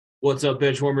What's up,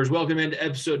 bench warmers? Welcome into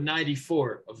episode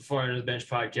 94 of the Far End of the Bench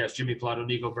podcast. Jimmy Pilato,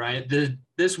 Nico Bryant.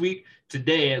 This week,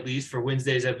 today at least, for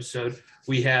Wednesday's episode,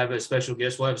 we have a special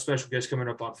guest. We'll have a special guest coming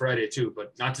up on Friday too,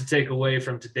 but not to take away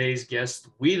from today's guest,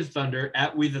 We the Thunder,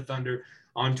 at We the Thunder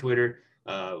on Twitter,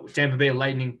 Tampa Bay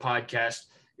Lightning podcast.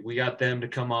 We got them to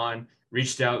come on,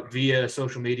 reached out via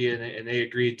social media, and they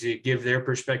agreed to give their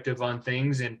perspective on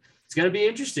things. And it's going to be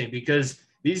interesting because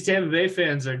these Tampa Bay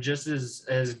fans are just as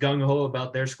gung-ho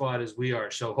about their squad as we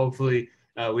are. So hopefully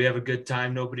we have a good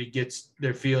time. Nobody gets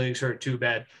their feelings hurt too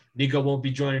bad. Nico won't be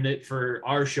joining it for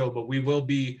our show, but we will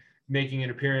be making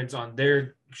an appearance on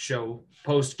their show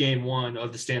post game one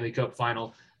of the Stanley Cup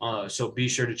final. So be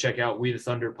sure to check out We the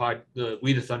Thunder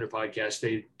podcast.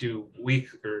 They do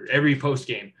every post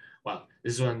game. Wow,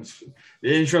 the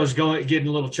intro's getting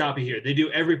a little choppy here. They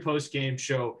do every post game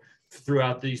show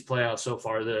throughout these playoffs so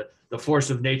far. The Force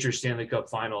of Nature Stanley Cup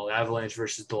final, Avalanche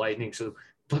versus the Lightning. So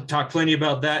talk plenty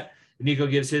about that. Nico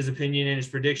gives his opinion and his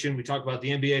prediction. We talk about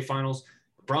the NBA finals.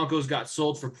 The Broncos got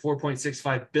sold for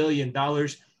 $4.65 billion,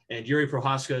 and Yuri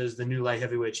Prohaska is the new light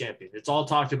heavyweight champion. It's all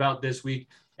talked about this week.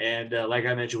 And like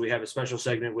I mentioned, we have a special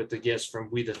segment with the guests from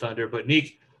We the Thunder. But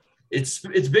Nick, it's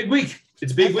big week.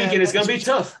 It's big week, and it's going to be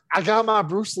tough. I got my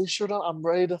Bruce Lee shirt on. I'm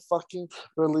ready to fucking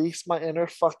release my inner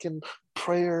fucking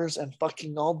prayers and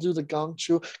fucking I'll do the gong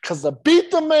chu. Because to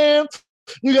beat the man,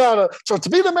 to be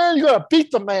the man, you gotta beat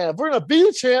the man. If we're gonna beat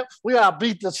the champ, we gotta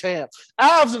beat the champ.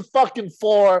 Avs in fucking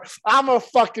 4. I'm gonna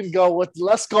fucking go with you.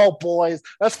 Let's go, boys.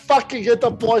 Let's fucking get the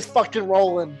boys fucking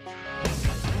rolling.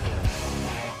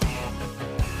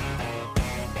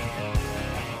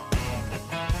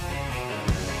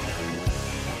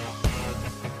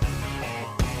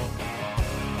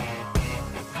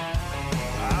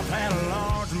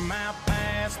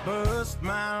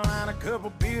 Smile and a couple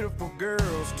beautiful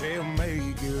girls tell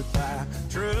me goodbye.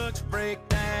 Trucks break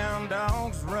down,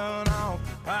 dogs run off,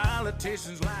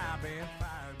 politicians lie, been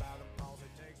fired by the boss.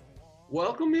 It takes a walk.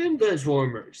 Welcome in, bench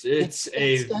warmers. It's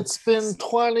been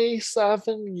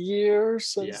 27 years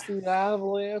since the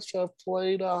Avalanche have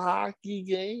played a hockey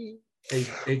game.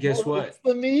 Hey, guess what?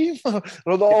 The meme?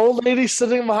 Or the old lady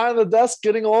sitting behind the desk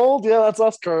getting old? Yeah, that's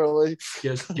us currently.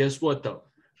 Guess what, though?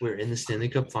 We're in the Stanley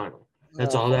Cup final.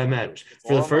 That's all that matters.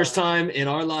 For the first time in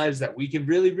our lives that we can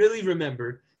really, really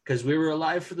remember, because we were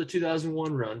alive for the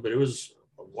 2001 run, but it was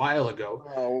a while ago.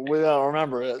 Oh, we don't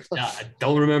remember it. I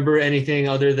don't remember anything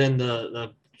other than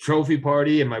the trophy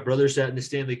party and my brother sat in the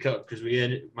Stanley Cup because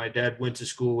my dad went to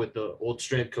school with the old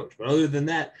strength coach. But other than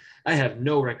that, I have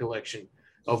no recollection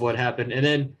of what happened. And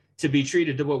then to be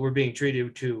treated to what we're being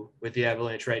treated to with the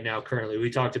Avalanche right now currently, we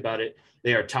talked about it.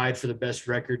 They are tied for the best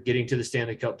record getting to the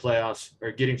Stanley Cup playoffs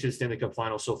or getting to the Stanley Cup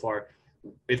final so far.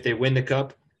 If they win the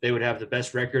cup, they would have the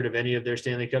best record of any of their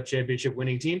Stanley Cup championship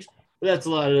winning teams. But that's a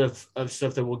lot of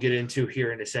stuff that we'll get into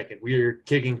here in a second. We're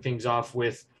kicking things off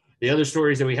with the other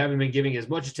stories that we haven't been giving as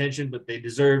much attention, but they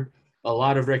deserve a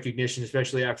lot of recognition,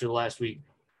 especially after the last week.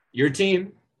 Your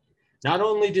team, not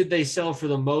only did they sell for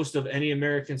the most of any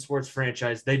American sports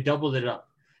franchise, they doubled it up.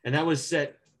 And that was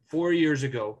set 4 years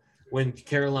ago when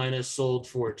Carolina sold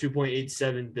for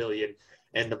 $2.87 billion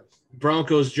and the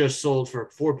Broncos just sold for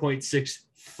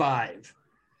 $4.65.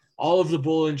 All of the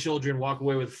Bullen children walk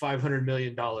away with $500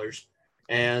 million.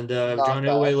 And John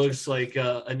Elway looks like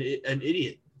an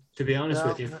idiot, to be honest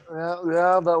with you.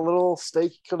 Yeah, that little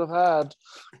stake could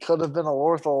have been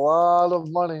worth a lot of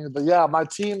money. But yeah, my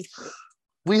team,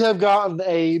 we have gotten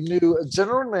a new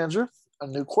general manager, a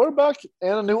new quarterback,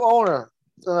 and a new owner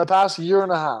in the past year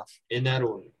and a half. In that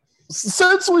order.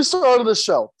 Since we started the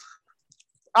show,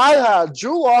 I had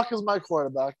Drew Lock as my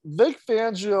quarterback, Vic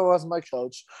Fangio as my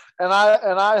coach, and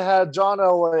I had John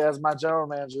Elway as my general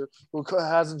manager, who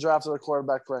hasn't drafted a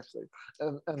quarterback correctly,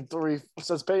 and 3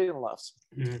 since Peyton left.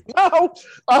 Mm-hmm. Now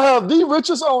I have the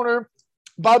richest owner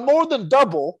by more than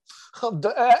double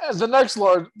the next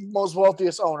most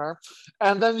wealthiest owner,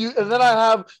 and then I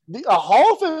have a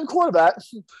Hall of Fame quarterback.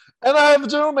 And I have a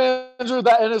general manager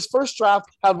that in his first draft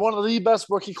had one of the best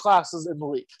rookie classes in the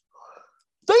league.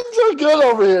 Things are good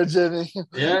over here, Jimmy.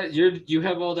 Yeah, you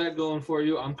have all that going for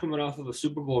you. I'm coming off of a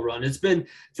Super Bowl run. It's been,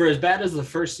 for as bad as the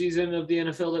first season of the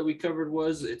NFL that we covered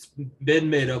was, it's been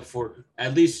made up for,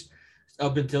 at least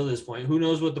up until this point. Who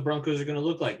knows what the Broncos are going to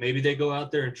look like? Maybe they go out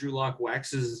there and Drew Lock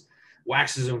waxes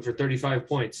them for 35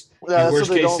 points. Yeah, that's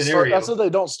what they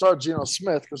don't start Geno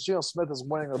Smith, because Geno Smith is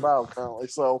winning the battle currently.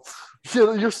 So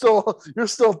you're still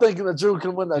thinking that Drew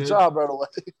can win that job right away.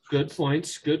 Good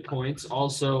points.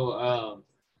 Also,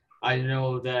 I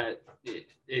know that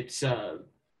it's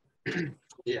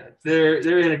yeah,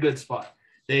 they're in a good spot.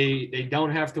 They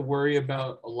don't have to worry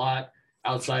about a lot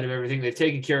outside of everything. They've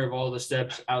taken care of all the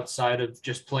steps outside of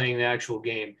just playing the actual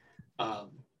game.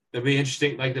 It'll be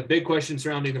interesting. Like the big question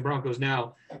surrounding the Broncos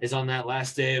now is on that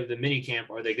last day of the mini camp.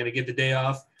 Are they going to get the day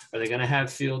off? Are they going to have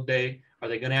field day? Are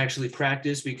they going to actually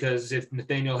practice? Because if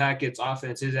Nathaniel Hackett's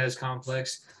offense is as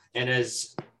complex and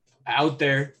as out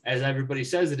there as everybody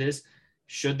says it is,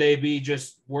 should they be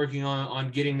just working on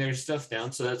getting their stuff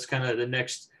down? So that's kind of the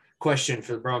next question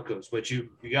for the Broncos. But you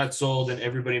got sold and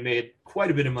everybody made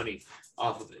quite a bit of money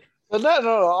off of it.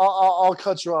 I'll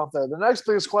cut you off there. The next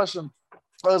biggest question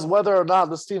is whether or not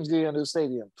this team's getting a new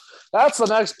stadium. That's the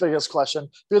next biggest question.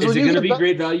 Is it going to be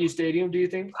Great Value Stadium, do you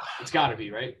think? It's got to be,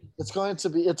 right? It's going to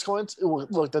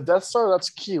look, the Death Star,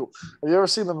 that's cute. Have you ever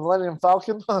seen the Millennium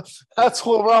Falcon? That's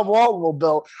what Rob Walton will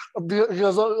build.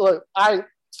 Because look,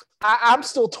 I'm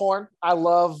still torn. I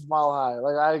love Mile High.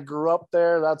 Like I grew up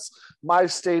there. That's my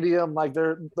stadium. Like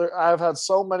I've had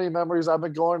so many memories. I've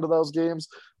been going to those games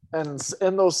and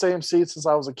in those same seats since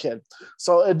I was a kid.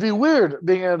 So it'd be weird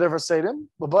being in a different stadium,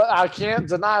 but I can't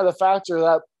deny the factor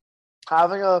that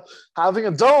having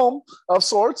a dome of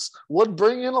sorts would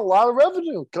bring in a lot of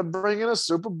revenue. Could bring in a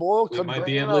Super Bowl. We might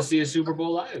be able to see a Super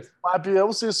Bowl live. Might be able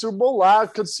to see a Super Bowl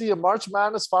live. Could see a March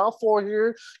Madness Final Four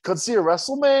here. Could see a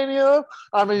WrestleMania.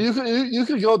 I mean, you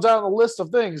could go down the list of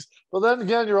things. But then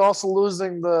again, you're also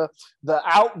losing the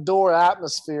outdoor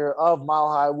atmosphere of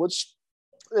Mile High, which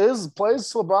plays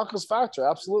to the Broncos' factor.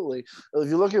 Absolutely. If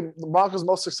you look at the Broncos'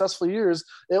 most successful years,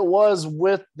 it was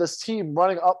with this team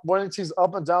running teams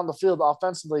up and down the field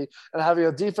offensively and having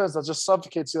a defense that just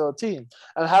suffocates the other team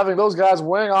and having those guys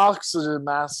wearing oxygen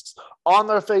masks on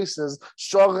their faces,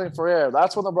 struggling for air.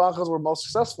 That's when the Broncos were most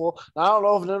successful. And I don't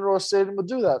know if an indoor stadium would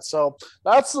do that. So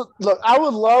look, I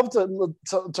would love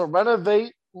to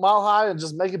renovate Mile High and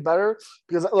just make it better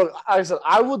because look, like I said,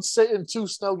 I would sit in 2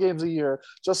 snow games a year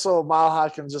just so Mile High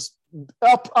can just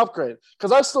upgrade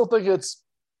because I still think it's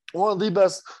one of the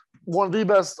best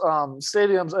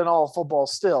stadiums in all of football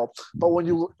still. But when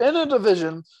you in a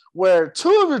division where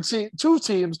two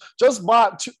teams just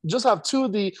have 2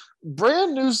 of the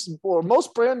brand new or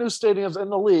most brand new stadiums in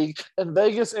the league in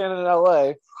Vegas and in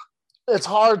LA, it's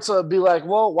hard to be like,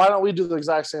 well, why don't we do the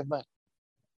exact same thing?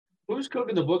 Who's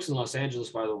cooking the books in Los Angeles,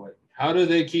 by the way? How do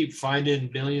they keep finding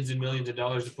millions and millions of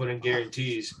dollars to put in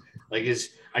guarantees? Like,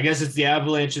 I guess it's the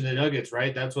Avalanche and the Nuggets,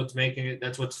 right? That's what's making it.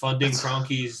 That's what's funding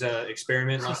Kroenke's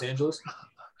experiment in Los Angeles.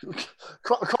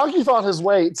 Kroenke found his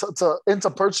way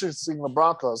into purchasing the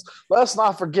Broncos. Let's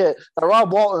not forget that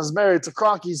Rob Walton is married to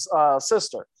Kroenke's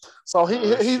sister. So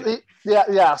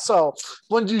yeah. So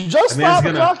when you just found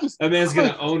Kroenke's, that man's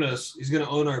gonna own us. He's gonna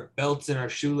own our belts and our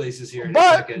shoelaces here in a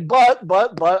second. But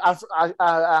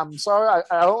I'm sorry,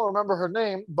 I don't remember her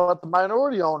name, but the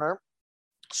minority owner,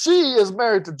 she is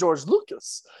married to George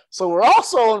Lucas. So we're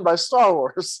also owned by Star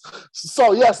Wars.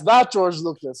 So yes, that George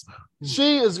Lucas.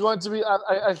 She is going to be,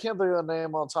 I can't think of the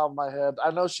name on top of my head. I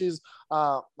know she's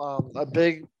a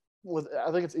big,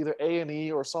 I think it's either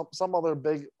A&E or some other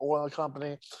big oil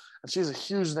company. And she's a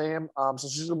huge name. So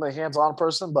she's going to be a hands-on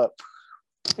person. But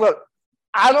look,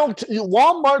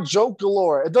 Walmart joke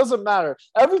galore. It doesn't matter.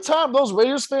 Every time those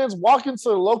Raiders fans walk into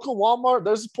their local Walmart,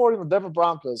 they're supporting the Denver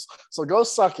Broncos. So go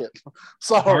suck it.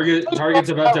 So Target's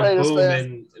about to boom.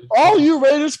 And all you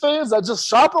Raiders fans that just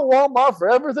shop at Walmart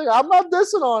for everything, I'm not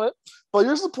dissing on it, but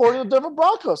you're supporting the Denver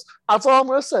Broncos. That's all I'm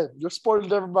going to say. You're supporting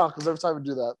the Denver Broncos every time you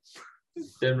do that.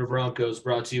 Denver Broncos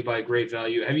brought to you by Great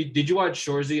Value. Did you watch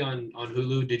Shoresy on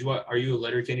Hulu? Are you a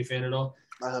Letterkenny fan at all?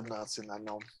 I have not seen that.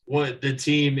 No. What the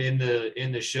team in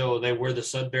the show, they were the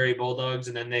Sudbury Bulldogs,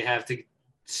 and then they have to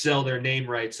sell their name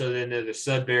right, so then they're the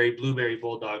Sudbury Blueberry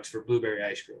Bulldogs for blueberry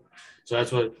ice cream. So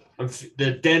that's what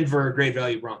the Denver Great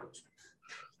Value Broncos.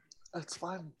 That's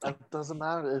fine. That doesn't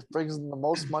matter. It brings in the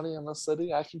most money in the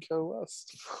city. I can care less.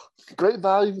 Great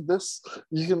Value. This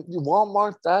you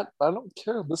Walmart that. I don't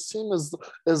care. This team is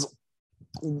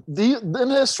in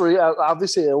history,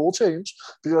 obviously it will change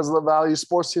because of the value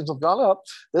sports teams have gone up.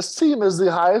 This team is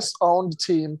the highest owned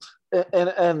team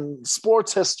in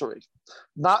sports history.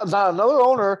 Not another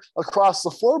owner across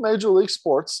the 4 major league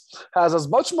sports has as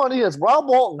much money as Rob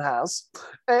Walton has,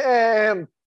 and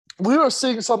we are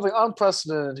seeing something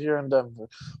unprecedented here in Denver.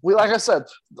 Like I said,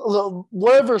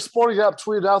 whatever Sporting App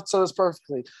tweeted out said this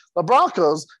perfectly. The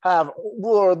Broncos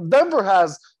Denver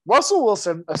has Russell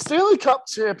Wilson, a Stanley Cup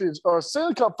champion or a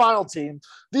Stanley Cup final team,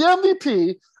 the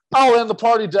MVP, and the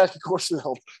party deck at Coors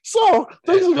Field. So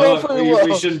things are going pretty well.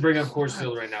 We shouldn't bring up Coors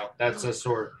Field right now. That's a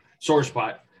sore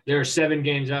spot. There are 7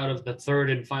 games out of the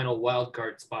 3rd and final wild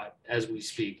card spot as we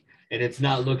speak, and it's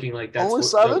not looking like that's only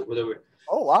 7.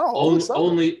 Oh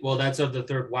wow! Well, that's of the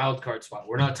third wild card spot.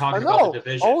 We're not talking I know, about the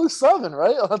division. only 7,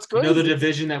 right? That's crazy. You know the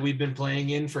division that we've been playing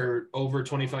in for over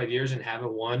 25 years and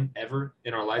haven't won ever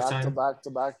in our lifetime. Back.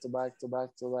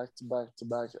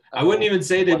 I wouldn't even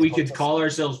say that we could call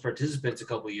ourselves participants a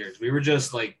couple of years. We were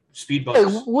just like speed bumps.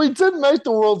 Hey, we did make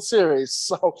the World Series,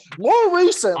 so more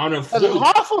recent. On a fluke. And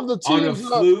half of the teams on a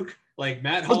fluke. Like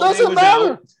Matt Holliday was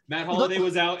out. Matt Holliday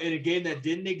was out in a game that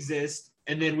didn't exist,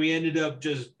 and then we ended up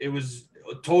it was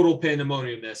a total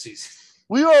pandemonium that season.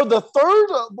 We are the third.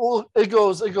 Well, it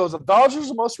goes. The Dodgers are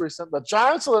the most recent. The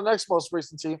Giants are the next most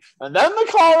recent team, and then the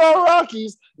Colorado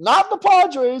Rockies, not the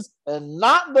Padres, and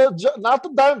not the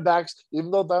Diamondbacks. Even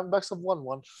though Diamondbacks have won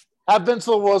one, have been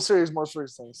to the World Series most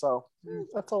recently. So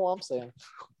that's all I'm saying.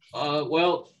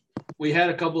 Well, we had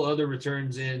a couple other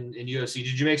returns in UFC.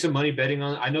 Did you make some money betting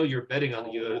on? I know you're betting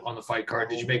on the fight card.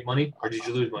 Did you make money or did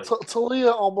you lose money? Talia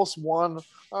almost won.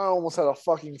 I almost had a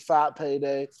fucking fat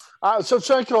payday.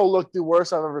 Shevchenko looked the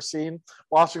worst I've ever seen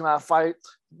watching that fight.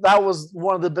 That was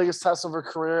one of the biggest tests of her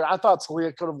career. I thought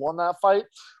Talia could have won that fight.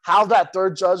 How that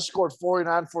third judge scored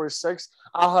 49-46,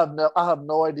 I have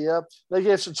no idea. They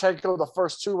gave Shevchenko the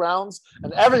first 2 rounds,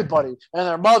 and everybody and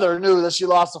their mother knew that she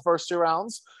lost the first 2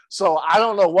 rounds. So I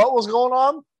don't know what was going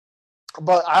on,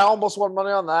 but I almost won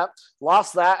money on that,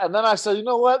 lost that, and then I said, you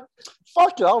know what?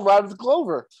 Fuck it, I'll ride with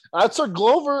Glover. And I took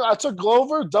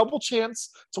Glover double chance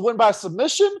to win by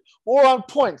submission or on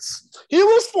points. He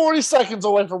was 40 seconds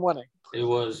away from winning. It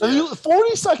was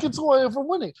 40 seconds away from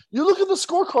winning. You look at the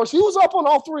scorecards, he was up on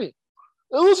all 3.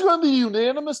 It was going to be a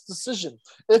unanimous decision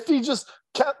if he just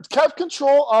kept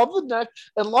control of the neck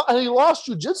and he lost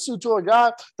jiu-jitsu to a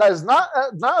guy that is not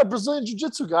a Brazilian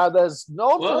jiu-jitsu guy that is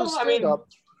known for his stand-up.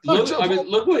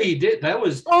 Look what he did. That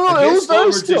was it was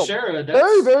very skilled.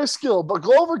 Very, very skilled. But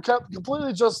Glover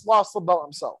completely just lost the belt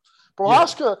himself.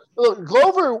 Prochazka,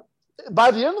 Glover,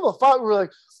 by the end of the fight,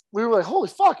 we were like, holy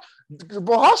fuck,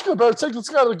 Prochazka better take this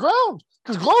guy to the ground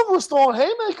because Glover was throwing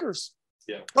haymakers.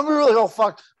 Yeah. And we were like, oh,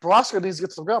 fuck, Prochazka needs to get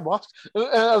to the ground. And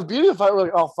at the beginning of the fight, we're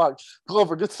like, oh, fuck,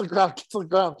 Glover, get to the ground.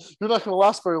 You're not going to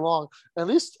last very long. And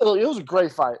it was a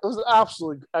great fight. It was an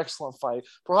absolutely excellent fight.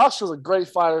 Prochazka was a great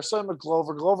fighter. So did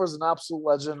Glover. Glover's an absolute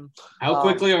legend. How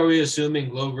quickly are we assuming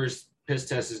Glover's piss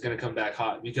test is going to come back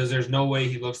hot? Because there's no way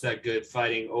he looks that good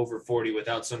fighting over 40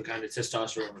 without some kind of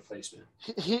testosterone replacement.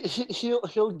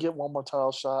 He'll get one more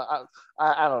title shot.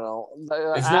 I don't know.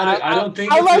 It's not. I don't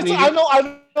think. I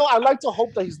like to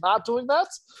hope that he's not doing that.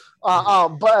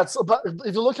 But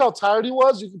if you look how tired he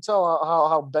was, you can tell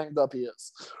how banged up he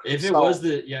is. If it was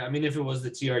the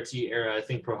TRT era, I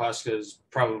think Prochazka is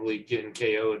probably getting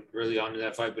KO'd early on in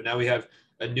that fight. But now we have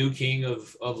a new king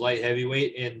of light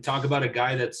heavyweight, and talk about a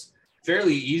guy that's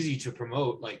fairly easy to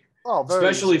promote,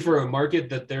 especially for a market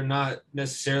that they're not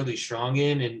necessarily strong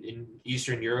in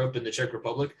Eastern Europe and the Czech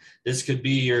Republic. This could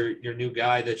be your new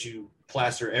guy that you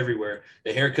plaster everywhere.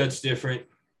 The haircut's different.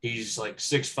 He's like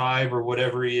 6'5" or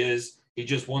whatever he is. He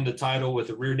just won the title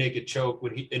with a rear naked choke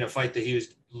in a fight that he was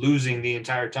losing the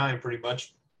entire time, pretty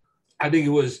much. I think it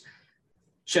was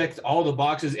checked all the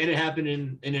boxes, and it happened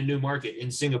in a new market in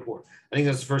Singapore. I think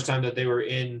that's the first time that they were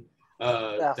in.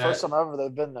 First time ever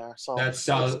they've been there. So that's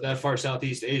that far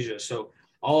Southeast Asia. So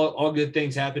all good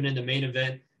things happen in the main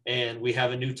event, and we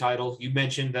have a new title. You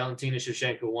mentioned Valentina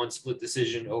Shevchenko won split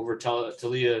decision over Taila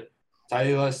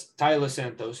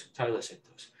Santos.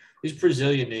 These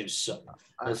Brazilian names suck.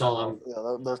 That's all I'm.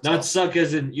 Not tough. Suck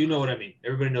as in, you know what I mean.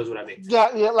 Everybody knows what I mean. Yeah,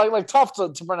 like tough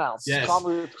to pronounce. Yes.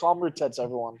 Calm your tits,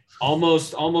 everyone.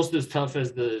 Almost as tough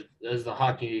as the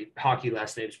hockey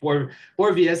last names.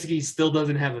 Borowiecki still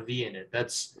doesn't have a V in it.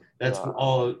 That's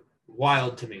all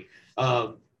wild to me.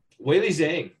 Weili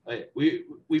Zhang,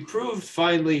 we proved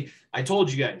finally. I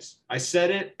told you guys. I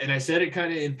said it, and I said it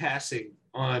kind of in passing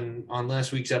on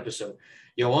last week's episode.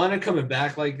 Joanna coming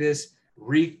back like this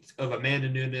reeked of Amanda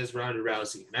Nunes, Ronda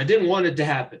Rousey. And I didn't want it to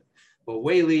happen. But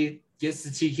Weili gets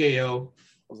the TKO,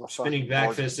 spinning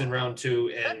back fist in round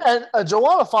 2. And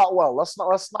Joanna fought well. Let's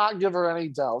not give her any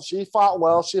doubt. She fought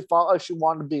well. She fought like she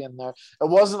wanted to be in there. It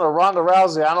wasn't a Ronda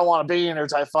Rousey, I don't want to be in her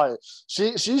type fight.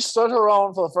 She stood her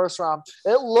own for the first round.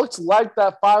 It looked like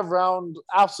that 5-round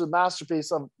absolute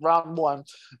masterpiece of round 1.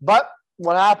 But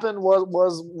what happened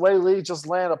was Weili just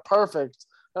landed perfect.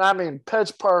 And I mean,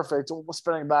 pitch perfect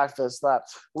spinning back fist that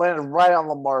landed right on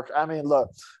the mark. I mean,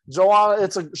 look, Joanna,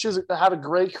 she's had a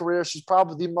great career. She's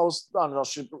probably the most. I don't know.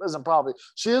 She isn't probably.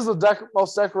 She is the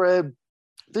most decorated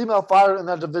female fighter in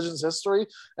that division's history,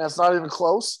 and it's not even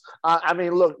close. I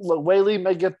mean, look, Weili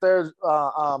may get there,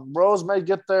 Rose may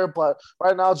get there, but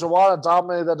right now, Joanna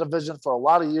dominated that division for a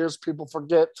lot of years. People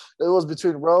forget it was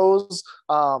between Rose,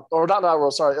 or not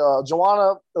Rose, sorry,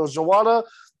 Joanna. It was Joanna,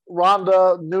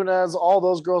 Ronda, Nunes, all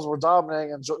those girls were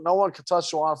dominating, and no one could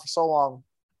touch Joanna for so long.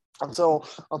 Until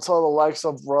the likes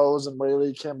of Rose and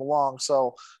Weili came along.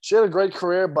 So she had a great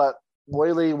career, but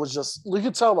Weili was just, you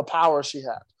could tell the power she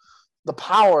had. The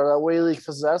power that Weili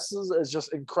possesses is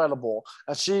just incredible.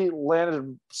 And she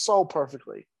landed so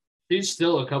perfectly. She's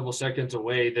still a couple seconds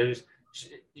away.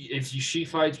 If she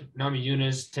fights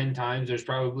Namajunas 10 times, there's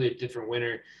probably a different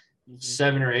winner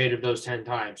 7 or 8 of those 10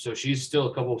 times. So she's still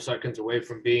a couple of seconds away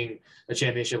from being a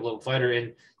championship level fighter.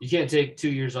 And you can't take 2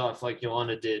 years off like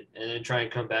Joanna did and then try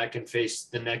and come back and face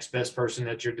the next best person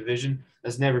at your division.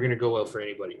 That's never going to go well for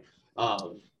anybody.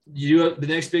 The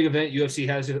next big event UFC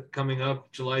has it coming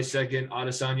up July 2nd,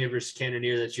 Adesanya versus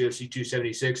Cannonier. That's UFC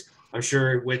 276. I'm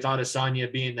sure with Adesanya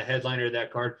being the headliner of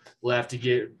that card, we'll have to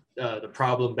get the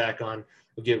Problem back on.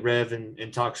 We'll get Rev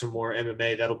and talk some more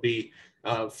MMA. That'll be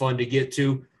fun to get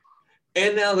to.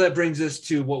 And now that brings us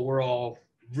to what we're all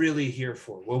really here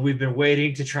for, what we've been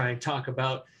waiting to try and talk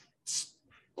about. It's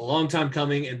a long time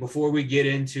coming. And before we get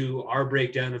into our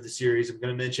breakdown of the series, I'm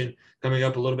going to mention coming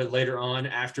up a little bit later on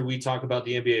after we talk about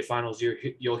the NBA Finals,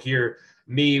 you'll hear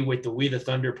me with the We the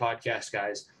Thunder podcast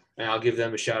guys. And I'll give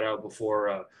them a shout out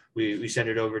before we send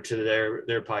it over to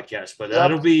their podcast. But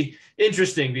that'll be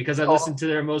interesting because I listened to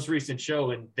their most recent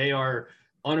show and they are –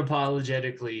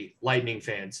 unapologetically Lightning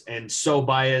fans and so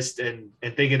biased and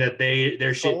thinking that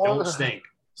their shit don't stink.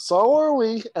 So are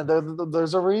we, and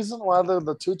there's a reason why they're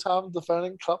the 2-time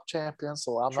defending Cup champions.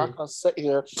 So I'm not going to sit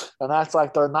here and act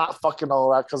like they're not fucking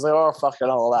all that because they are fucking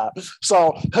all that.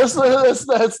 So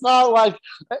it's not like.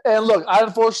 And look, I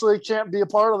unfortunately can't be a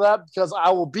part of that because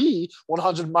I will be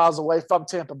 100 miles away from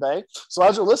Tampa Bay. So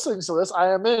as you're listening to this,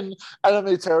 I am in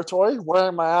enemy territory,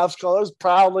 wearing my Avs colors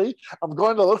proudly. I'm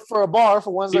going to look for a bar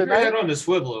for Wednesday night. Keep your head on the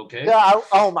swivel, okay? Yeah.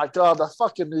 Oh my god, that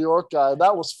fucking New York guy.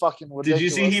 That was fucking ridiculous. Did you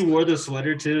see he wore the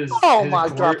sweater to his my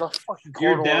god, the fucking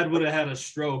your dad would have had a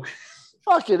stroke.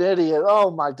 Fucking idiot.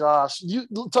 Oh my gosh. You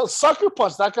sucker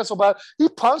punched that guy so bad. He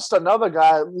punched another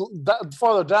guy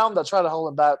farther down that tried to hold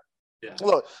him back. Yeah.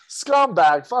 Look,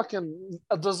 scumbag, fucking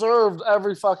deserved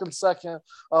every fucking second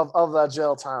of that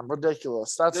jail time.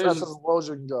 Ridiculous. That's as low as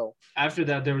you can go. After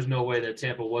that, there was no way that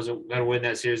Tampa wasn't going to win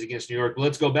that series against New York. But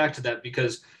let's go back to that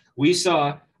because we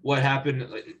saw what happened.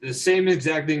 The same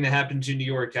exact thing that happened to New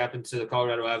York happened to the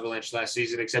Colorado Avalanche last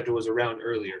season, except it was a round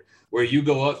earlier, where you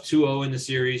go up 2-0 in the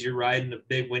series, you're riding a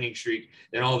big winning streak,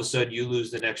 then all of a sudden you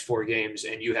lose the next 4 games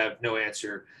and you have no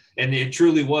answer. And it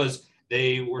truly was,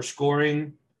 they were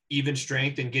scoring even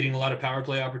strength and getting a lot of power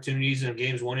play opportunities in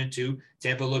games 1 and 2.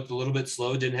 Tampa looked a little bit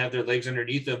slow, didn't have their legs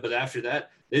underneath them, but after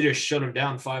that, they just shut them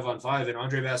down 5-on-5. And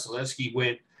Andre Vasilevsky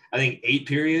went, I think, 8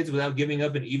 periods without giving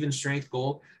up an even strength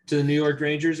goal to the New York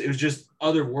Rangers. It was just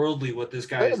otherworldly what this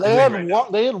guy is doing right now.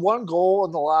 They had 1 goal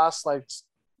in the last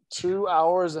 2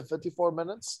 hours and 54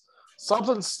 minutes.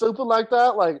 Something stupid like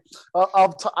that,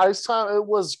 up to ice time. It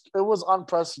was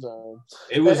unprecedented.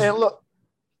 And look,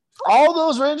 all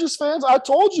those Rangers fans, I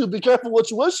told you, be careful what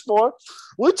you wish for.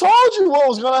 We told you what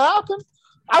was going to happen.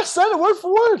 I said it word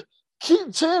for word.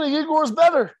 Keep chanting Igor's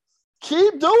better.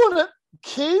 Keep doing it.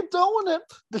 Keep doing it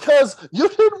because you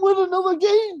didn't win another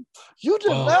game. You did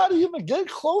not even get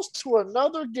close to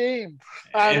another game.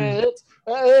 I mean,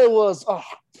 it was.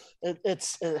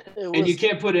 And you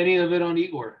can't put any of it on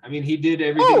Igor. I mean, he did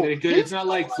everything that he could. It's not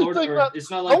like Florida.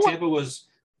 It's not like Tampa was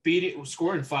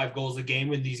scoring 5 goals a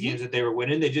game in these games that they were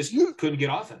winning. They just couldn't get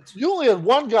offense. You only had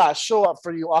 1 guy show up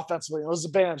for you offensively. It was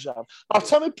Zibanejad.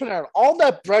 Artemi Panarin, all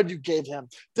that bread you gave him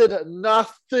did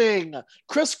nothing.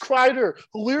 Chris Kreider,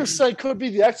 who we were saying could be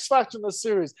the X factor in the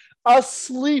series,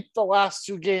 asleep the last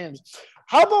 2 games.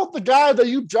 How about the guy that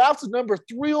you drafted number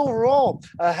 3 overall,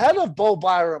 ahead of Bo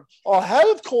Byram, ahead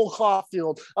of Cole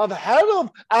Caulfield, ahead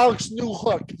of Alex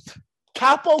Newhook?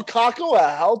 Capo Caco,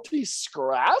 a healthy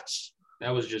scratch?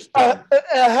 That was just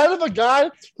ahead of a guy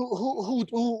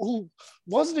who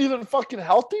wasn't even fucking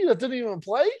healthy, that didn't even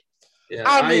play. Yeah,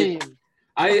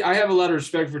 I have a lot of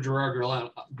respect for Gerard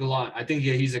Gallant. I think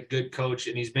he's a good coach,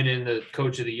 and he's been in the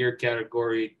Coach of the Year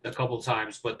category a couple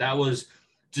times. But that was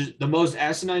just the most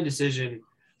asinine decision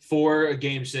for a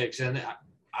Game 6, and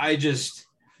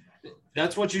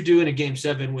that's what you do in a Game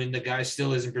 7 when the guy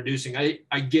still isn't producing.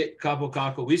 I get Capo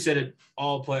Caco. We said it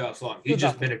all playoffs long. He's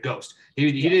just been a ghost.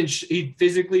 He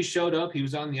physically showed up. He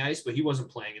was on the ice, but he wasn't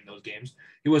playing in those games.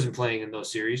 He wasn't playing in those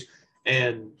series.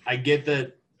 And I get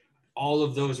that all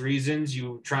of those reasons,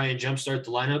 you try and jumpstart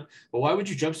the lineup. But why would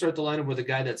you jumpstart the lineup with a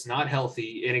guy that's not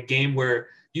healthy in a game where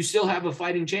you still have a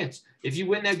fighting chance? If you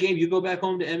win that game, you go back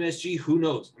home to MSG, who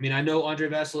knows? I mean, I know Andre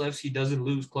Vasilevsky doesn't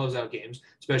lose closeout games,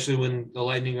 especially when the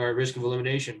Lightning are at risk of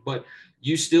elimination, but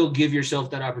you still give yourself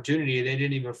that opportunity. They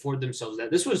didn't even afford themselves that.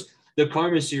 This was the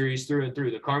karma series through and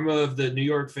through. The karma of the New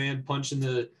York fan punching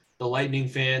the Lightning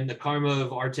fan, the karma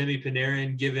of Artemi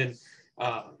Panarin giving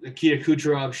Nikita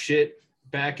Kucherov shit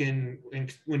back in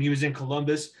when he was in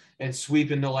Columbus and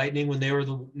sweeping the Lightning when they were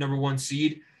the number 1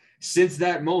 seed. Since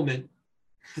that moment,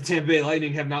 the Tampa Bay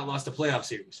Lightning have not lost a playoff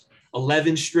series.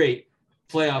 11 straight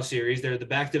playoff series. They're the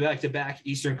back-to-back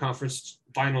Eastern Conference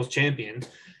Finals champions.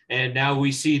 And now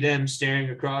we see them staring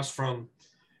across from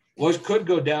what could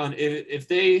go down if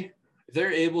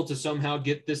they're able to somehow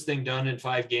get this thing done in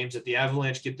 5 games, if the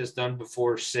Avalanche get this done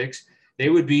before 6, they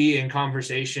would be in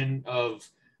conversation of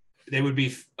 – they would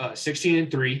be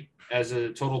 16-3 as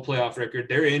a total playoff record.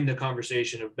 They're in the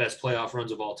conversation of best playoff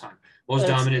runs of all time, most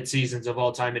dominant seasons of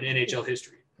all time in NHL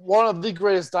history. One of the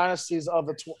greatest dynasties of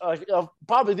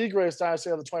probably the greatest dynasty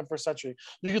of the 21st century.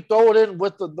 You could throw it in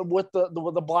with the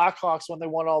Blackhawks when they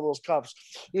won all those cups.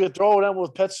 You could throw it in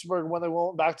with Pittsburgh when they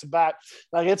went back to back.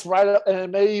 Like, it's right up, and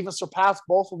it may even surpass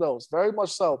both of those. Very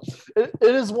much so. It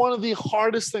is one of the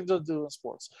hardest things to do in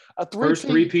sports. First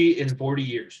three-peat in 40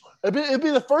 years. It'd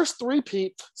be the first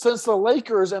three-peat since the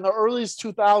Lakers in the earliest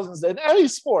 2000s in any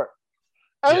sport.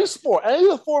 Any sport, any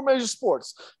of the 4 major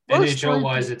sports.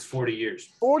 NHL-wise, it's 40 years.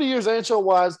 40 years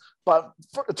NHL-wise, but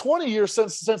for 20 years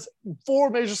since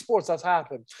 4 major sports that's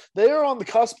happened. They are on the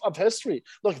cusp of history.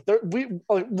 Look, we're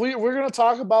going to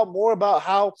talk more about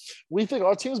how we think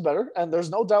our team's better, and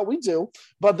there's no doubt we do.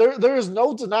 But there is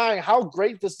no denying how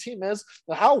great this team is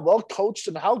and how well coached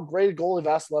and how great goalie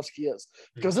Vasilevsky is.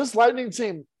 Because this Lightning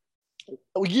team,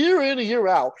 year in and year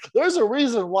out, there's a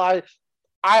reason why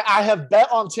I have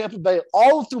bet on Tampa Bay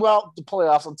all throughout the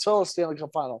playoffs until the Stanley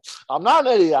Cup final. I'm not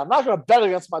an idiot. I'm not going to bet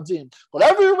against my team. But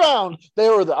every round, they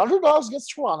were the underdogs against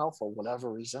Toronto for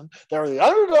whatever reason. They were the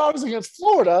underdogs against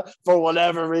Florida for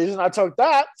whatever reason. I took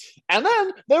that. And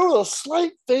then they were the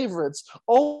slight favorites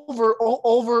over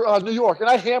New York. And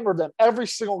I hammered them every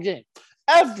single game.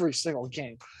 Every single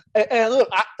game. And look,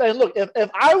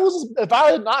 if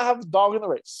I did not have a dog in the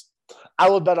race, I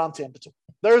would bet on Tampa too.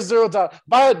 There's zero doubt.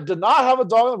 But I did not have a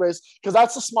dog in the race because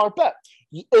that's a smart bet.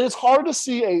 It is hard to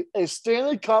see a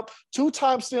Stanley Cup,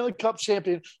 2-time Stanley Cup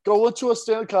champion go into a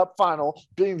Stanley Cup final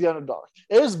being the underdog.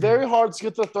 It is very hard to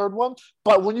get to the third one,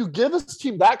 but when you give this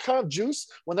team that kind of juice,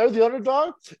 when they're the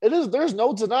underdog, there's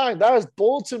no denying that is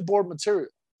bulletin board material.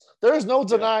 There is no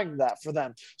denying that for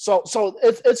them. So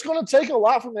it's going to take a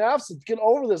lot from the Avs to get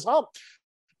over this hump.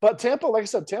 But Tampa, like I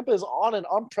said, Tampa is on an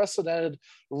unprecedented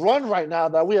run right now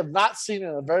that we have not seen in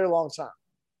a very long time.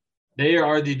 They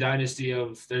are the dynasty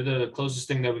they're the closest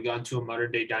thing that we got into a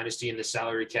modern day dynasty in the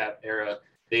salary cap era.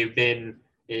 They've been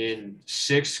in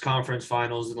 6 conference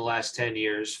finals in the last 10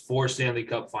 years, 4 Stanley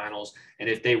Cup finals. And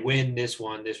if they win this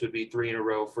one, this would be 3 in a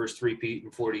row, first three-peat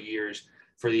in 40 years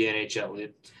for the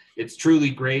NHL. It's truly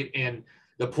great. And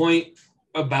the point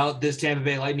about this Tampa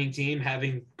Bay Lightning team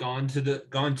having gone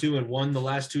to and won the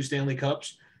last 2 Stanley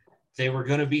Cups, they were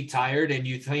going to be tired, and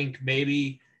you think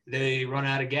maybe they run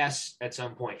out of gas at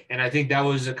some point. And I think that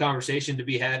was a conversation to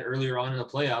be had earlier on in the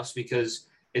playoffs because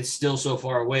it's still so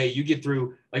far away. You get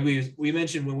through, like we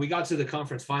mentioned, when we got to the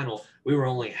conference final, we were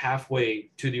only halfway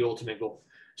to the ultimate goal.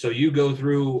 So you go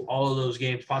through all of those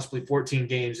games, possibly 14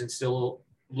 games, and still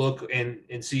look and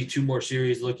see 2 more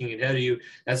series looking ahead of you.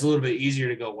 That's a little bit easier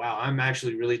to go, wow, I'm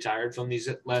actually really tired from these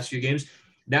last few games.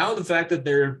 Now the fact that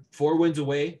they're 4 wins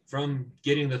away from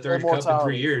getting the 3rd cup in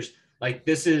 3 years, like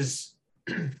this is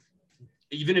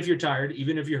even if you're tired,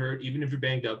 even if you're hurt, even if you're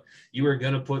banged up, you are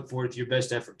going to put forth your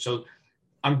best effort. So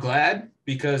I'm glad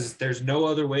because there's no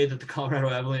other way that the Colorado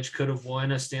Avalanche could have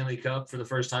won a Stanley Cup for the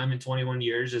first time in 21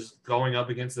 years is going up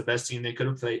against the best team they could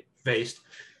have faced.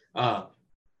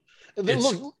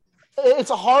 It's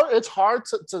hard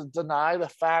to deny the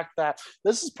fact that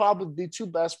this is probably the 2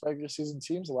 best regular season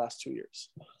teams the last 2 years.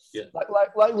 Yeah.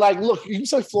 Like, look, you can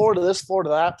say Florida this, Florida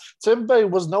that. Tampa Bay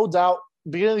was no doubt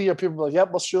beginning of the year. People were like,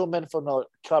 "Yep, we'll shoot them in for another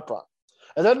cup run."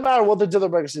 It doesn't matter what they did in the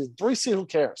regular season. 3 seed, who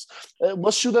cares?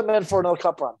 Let's shoot them in for another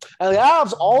cup run. And the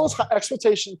Avs, all this high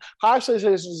expectations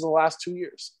in the last 2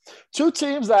 years. 2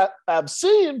 teams that have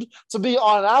seemed to be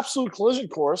on an absolute collision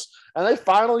course, and they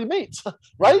finally meet,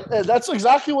 right? And that's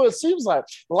exactly what it seems like.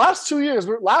 The last 2 years,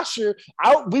 last year,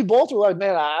 we both were like,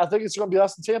 man, I think it's going to be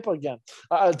us in Tampa again.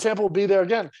 Tampa will be there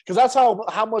again because that's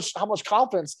how much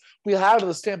confidence we had in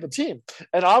this Tampa team.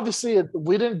 And obviously,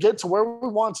 we didn't get to where we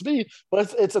wanted to be,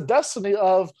 but it's a destiny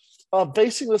of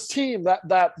facing this team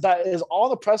that is on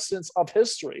the precedence of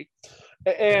history.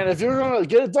 And if you're going to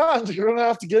get it done, you're going to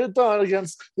have to get it done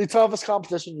against the toughest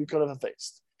competition you could have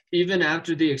faced. Even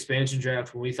after the expansion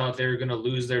draft, when we thought they were going to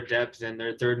lose their depth and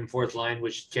their third and fourth line,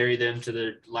 which carried them to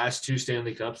their last 2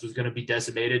 Stanley Cups, was going to be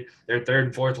decimated. Their third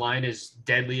and fourth line is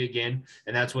deadly again,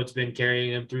 and that's what's been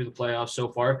carrying them through the playoffs so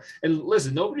far. And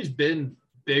listen, nobody's been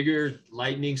bigger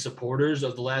Lightning supporters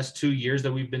of the last 2 years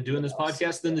that we've been doing this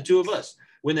podcast than the two of us.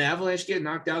 When the Avalanche get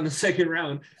knocked out in the second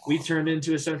round, we turned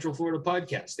into a Central Florida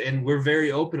podcast, and we're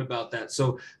very open about that.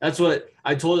 So that's what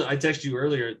I texted you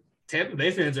earlier. Tampa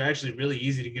Bay fans are actually really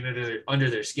easy to get under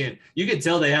their skin. You can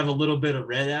tell they have a little bit of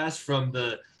red ass from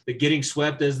the getting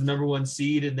swept as the number 1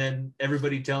 seed, and then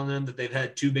everybody telling them that they've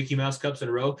had 2 Mickey Mouse Cups in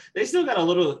a row. They still got a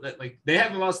little, like, they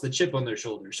haven't lost the chip on their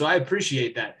shoulder. So I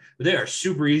appreciate that. But they are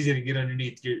super easy to get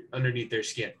underneath their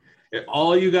skin.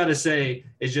 All you got to say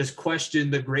is just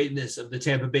question the greatness of the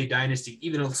Tampa Bay dynasty,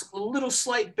 even a little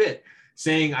slight bit,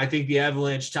 saying I think the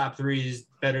Avalanche top 3 is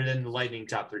better than the Lightning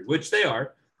top 3, which they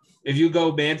are. If you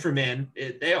go man for man,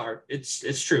 they are.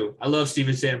 It's true. I love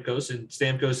Steven Stamkos, and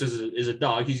Stamkos is a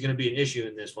dog. He's going to be an issue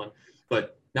in this one.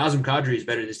 But Nazem Kadri is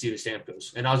better than Steven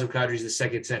Stamkos, and Nazem Kadri is the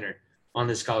second center on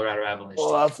this Colorado Avalanche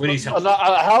team. When he's healthy.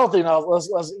 Healthy now.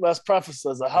 Let's preface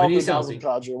this. A healthy Nazem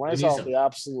Kadri. When he's healthy,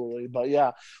 absolutely. But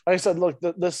yeah, like I said, look,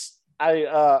 this.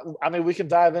 I mean, we can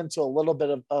dive into a little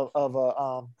bit of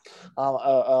a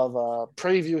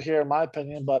preview here, in my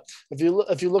opinion. But if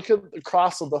you look at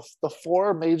across of the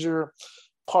 4 major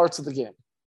parts of the game,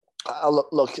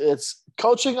 look, it's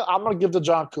coaching. I'm going to give to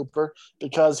John Cooper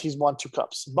because he's won 2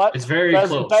 cups. But it's very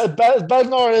close.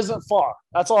 Bednar isn't far.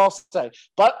 That's all I'll say.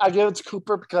 But I give it to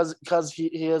Cooper because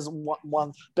he has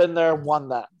been there, won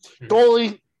that. Mm-hmm.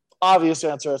 Goalie, obvious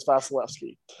answer is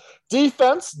Vasilevsky.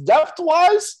 Defense,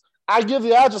 depth-wise, I give the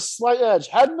Avs a slight edge.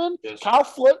 Hedman, yes. Kyle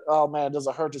Foote. Oh man, does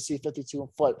it hurt to see 52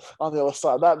 foot on the other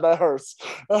side? That hurts.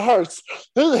 It hurts.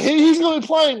 He's going to be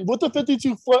playing with the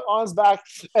 52 foot on his back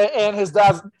and his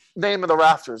dad's name in the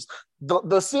rafters.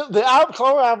 The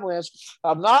Colorado Avalanche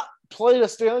have not played a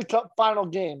Stanley Cup final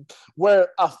game where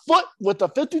a foot with the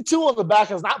 52 on the back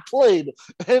has not played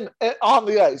on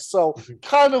the ice. So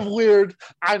kind of weird.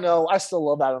 I know. I still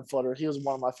love Adam Footer. He was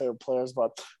one of my favorite players,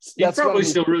 but he's probably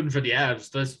still rooting for the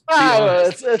Avs.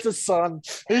 It's his son.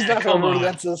 He's not going to root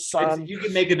against his son. You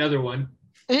can make another one.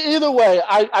 Either way,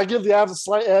 I give the Avs a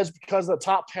slight edge because of the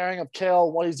top pairing of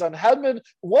Kale, what he's done. Hedman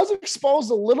was exposed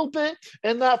a little bit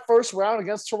in that first round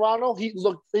against Toronto.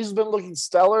 He's been looking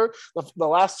stellar the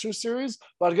last 2 series,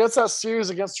 but against that series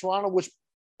against Toronto, which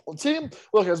team,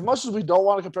 look, as much as we don't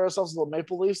want to compare ourselves to the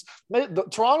Maple Leafs,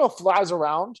 Toronto flies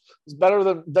around. It's better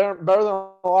than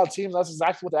a lot of teams. That's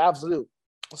exactly what the Avs do.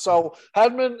 So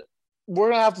Hedman, we're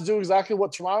going to have to do exactly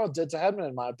what Toronto did to Hedman,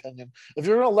 in my opinion. If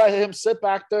you're going to let him sit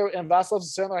back there and Vasilevsky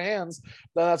sit in their hands,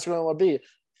 then that's going to be.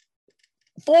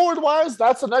 Forward-wise,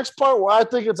 that's the next part where I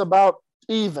think it's about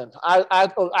even. I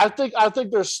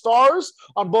think there's stars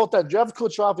on both that. You have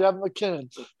Kucherov, you have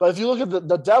McKinnon. But if you look at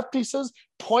the depth pieces,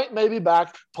 Point may be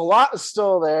back. Palat is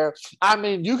still there. I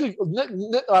mean, you could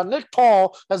Nick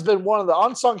Paul has been one of the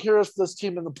unsung heroes for this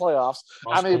team in the playoffs.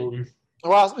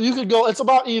 Well, you could go – it's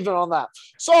about even on that.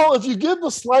 So if you give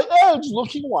the slight edge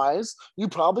looking-wise, you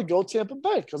probably go Tampa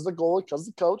Bay because the goalie, because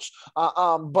the coach.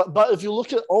 But if you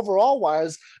look at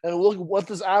overall-wise and look at what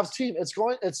this Avs team, it's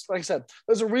like I said,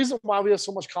 there's a reason why we have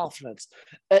so much confidence.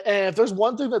 And if there's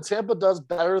one thing that Tampa does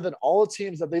better than all the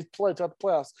teams that they've played throughout the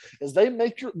playoffs is they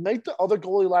make the other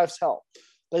goalie lives hell.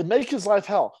 They make his life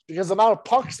hell because the amount of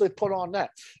pucks they put on net.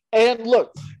 And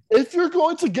look, if you're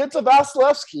going to get to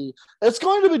Vasilevsky, it's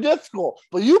going to be difficult,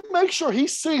 but you make sure he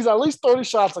sees at least 30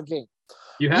 shots a game.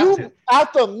 You have to.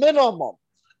 At the minimum,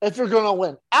 if you're going to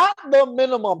win, at the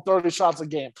minimum 30 shots a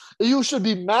game. You should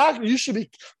be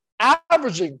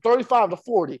averaging 35 to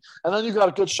 40, and then you got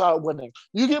a good shot at winning.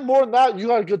 You get more than that, you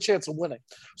got a good chance of winning.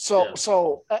 So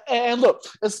look,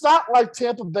 it's not like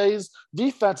Tampa Bay's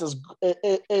defense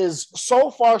is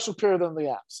so far superior than the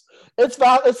Avs. It's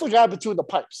the guy between the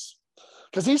pipes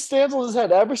because he stands on his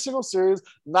head every single series,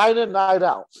 night in, night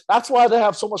out. That's why they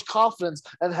have so much confidence.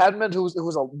 And Hedman, who's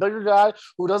a bigger guy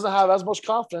who doesn't have as much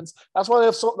confidence, that's why they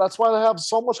have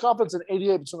so much confidence in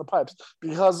 88 between the pipes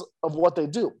because of what they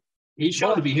do. He's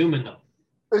shown to be human, though.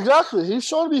 Exactly. He's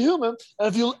shown to be human.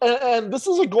 And this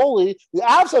is a goalie the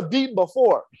Avs have beaten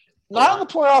before. Not in the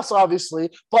playoffs, obviously,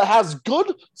 but has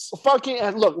good fucking –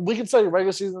 and look, we can say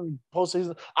regular season,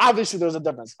 postseason. Obviously, there's a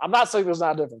difference. I'm not saying there's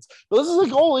not a difference. But this is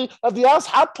a goalie that the Avs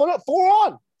have put up 4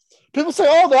 on. People say,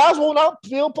 the Avs will not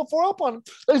be able to put 4 up on him.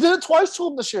 They did it twice to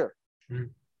him this year. Mm-hmm.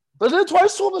 They did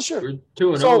twice to them this year.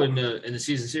 We're 2-0 in the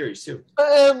season series too.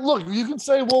 And look, you can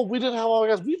say, well, we didn't have all our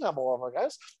guys. We didn't have all of our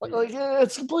guys. Like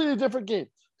it's a completely different game.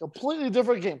 Completely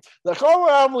different game. The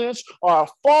Colorado Avalanche are a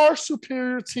far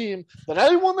superior team than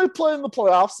anyone they played in the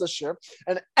playoffs this year,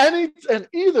 and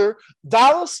either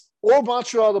Dallas or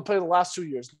Montreal to play the last 2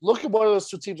 years. Look at where those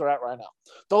two teams are at right now.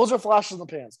 Those are flashes in the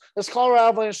pans. This Colorado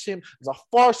Avalanche team is a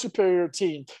far superior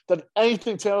team than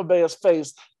anything Tampa Bay has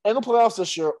faced in the playoffs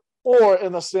this year or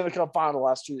in the Stanley Cup final the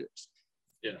last 2 years.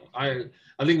 Yeah, I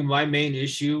think my main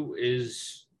issue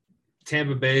is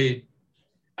Tampa Bay.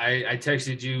 I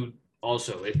texted you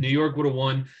also. If New York would have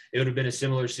won, it would have been a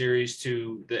similar series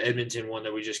to the Edmonton one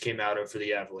that we just came out of for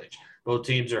the Avalanche. Both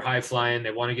teams are high flying.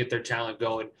 They want to get their talent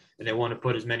going, and they want to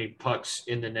put as many pucks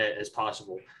in the net as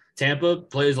possible. Tampa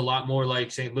plays a lot more like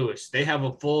St. Louis. They have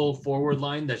a full forward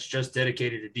line that's just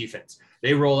dedicated to defense.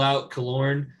 They roll out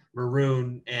Killorn,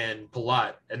 Maroon, and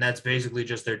Palat, and that's basically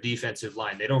just their defensive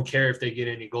line. They don't care if they get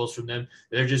any goals from them.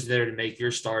 They're just there to make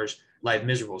your stars' life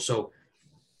miserable. So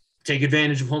take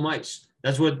advantage of home ice.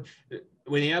 That's what –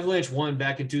 when the Avalanche won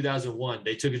back in 2001,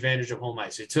 they took advantage of home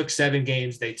ice. It took 7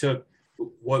 games. They took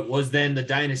what was then the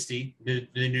dynasty, the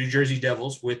New Jersey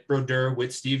Devils, with Brodeur,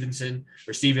 with Stevens,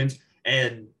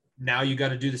 and now you got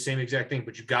to do the same exact thing,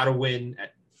 but you got to win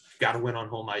on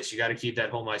home ice. You got to keep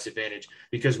that home ice advantage,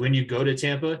 because when you go to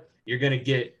Tampa, you're going to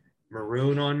get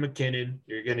Maroon on McKinnon.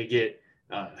 You're going to get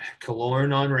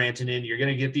Killorn on Rantanen. You're going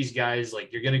to get these guys,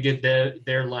 like you're going to get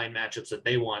their line matchups that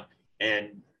they want.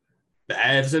 And the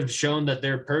Avs have shown that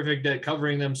they're perfect at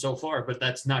covering them so far, but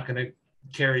that's not going to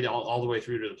carry all the way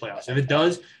through to the playoffs. If it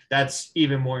does, that's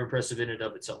even more impressive in and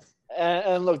of itself.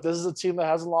 And look, this is a team that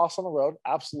hasn't lost on the road.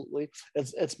 Absolutely.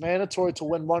 It's mandatory to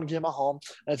win one game at home.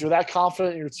 And if you're that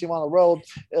confident in your team on the road,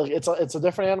 it's a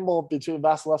different animal between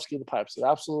Vasilevsky and the Pipes. It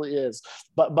absolutely is.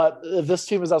 But if this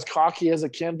team is as cocky as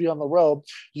it can be on the road,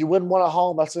 you win one at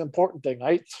home. That's an important thing,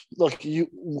 right? Look,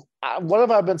 what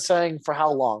have I been saying for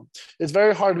how long? It's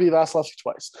very hard to beat Vasilevsky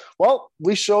twice. Well,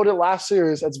 we showed it last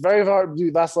series. It's very hard to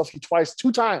beat Vasilevsky twice,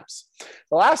 2 times.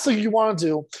 The last thing you want to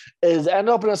do is end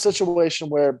up in a situation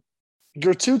where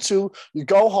you're 2-2, you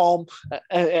go home,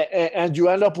 and you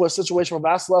end up with a situation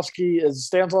where Vasilevsky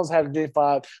stands on his head in Game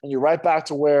 5, and you're right back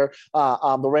to where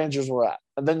the Rangers were at.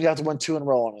 And then you have to win 2 in a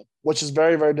row on it, which is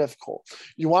very, very difficult.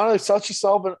 You want to set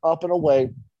yourself up in a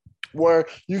way where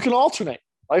you can alternate.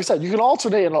 Like I said, you can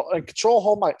alternate and control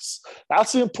home ice.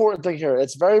 That's the important thing here.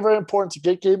 It's very, very important to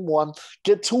get Game 1,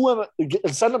 get 2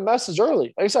 and send a message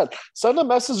early. Like I said, send a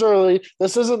message early.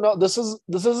 This isn't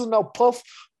no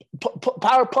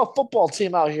power puff football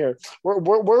team out here.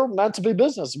 We're meant to be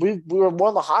business. We were one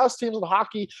of the highest teams in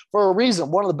hockey for a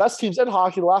reason. One of the best teams in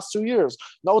hockey the last 2 years,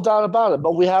 no doubt about it.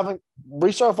 But we haven't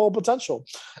reached our full potential.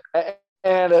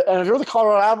 And if you're the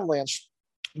Colorado Avalanche,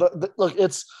 look,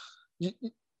 it's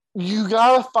you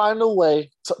gotta find a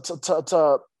way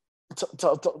to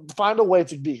find a way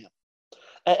to beat him.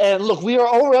 And look, we are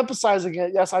overemphasizing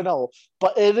it. Yes, I know,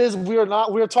 but it is. We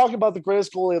are talking about the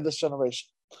greatest goalie of this generation.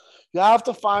 You have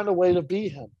to find a way to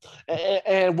beat him,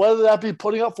 and whether that be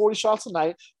putting up 40 shots a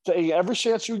night, taking every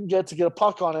chance you can get to get a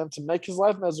puck on him to make his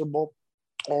life miserable,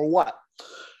 or what.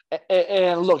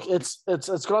 And look, it's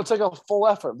going to take a full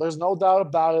effort. There's no doubt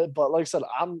about it. But like I said,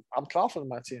 I'm confident in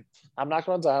my team. I'm not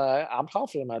going to die. I'm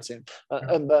confident in my team,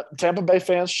 and the Tampa Bay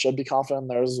fans should be confident in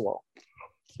theirs as well.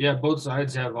 Yeah, both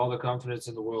sides have all the confidence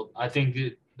in the world. I think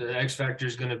the X factor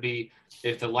is going to be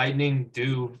if the Lightning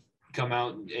do come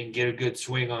out and get a good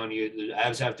swing on you, the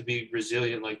Avs have to be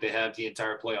resilient like they have the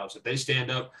entire playoffs. If they stand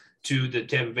up to the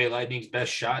Tampa Bay Lightning's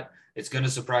best shot, it's going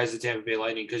to surprise the Tampa Bay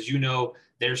Lightning, because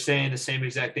they're saying the same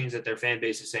exact things that their fan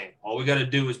base is saying. All we got to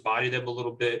do is body them a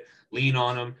little bit, lean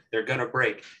on them. They're going to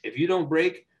break. If you don't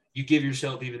break, you give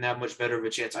yourself even that much better of a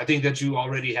chance. I think that you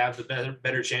already have the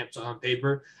better chance on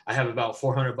paper. I have about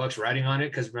 $400 riding on it,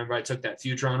 because remember I took that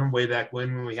future on them way back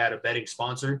when we had a betting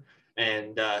sponsor.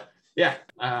 And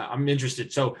I'm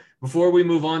interested. So before we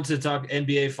move on to talk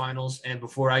NBA finals, and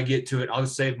before I get to it, I'll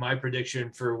save my prediction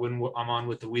for when I'm on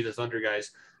with the We the Thunder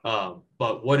guys.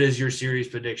 But what is your series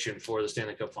prediction for the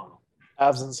Stanley Cup final?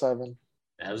 Avs in 7.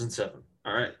 Avs in 7.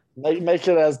 All right. Make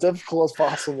it as difficult as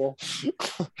possible.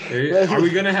 Are we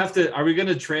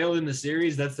gonna trail in the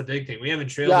series? That's the big thing. We haven't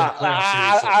trailed in the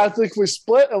playoff series. I think we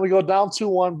split and we go down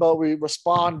 2-1, but we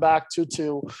respond back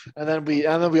 2-2, and then we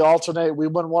alternate. We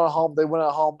win 1 at home, they win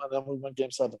at home, and then we win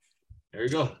Game 7. There you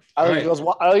go. I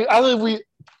think we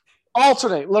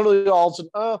alternate, literally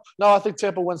alternate. No, I think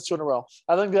Tampa wins 2 in a row.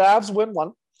 I think the Avs win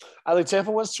 1. I think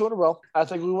Tampa wins 2 in a row. I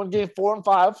think we win Game 4 and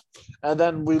 5, and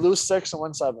then we lose 6 and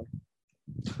win 7.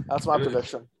 That's my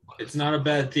prediction. It's not a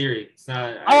bad theory. It's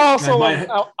not.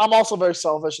 I'm also very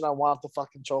selfish, and I want the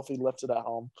fucking trophy lifted at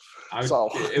home.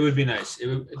 It would be nice. It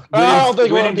would I don't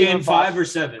think win game 5 or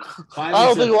 7. I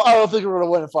don't think we're gonna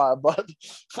win 5, but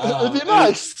it'd be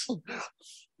nice.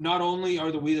 Not only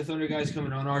are the We the Thunder guys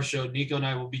coming on our show, Nico and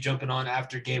I will be jumping on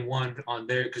after game 1 on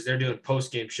there because they're doing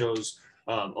post game shows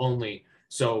only.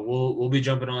 So we'll be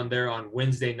jumping on there on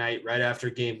Wednesday night right after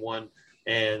game 1.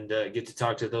 And get to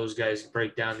talk to those guys,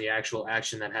 break down the actual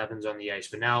action that happens on the ice.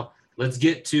 But now let's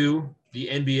get to the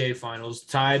NBA Finals,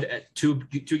 tied at two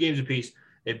games apiece.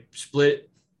 They split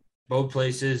both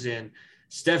places, and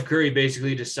Steph Curry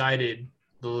basically decided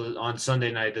on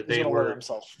Sunday night that they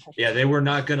were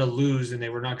not going to lose, and they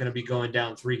were not going to be going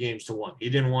down 3-1. He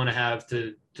didn't want to have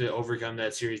to overcome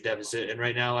that series deficit. And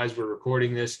right now, as we're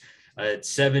recording this,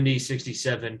 it's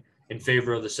 70-67 in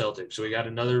favor of the Celtics. So we got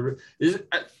another.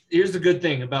 Here's the good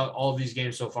thing about all of these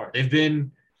games so far. They've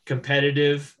been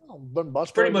competitive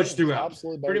pretty much throughout.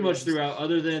 Pretty much throughout,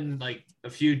 other than like a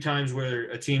few times where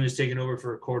a team has taken over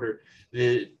for a quarter.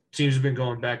 The teams have been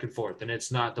going back and forth, and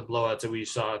it's not the blowouts that we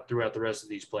saw throughout the rest of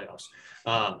these playoffs.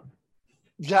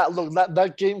 Yeah, look,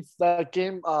 game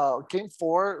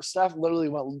 4, Steph literally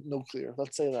went nuclear.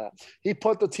 Let's say that. He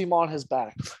put the team on his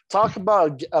back. Talk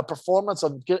about a performance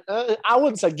of I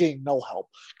wouldn't say getting no help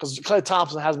because Klay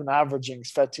Thompson has been averaging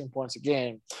 15 points a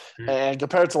game. Mm-hmm. And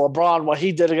compared to LeBron, what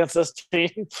he did against this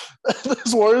team,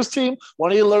 this Warriors team,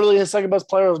 when he literally his second best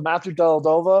player was Matthew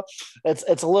Dellavedova, it's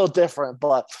a little different.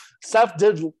 But Steph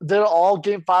did all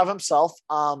game 5 himself.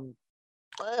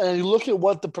 And you look at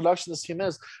what the production of this team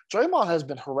is. Draymond has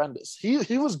been horrendous.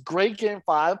 He was great game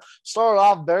 5. Started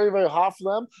off very, very hot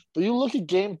for them. But you look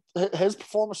at his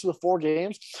performance through the 4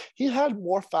 games, he had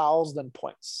more fouls than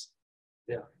points.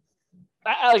 Yeah.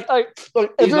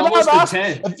 Look, he's almost to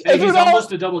 10. He's almost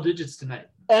to double digits tonight.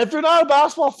 And if you're not a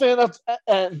basketball fan,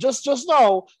 and just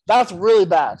know that's really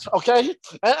bad, okay?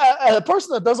 And a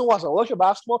person that doesn't watch a look at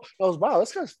basketball knows, wow,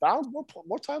 this guy's fouled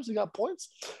more times than he got points.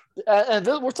 And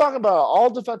we're talking about an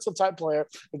all-defensive type player,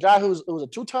 a guy who was a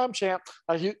 2-time champ,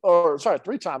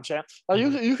 3-time champ. Now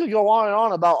you could go on and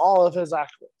on about all of his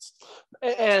accolades.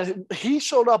 And he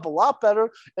showed up a lot better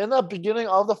in the beginning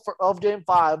of Game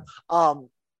 5.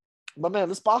 But man,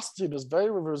 this Boston team is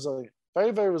very resilient.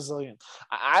 Very, very resilient.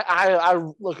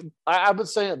 I've been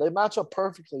saying it. They match up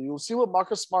perfectly. You'll see what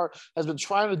Marcus Smart has been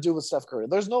trying to do with Steph Curry.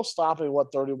 There's no stopping what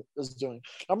 30 is doing.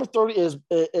 Number 30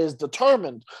 is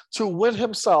determined to win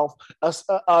himself a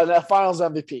Finals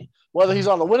MVP, whether he's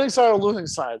on the winning side or losing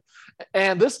side.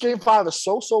 And this Game 5 is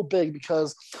so big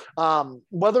because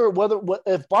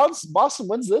if Boston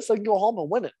wins this, they can go home and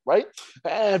win it, right?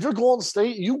 And if you're Golden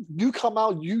State, you come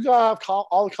out, you gotta have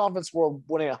all the confidence we're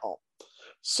winning at home.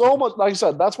 So much, like I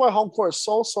said, that's why home court is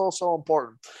so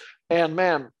important. And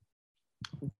man,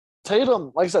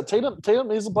 Tatum, like I said, Tatum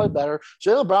needs to play better.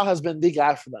 Jaylen Brown has been the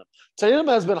guy for them. Tatum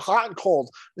has been hot and cold.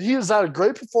 He has had a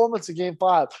great performance in Game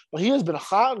 5, but he has been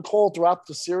hot and cold throughout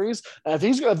the series. And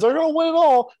if they're going to win it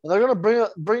all, and they're going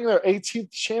to bring their 18th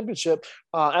championship,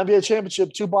 NBA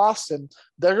championship to Boston,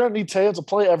 they're going to need Tatum to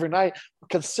play every night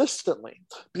consistently.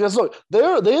 Because look, they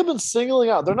have been singling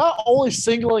out. They're not only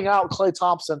singling out Klay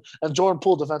Thompson and Jordan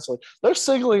Poole defensively. They're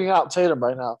singling out Tatum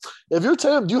right now. If you're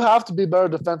Tatum, you have to be better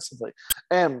defensively.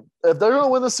 And if they're going to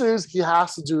win the series, he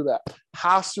has to do that.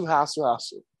 Has to.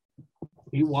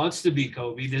 He wants to be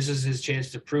Kobe. This is his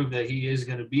chance to prove that he is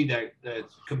going to be that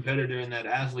competitor and that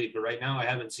athlete. But right now, I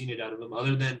haven't seen it out of him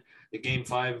other than the Game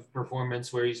 5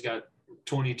 performance where he's got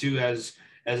 22 as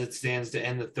it stands to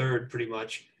end the third pretty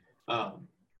much.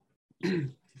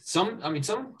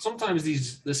 Sometimes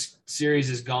this series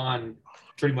has gone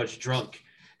pretty much drunk,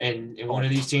 and one of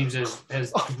these teams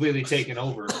has completely taken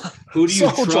over. Who do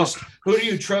you trust? Who do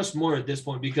you trust more at this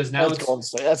point? Because now it's Golden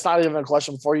State. That's not even a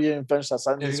question before you even finish that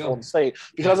sentence. It's Golden State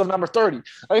because of number 30.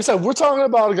 Like I said, we're talking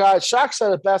about a guy. Shaq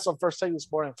said it best on First Take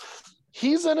this morning.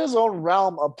 He's in his own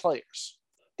realm of players.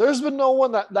 There's been no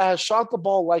one that has shot the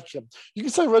ball like him. You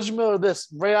can say Reggie Miller this,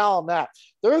 Ray Allen that.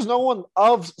 There is no one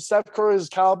of Steph Curry's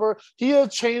caliber. He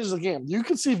has changed the game. You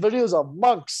can see videos of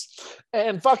Monks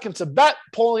and fucking Tibet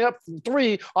pulling up from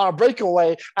 3 on a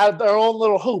breakaway at their own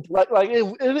little hoop.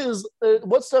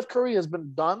 What Steph Curry has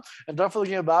been done for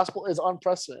the game of basketball is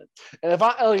unprecedented. And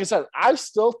like I said, I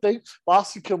still think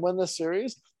Boston can win this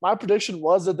series. My prediction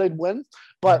was that they'd win,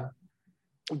 but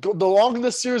the longer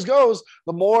this series goes,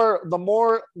 the more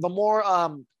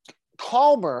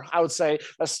calmer, I would say,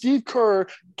 that Steve Kerr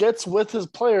gets with his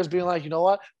players being like, you know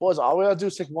what, boys, all we got to do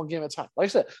is take one game at a time. Like I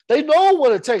said, they know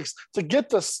what it takes to get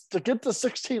the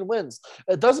 16 wins.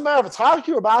 It doesn't matter if it's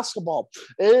hockey or basketball.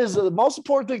 It is the most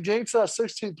important thing getting to that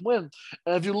 16th win.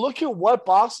 And if you look at what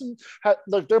Boston had,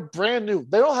 look, they're brand new.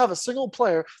 They don't have a single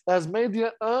player that has made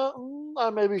the I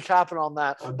may be capping on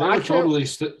that. They were totally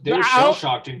they were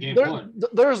shell-shocked in game one.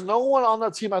 There's no one on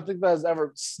that team I think that has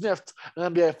ever sniffed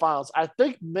an NBA Finals. I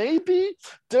think maybe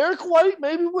Derek White,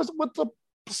 maybe with the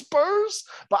Spurs,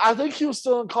 but I think he was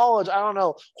still in college. I don't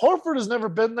know. Horford has never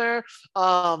been there.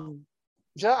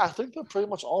 Yeah, I think they're pretty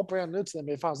much all brand new to the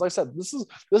NBA Finals. Like I said, this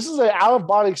is an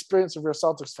out-of-body experience if you're a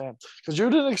Celtics fan, because you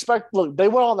didn't expect. Look, they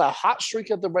went on that hot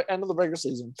streak at the end of the regular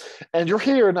season, and you're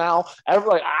here now. I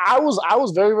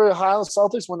was very, very high on the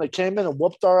Celtics when they came in and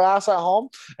whooped our ass at home,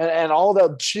 and all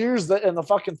the cheers and the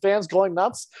fucking fans going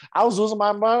nuts. I was losing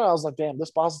my mind. I was like, damn,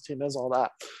 this Boston team is all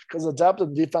that, because the depth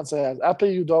and defense it has.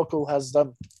 Epi Udoka has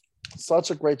done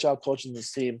such a great job coaching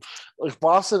this team. Like,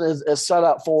 Boston is set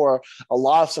up for a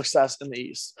lot of success in the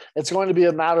East. It's going to be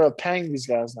a matter of paying these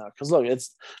guys now, because look,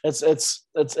 it's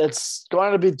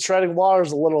going to be treading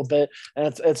waters a little bit,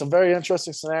 and it's a very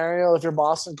interesting scenario if you're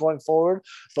Boston going forward.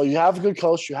 But you have a good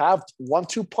coach, you have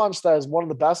 1-2 punch that is one of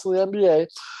the best in the NBA,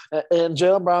 and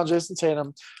Jaylen Brown, Jason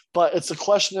Tatum. But it's a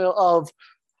question of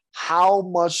how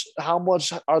much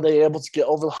are they able to get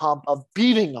over the hump of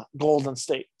beating Golden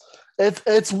State.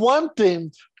 It's one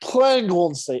thing playing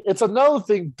Golden State. It's another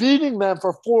thing beating them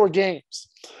for 4 games.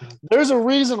 There's a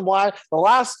reason why the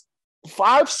last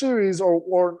 5 series they've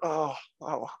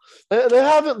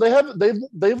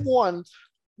won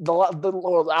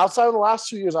the outside of the last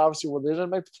 2 years, obviously, where they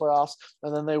didn't make the playoffs,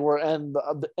 and then they were in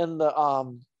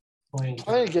the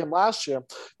playing game last year.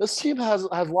 This team has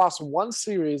lost 1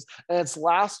 series in its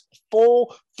last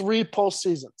full 3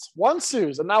 postseasons. 1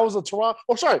 series, and that was the Toronto.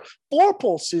 4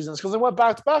 postseasons, because they went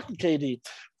back to back with KD.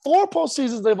 4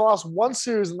 postseasons they've lost 1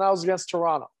 series, and that was against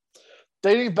Toronto,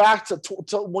 dating back to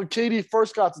when KD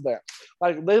first got to there.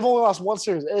 Like, they've only lost 1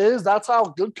 series. That's how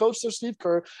good coach they're Steve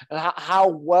Kerr, and how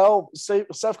well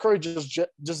Steph Curry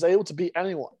just able to beat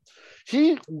anyone.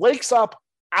 He wakes up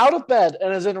out of bed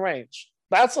and is in range.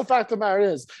 That's the fact of the matter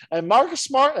is. And Marcus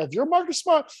Smart, if you're Marcus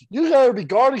Smart, you better be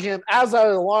guarding him as that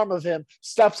alarm of him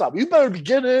steps up. You better be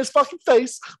getting in his fucking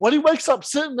face when he wakes up,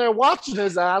 sitting there watching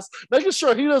his ass, making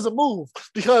sure he doesn't move.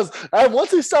 Because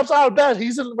once he steps out of bed,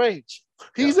 he's in range.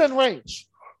 He's in range.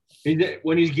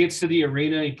 When he gets to the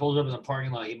arena, he pulls up in the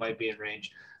parking lot, he might be in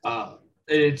range.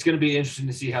 It's going to be interesting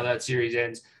to see how that series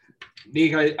ends.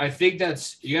 Nick, I think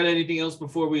you got anything else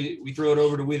before we throw it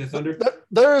over to We the Thunder?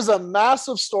 There is a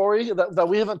massive story that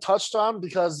we haven't touched on,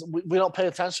 because we don't pay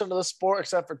attention to this sport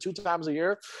except for 2 times a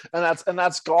year, and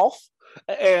that's golf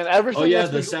and everything. Oh yeah,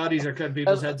 the Saudis are cutting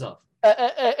people's heads off.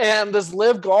 And this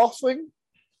live golf thing,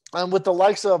 and with the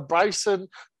likes of Bryson,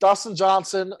 Dustin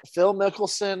Johnson, Phil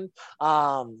Mickelson,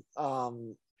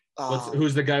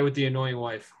 who's the guy with the annoying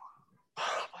wife?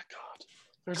 Oh my God.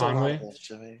 There's Conway? a lot of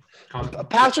Jimmy.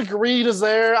 Patrick Reed is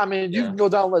there. I mean, you can go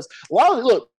down the list. A lot of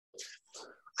look.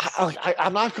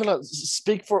 I'm not going to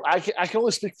speak for. I can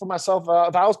only speak for myself.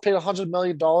 If I was paid $100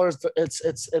 million,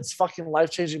 it's fucking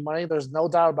life-changing money. There's no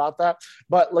doubt about that.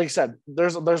 But like I said,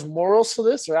 there's morals to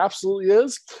this. There absolutely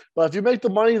is. But if you make the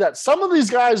money that some of these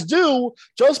guys do,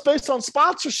 just based on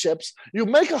sponsorships, you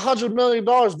make $100 million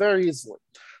very easily.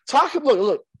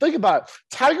 Look, think about it.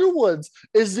 Tiger Woods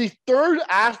is the 3rd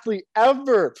athlete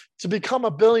ever to become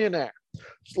a billionaire.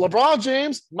 LeBron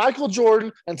James, Michael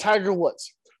Jordan, and Tiger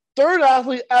Woods. 3rd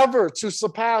athlete ever to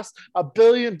surpass $1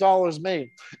 billion made.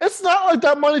 It's not like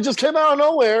that money just came out of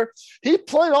nowhere. He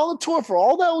played on the tour for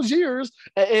all those years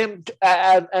and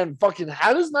fucking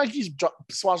had his Nike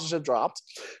sponsorship dropped,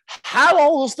 had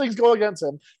all those things go against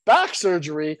him, back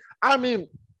surgery. I mean,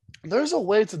 there's a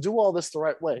way to do all this the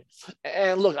right way.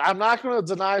 And look, I'm not going to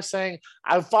deny saying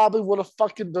I probably would have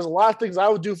there's a lot of things I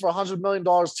would do for $100 million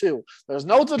too. There's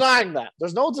no denying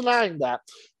that.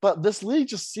 But this league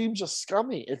just seems just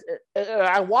scummy.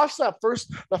 I watched the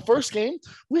first game.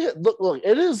 Look,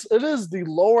 it is the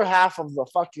lower half of the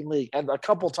fucking league and a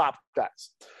couple top guys.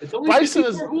 It's only Bryson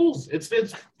is rules. It's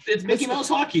Mickey Mouse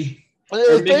hockey.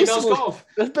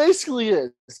 It basically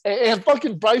is. And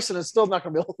fucking Bryson is still not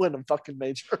going to be able to win a fucking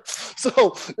major.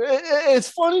 So it's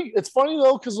funny. It's funny,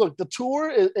 though, because, look, the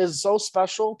tour is so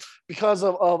special because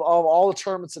of all the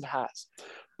tournaments it has.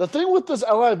 The thing with this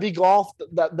LIV golf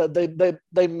that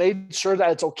they made sure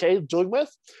that it's okay doing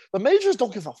with, the majors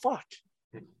don't give a fuck.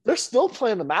 They're still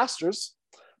playing the Masters.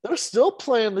 They're still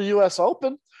playing the U.S.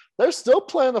 Open. They're still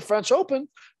playing the French Open.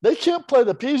 They can't play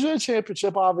the PGA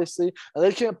Championship, obviously, and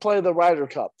they can't play the Ryder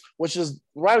Cup, which is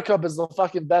Ryder Cup is the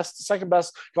fucking second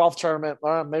best golf tournament,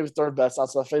 or maybe third best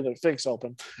outside the Phoenix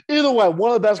Open. Either way, one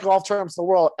of the best golf tournaments in the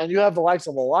world, and you have the likes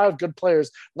of a lot of good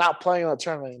players not playing in that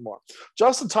tournament anymore.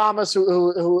 Justin Thomas,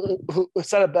 who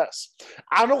said it best,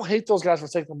 I don't hate those guys for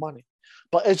taking the money,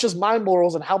 but it's just my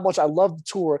morals and how much I love the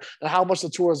tour and how much the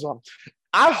tour is on.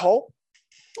 I hope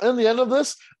in the end of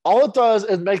this, all it does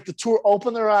is make the tour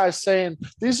open their eyes saying,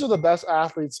 these are the best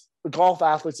athletes, golf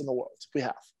athletes in the world we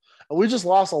have. And we just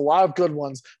lost a lot of good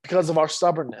ones because of our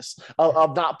stubbornness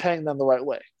of not paying them the right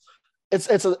way. It's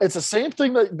the same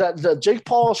thing that Jake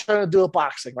Paul is trying to do with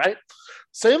boxing, right?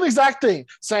 Same exact thing,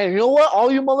 saying, you know what,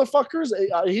 all you motherfuckers,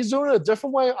 he's doing it a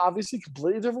different way, obviously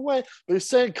completely different way, but he's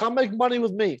saying, come make money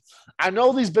with me. I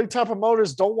know these big-time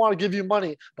promoters don't want to give you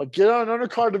money, but get on an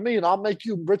undercard to me and I'll make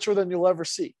you richer than you'll ever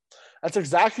see. That's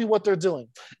exactly what they're doing.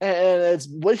 And it's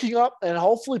waking up, and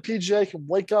hopefully PGA can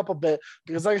wake up a bit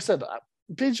because, like I said,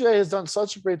 PGA has done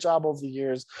such a great job over the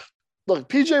years. Look,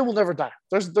 PGA will never die.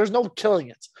 There's no killing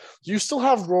it. You still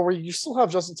have Rory. You still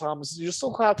have Justin Thomas. You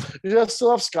still have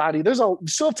Scotty. You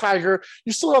still have Tiger.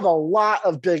 You still have a lot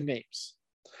of big names.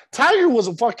 Tiger was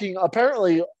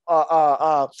apparently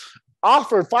offered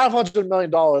 $500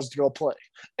 million to go play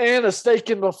and a stake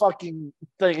in the fucking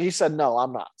thing. He said, no,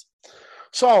 I'm not.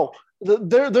 So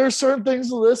there's certain things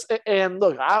to this. And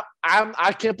look,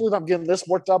 I can't believe I'm getting this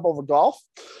worked up over golf.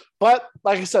 But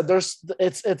like I said,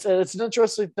 it's an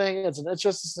interesting thing. It's an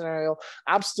interesting scenario.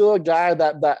 I'm still a guy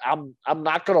that I'm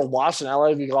not going to watch an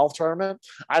LIV golf tournament.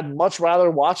 I'd much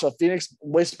rather watch a Phoenix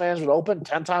Waste Management Open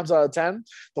 10 times out of 10.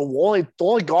 The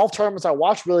only golf tournaments I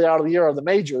watch really out of the year are the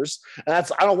majors, and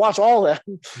I don't watch all of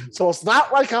them. So it's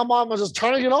not like I'm just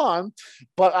turning it on.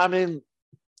 But I mean,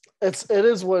 it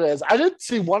is what it is. I did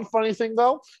see one funny thing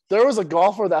though. There was a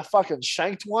golfer that fucking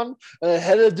shanked one and it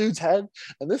hit a dude's head.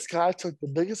 And this guy took the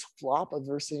biggest flop I've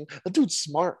ever seen. The dude's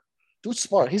smart.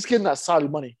 He's getting that Saudi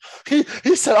money. He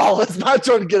said, "Oh, it's my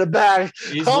turn to get a bag."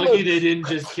 He's lucky they didn't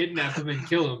just kidnap him and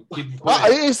kill him. Keep him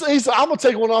quiet. He said, "I'm gonna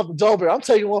take one off the dope here. I'm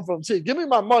taking one from the team. Give me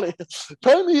my money.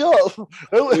 Pay me up."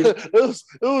 It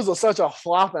was such a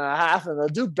flop and a half, and the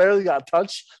dude barely got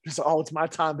touched. He said, "Oh, it's my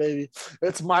time, baby.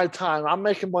 It's my time. I'm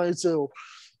making money too."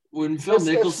 When Phil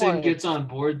Mickelson gets on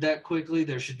board that quickly,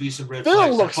 there should be some red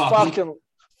flags.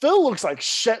 Phil looks like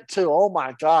shit too. Oh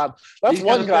my god, that's He's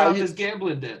one guy. His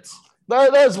gambling debts.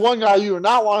 That's one guy you do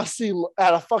not want to see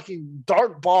at a fucking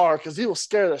dark bar because he will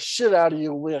scare the shit out of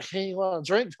you. Like, hey, you want a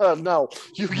drink? No,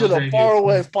 you get as far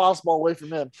away as possible away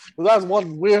from him. But that's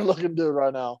one weird looking dude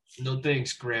right now. No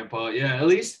thanks, Grandpa. Yeah, at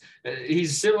least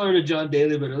he's similar to John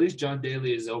Daly, but at least John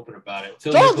Daly is open about it.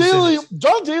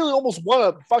 John Daly almost won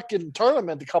a fucking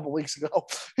tournament a couple weeks ago.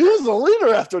 He was the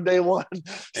leader after day one.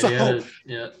 So,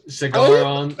 yeah, cigar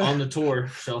on the tour.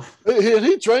 So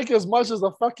he drank as much as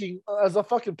the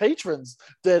fucking patrons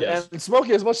did, yes, and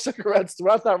smoking as much cigarettes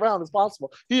throughout that round as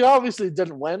possible. He obviously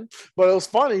didn't win, but it was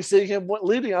funny seeing him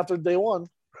leading after day one.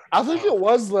 I think it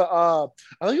was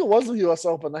the U.S.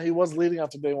 Open that he was leading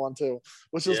after day one too,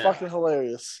 which is fucking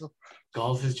hilarious.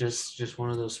 Golf is just one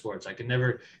of those sports. I can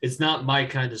never. It's not my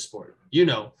kind of sport,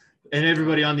 and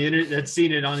everybody on the internet that's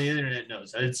seen it on the internet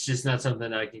knows. It's just not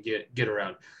something I can get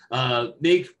around.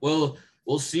 Nick, we'll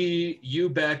see you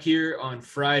back here on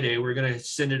Friday. We're gonna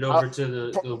send it over to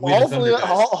the We the Thunder guys.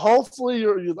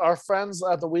 Hopefully, our friends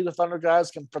at the We the Thunder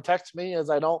guys can protect me as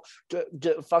I don't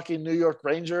get fucking New York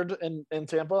Rangered in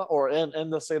Tampa or in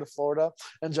the state of Florida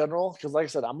in general. Because, like I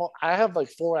said, I have like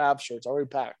 4 ab shirts already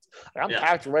packed. I'm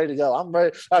packed, ready to go. I'm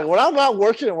ready. Like, when I'm not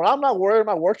working and when I'm not wearing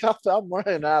my work outfit, I'm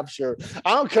wearing an ab shirt.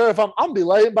 I don't care if I'm be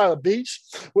laying by the beach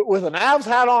with an abs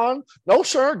hat on, no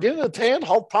shirt, getting a tan,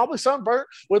 probably sunburnt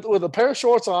with a pair of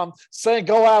shorts on, saying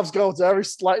 "Go Avs, go" to every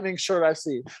lightning shirt I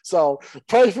see. So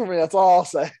pray for me. That's all I'll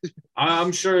say.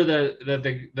 I'm sure that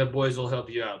the boys will help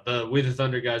you out. The We the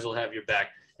Thunder guys will have your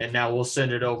back. And now we'll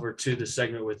send it over to the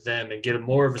segment with them and get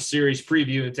more of a series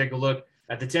preview and take a look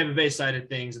at the Tampa Bay side of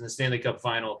things in the Stanley Cup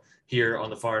final here on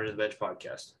the Far End of the Bench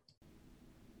podcast.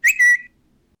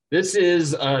 This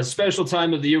is a special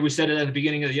time of the year. We said it at the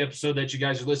beginning of the episode that you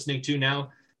guys are listening to now,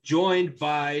 joined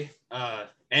by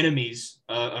enemies,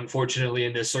 unfortunately,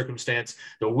 in this circumstance.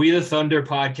 The We the Thunder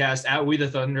podcast, at We the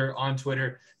Thunder on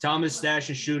Twitter. Thomas, Stash,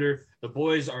 and Shooter. The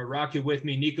boys are rocking with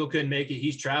me. Nico couldn't make it.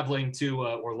 He's traveling to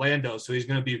Orlando, so he's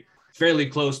going to be fairly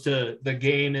close to the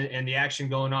game and the action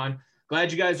going on.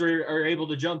 Glad you guys are able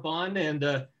to jump on and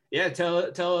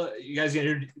tell you guys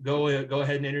go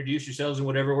ahead and introduce yourselves in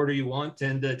whatever order you want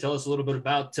and tell us a little bit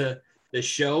about the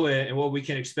show and what we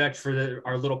can expect for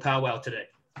our little powwow today.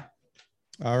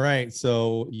 All right.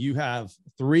 So you have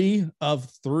 3 of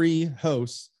 3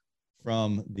 hosts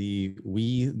from the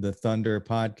We the Thunder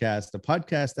podcast, a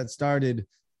podcast that started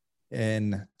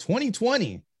in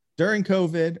 2020 during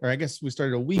COVID, or I guess we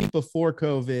started a week before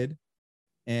COVID.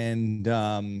 And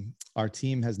our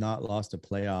team has not lost a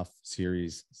playoff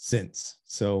series since.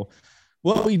 So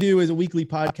what we do is a weekly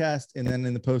podcast, and then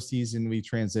in the postseason, we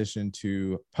transition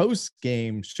to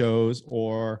post-game shows,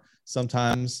 or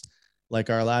sometimes, like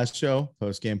our last show,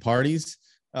 post-game parties.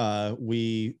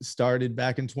 We started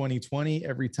back in 2020.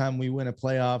 Every time we win a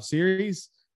playoff series,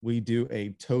 we do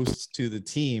a toast to the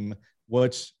team,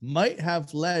 which might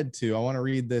have led to, I want to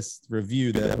read this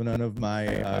review that none of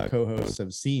my co-hosts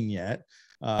have seen yet,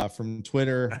 from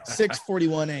Twitter,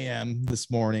 6:41 a.m.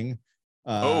 this morning.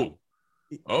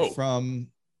 From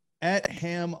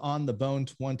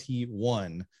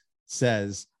 @HamOnTheBone21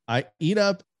 says, I eat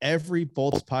up every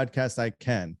Bolts podcast I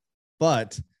can,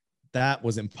 but that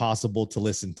was impossible to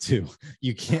listen to.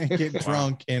 You can't get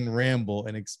drunk and ramble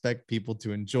and expect people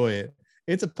to enjoy it.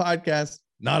 It's a podcast,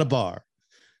 not a bar.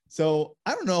 So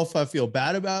I don't know if I feel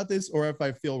bad about this or if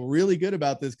I feel really good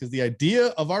about this, because the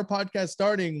idea of our podcast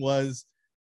starting was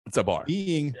it's a bar,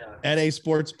 being at a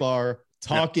sports bar,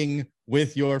 talking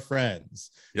with your friends.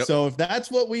 So if that's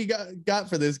what we got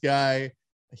for this guy,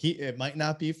 it might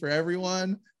not be for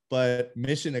everyone, but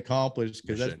mission accomplished,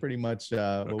 because that's pretty much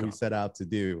what we set out to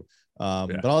do.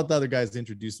 But I'll let the other guys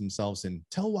introduce themselves and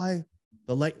tell why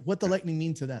what the Lightning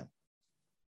mean to them.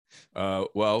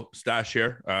 Well, Stash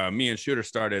here. Me and Shooter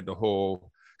started the whole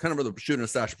kind of the Shooter and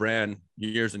Stash brand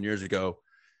years and years ago.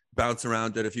 Bounced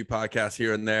around, did a few podcasts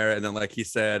here and there, and then, like he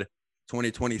said,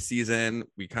 2020 season,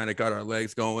 we kind of got our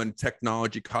legs going.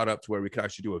 Technology caught up to where we could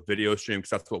actually do a video stream,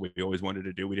 because that's what we always wanted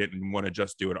to do. We didn't want to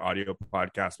just do an audio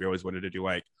podcast. We always wanted to do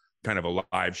like kind of a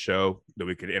live show that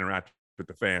we could interact with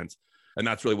the fans. And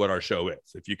that's really what our show is.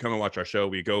 If you come and watch our show,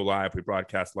 we go live, we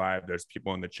broadcast live. There's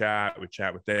people in the chat. We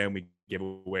chat with them. We give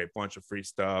away a bunch of free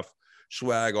stuff,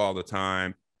 swag all the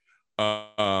time.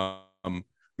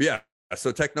 So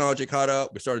technology caught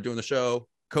up. We started doing the show.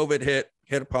 COVID hit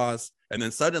a pause. And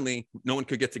then suddenly no one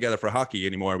could get together for hockey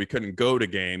anymore. We couldn't go to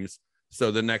games. So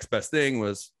the next best thing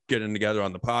was getting together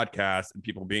on the podcast and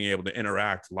people being able to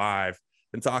interact live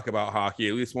and talk about hockey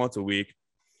at least once a week.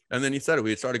 And then he said it,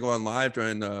 we started going live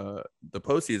during the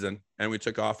postseason, and we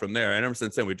took off from there. And ever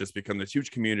since then, we've just become this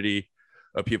huge community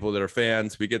of people that are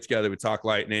fans. We get together, we talk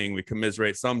Lightning, we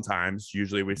commiserate sometimes.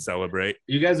 Usually we celebrate.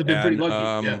 You guys have been pretty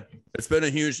lucky. It's been a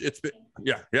huge,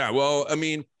 well, I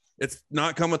mean, it's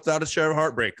not come without a share of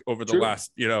heartbreak over the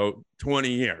last, 20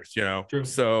 years, True.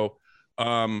 So,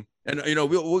 and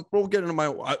we'll get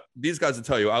into these guys will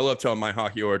tell you, I love telling my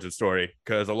hockey origin story,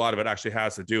 because a lot of it actually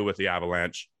has to do with the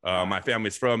Avalanche. My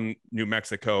family's from New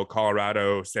Mexico,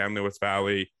 Colorado, San Luis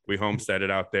Valley. We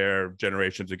homesteaded out there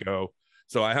generations ago.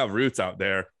 So I have roots out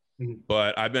there,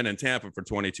 but I've been in Tampa for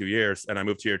 22 years, and I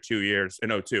moved here 2 years in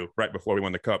 2002, right before we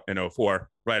won the cup in 2004,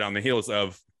 right on the heels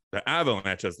of the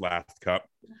Avalanche's last cup.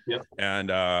 Yep. And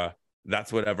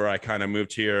that's whatever I kind of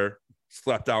moved here,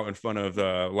 slept out in front of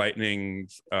the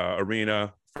Lightning's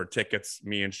arena for tickets,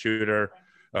 me and Shooter,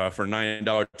 for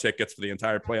 $9 tickets for the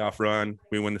entire playoff run.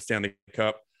 We win the Stanley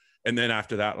Cup. And then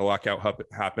after that, the lockout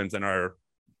happens, and our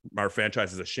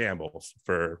franchise is a shambles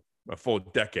for a full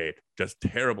decade. Just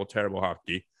terrible, terrible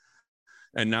hockey.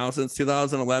 And now since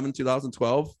 2011,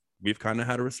 2012, we've kind of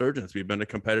had a resurgence. We've been a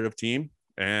competitive team,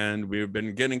 and we've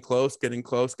been getting close.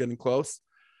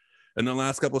 And the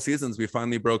last couple of seasons, we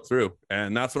finally broke through.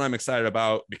 And that's what I'm excited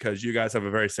about, because you guys have a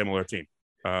very similar team.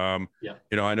 I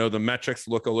know the metrics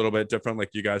look a little bit different. Like,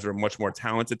 you guys are a much more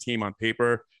talented team on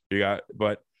paper.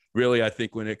 But really, I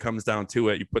think when it comes down to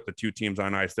it, you put the two teams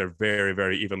on ice, they're very,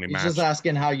 very evenly matched. He's just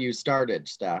asking how you started,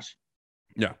 Stash.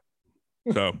 Yeah.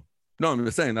 So, no, I'm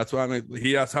just saying, that's why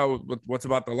he asked what's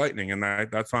about the Lightning. And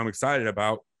that's why I'm excited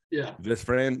about. Yeah, this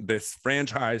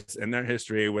franchise and their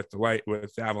history with the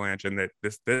Avalanche, and that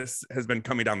this has been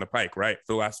coming down the pike, right?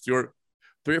 For the last 3 or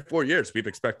 4 years, we've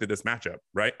expected this matchup,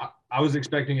 right? I was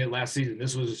expecting it last season.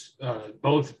 This was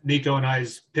both Nico and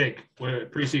I's pick where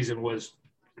preseason was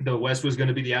the West was going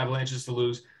to be the Avalanches to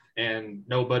lose, and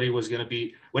nobody was going to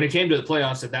be, when it came to the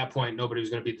playoffs at that point, nobody was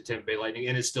going to beat the Tampa Bay Lightning,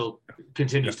 and it still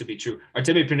continues to be true.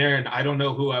 Artemi Panarin, I don't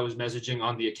know who I was messaging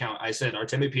on the account. I said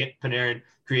Artemi Panarin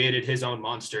created his own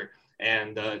monster,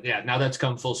 and now that's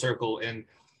come full circle, and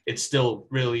it's still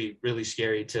really, really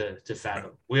scary to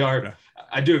fathom.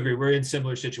 I do agree, we're in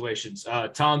similar situations.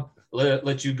 Tom,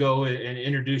 let you go and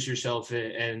introduce yourself,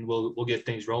 and we'll get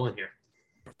things rolling here.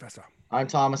 Professor. I'm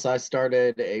Thomas. I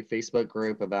started a Facebook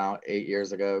group about 8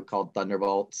 years ago called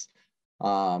Thunderbolts.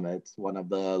 It's one of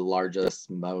the largest,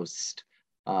 most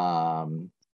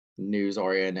news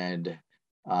oriented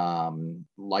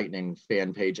Lightning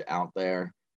fan page out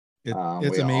there.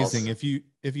 It's amazing. If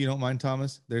you don't mind,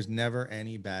 Thomas, there's never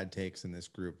any bad takes in this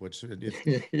group, which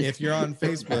if you're on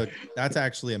Facebook, that's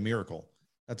actually a miracle.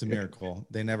 That's a miracle.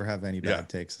 They never have any bad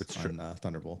takes on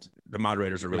Thunderbolt. The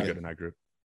moderators are really good in that group.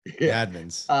 Yeah. The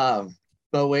admins.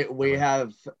 But we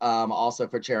have also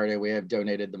for charity, we have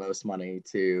donated the most money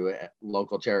to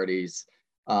local charities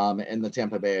in the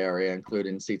Tampa Bay area,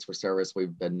 including Seats for Service.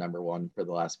 We've been #1 for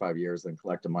the last 5 years and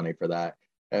collected money for that.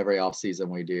 Every off season,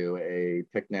 we do a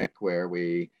picnic where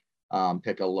we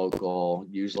pick a local,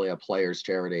 usually a player's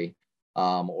charity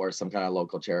or some kind of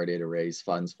local charity to raise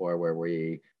funds for, where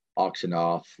we auction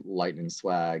off Lightning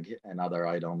swag and other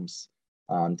items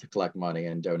to collect money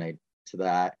and donate to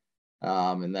that.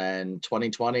 And then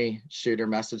 2020, Shooter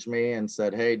messaged me and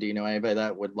said, "Hey, do you know anybody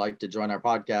that would like to join our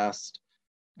podcast?"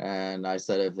 And I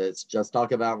said, "If it's just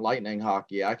talk about Lightning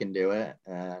hockey, I can do it."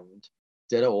 And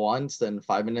did it once, and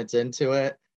 5 minutes into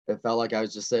it, it felt like I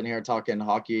was just sitting here talking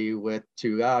hockey with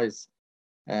two guys.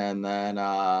 And then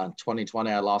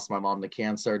 2020, I lost my mom to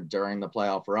cancer during the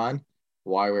playoff run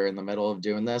while we were in the middle of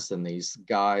doing this. And these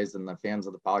guys and the fans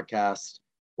of the podcast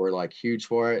were like huge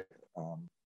for it.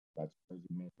 That's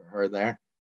for her there.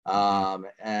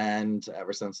 And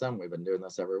ever since then, we've been doing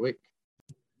this every week.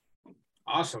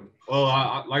 Awesome. Well,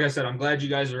 like I said, I'm glad you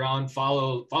guys are on.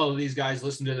 Follow these guys,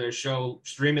 listen to their show,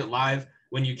 stream it live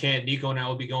when you can. Nico and I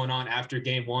will be going on after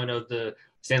game 1 of the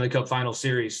Stanley Cup Final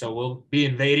Series. So we'll be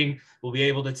invading. We'll be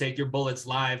able to take your bullets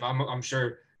live. I'm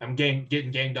sure I'm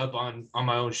getting ganged up on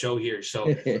my own show here. So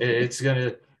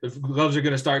the gloves are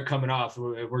gonna start coming off.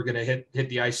 We're gonna hit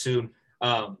the ice soon.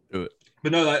 But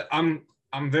no,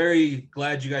 I'm very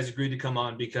glad you guys agreed to come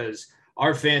on, because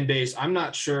our fan base, I'm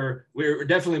not sure, we're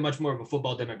definitely much more of a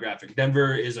football demographic.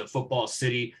 Denver is a football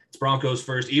city. It's Broncos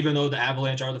first, even though the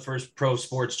Avalanche are the first pro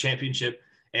sports championship,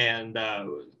 and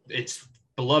it's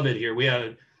beloved here. We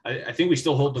have, I think we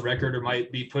still hold the record, or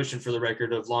might be pushing for the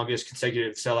record, of longest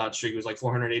consecutive sellout streak. It was like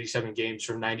 487 games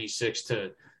from 96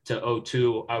 to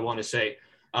 02, I want to say.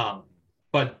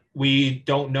 But we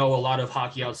don't know a lot of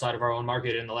hockey outside of our own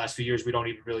market. In the last few years, we don't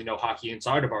even really know hockey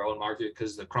inside of our own market,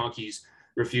 because the Cronkies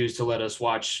refuse to let us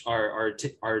watch our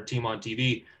team on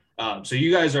TV. So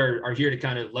you guys are here to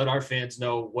kind of let our fans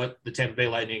know what the Tampa Bay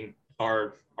Lightning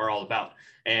are all about,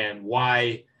 and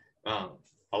why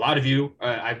a lot of you,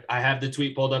 I have the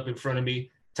tweet pulled up in front of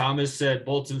me. Thomas said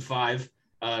Bolton 5.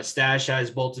 Stash has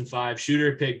Bolton 5.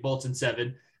 Shooter picked Bolton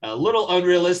 7. A little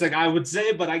unrealistic, I would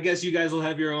say, but I guess you guys will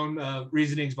have your own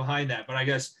reasonings behind that. But I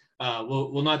guess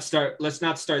we'll not start. Let's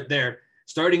not start there.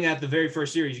 Starting at the very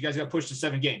first series, you guys got pushed to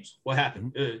 7 games. What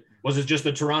happened? Was it just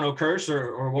the Toronto curse,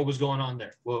 or what was going on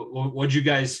there? What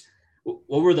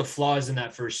were the flaws in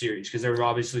that first series? Because there were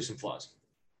obviously some flaws.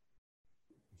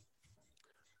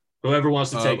 Whoever wants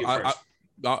to take it first.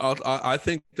 I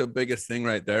think the biggest thing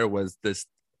right there was this.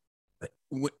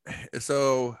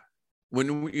 So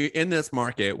when we in this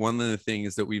market, one of the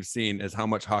things that we've seen is how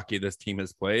much hockey this team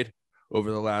has played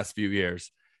over the last few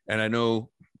years. And I know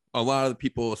a lot of the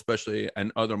people, especially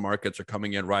in other markets, are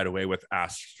coming in right away with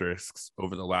asterisks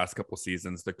over the last couple of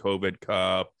seasons, the COVID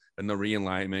Cup and the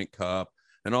Realignment Cup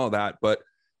and all that. But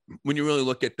when you really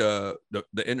look at the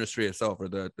industry itself, or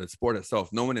the sport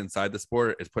itself, no one inside the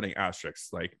sport is putting asterisks.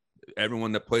 Like,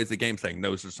 everyone that plays the game saying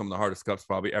those are some of the hardest cups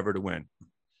probably ever to win.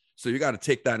 So you got to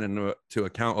take that into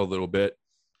account a little bit.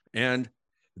 And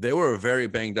they were a very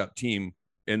banged up team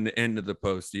in the end of the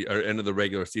end of the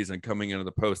regular season, coming into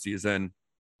the postseason.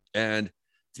 And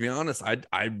to be honest,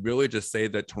 I really just say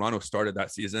that Toronto started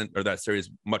that season, or that series,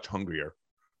 much hungrier,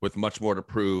 with much more to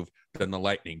prove than the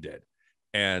Lightning did.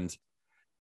 And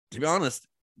to be honest,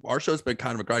 our show's been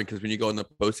kind of a grind, because when you go in the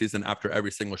postseason, after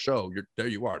every single show,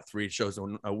 you are 3 shows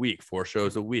a week, 4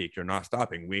 shows a week. You're not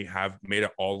stopping. We have made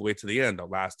it all the way to the end, the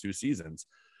last 2 seasons.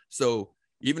 So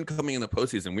even coming in the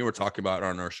postseason, we were talking about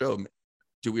on our show,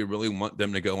 do we really want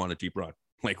them to go on a deep run?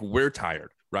 Like, we're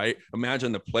tired, right?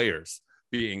 Imagine the players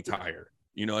being tired.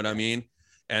 You know what I mean?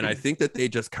 And I think that they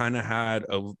just kind of had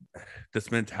this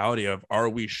mentality of, are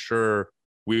we sure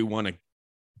we want to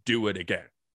do it again?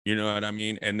 You know what I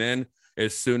mean? And then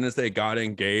as soon as they got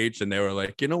engaged and they were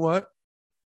like, you know what?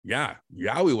 Yeah,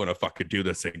 we want to fucking do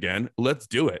this again. Let's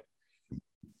do it.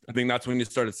 I think that's when you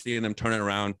started seeing them turn it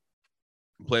around,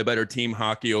 play better team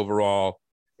hockey overall.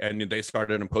 And they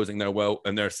started imposing their will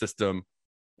and their system.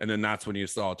 And then that's when you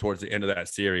saw towards the end of that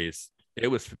series, it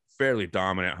was fairly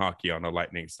dominant hockey on the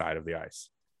Lightning side of the ice.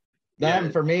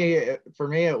 Then for me,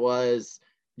 it was,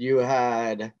 you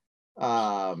had,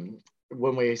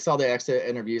 when we saw the exit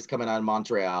interviews coming out of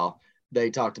Montreal, they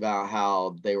talked about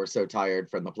how they were so tired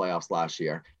from the playoffs last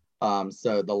year.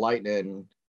 So the Lightning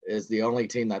is the only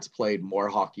team that's played more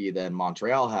hockey than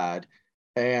Montreal had.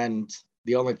 And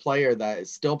the only player that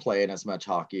is still playing as much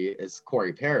hockey is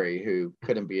Corey Perry, who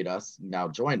couldn't beat us, now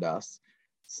joined us.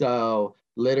 So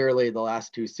literally the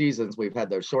last 2 seasons, we've had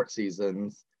those short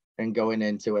seasons, and going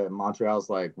into it, Montreal's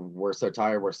like, we're so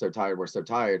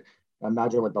tired.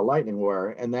 Imagine what the Lightning were.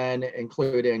 And then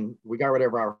including, we got rid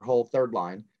of our whole third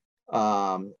line.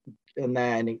 And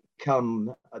then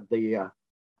come the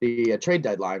trade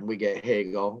deadline, we get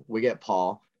Hagel, we get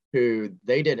Paul, who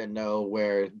they didn't know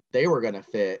where they were going to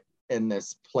fit in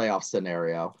this playoff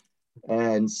scenario.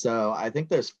 And so I think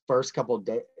those first couple of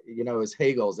days, it was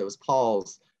Hagel's, it was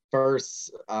Paul's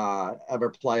first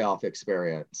ever playoff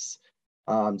experience.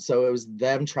 So it was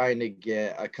them trying to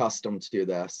get accustomed to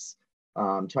this,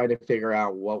 trying to figure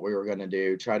out what we were going to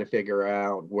do, try to figure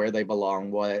out where they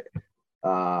belong, what,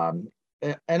 in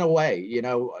a way,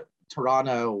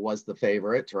 Toronto was the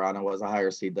favorite. Toronto was a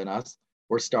higher seed than us.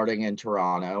 We're starting in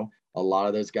Toronto. A lot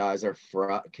of those guys are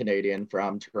Canadian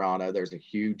from Toronto. There's a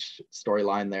huge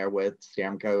storyline there with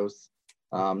Stamkos,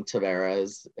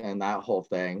 Tavares, and that whole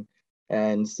thing.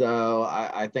 And so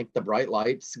I think the bright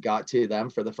lights got to them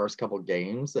for the first couple of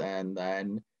games, and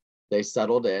then they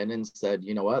settled in and said,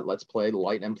 you know what, let's play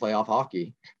Lightning playoff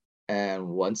hockey. And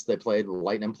once they played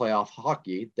Lightning playoff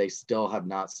hockey, they still have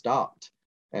not stopped.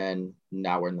 And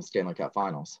now we're in the Stanley Cup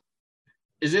Finals.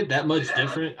 Is it that much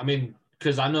different? I mean,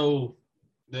 because I know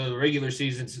the regular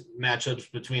season's matchups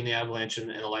between the Avalanche and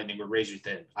the Lightning were razor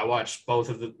thin. I rewatched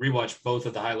both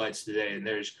of the highlights today, and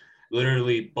there's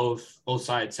literally both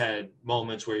sides had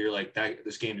moments where you're like,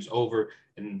 this game is over,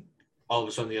 and all of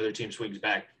a sudden the other team swings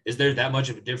back. Is there that much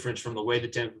of a difference from the way the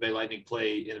Tampa Bay Lightning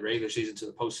play in the regular season to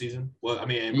the postseason? Well, I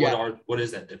mean, what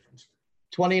is that difference?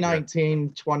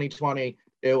 2019, 2020,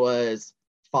 it was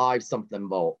 5-something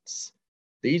bolts.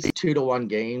 These 2-1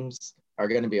 games are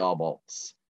going to be all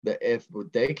bolts. If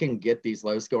they can get these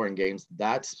low-scoring games,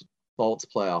 that's bolts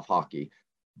playoff hockey.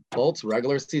 Bolts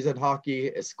regular season hockey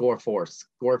is score 4,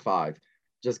 score 5,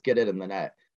 just get it in the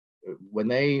net. When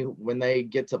they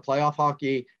get to playoff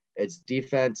hockey, it's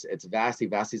defense, it's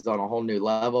Vasi's on a whole new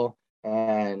level,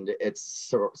 and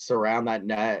it's surround that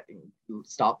net,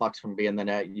 stop pucks from being the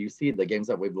net. You see the games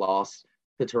that we've lost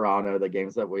to Toronto, the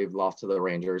games that we've lost to the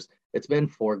Rangers, it's been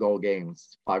 4-goal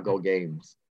games, 5-goal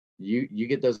games. You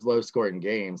get those low-scoring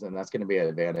games, and that's going to be an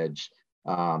advantage.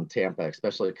 Tampa,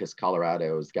 especially because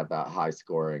Colorado's got that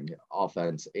high-scoring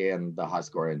offense and the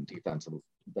high-scoring defense of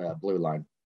the blue line.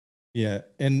 Yeah,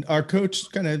 and our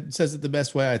coach kind of says it the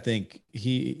best way. I think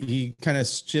he kind of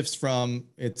shifts from,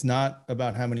 it's not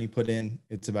about how many you put in,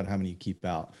 it's about how many you keep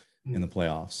out in the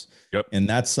playoffs. Yep. And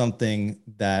that's something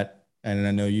that, and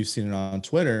I know you've seen it on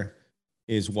Twitter,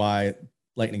 is why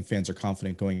Lightning fans are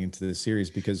confident going into this series,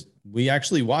 because we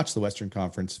actually watched the Western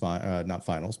Conference, not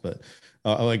finals, but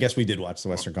I guess we did watch the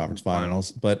Western Conference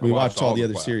finals, but we watched all the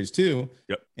other series too.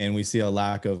 Yep. And we see a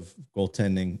lack of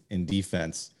goaltending and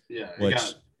defense. Yeah.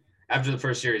 After the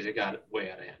first series, it got way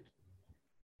out of hand.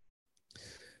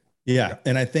 Yeah.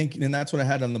 And I think, and that's what I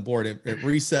had on the board. It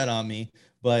reset on me,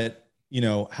 but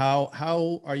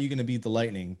how are you going to beat the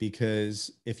Lightning?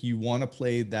 Because if you want to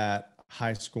play that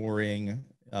high scoring,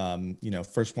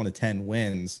 first 1 to 10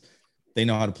 wins, they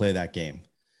know how to play that game.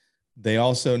 They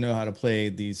also know how to play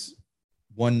these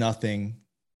 1-0,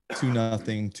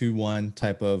 2-0, 2-1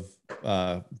 type of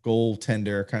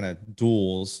goaltender kind of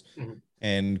duels. Mm-hmm.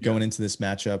 And going into this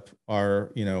matchup,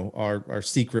 our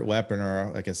secret weapon,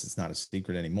 or I guess it's not a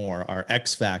secret anymore, our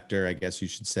X factor, I guess you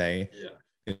should say,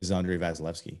 is Andrei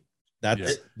Vasilevsky.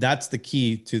 That's the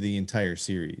key to the entire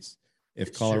series.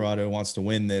 If Colorado wants to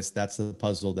win this, that's the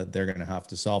puzzle that they're going to have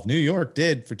to solve. New York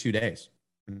did for 2 days,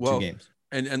 2 games.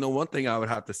 And the one thing I would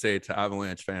have to say to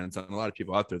Avalanche fans and a lot of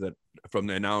people out there, that from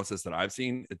the analysis that I've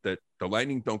seen, that the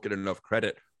Lightning don't get enough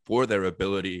credit for their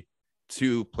ability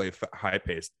to play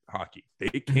high-paced hockey.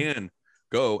 They can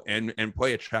go and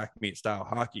play a track meet style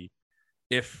hockey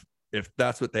if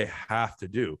that's what they have to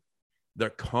do. They're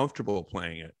comfortable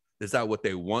playing it. Is that what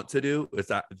they want to do? Is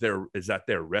that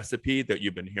their recipe that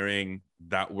you've been hearing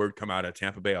that word come out of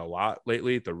Tampa Bay a lot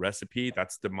lately? The recipe,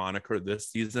 that's the moniker this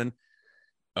season.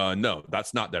 No,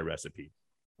 that's not their recipe.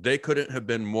 They couldn't have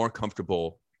been more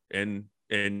comfortable in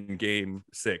game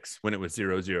 6 when it was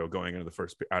 0-0 going into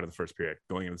out of the first period,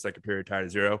 going into the second period tied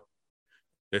at 0.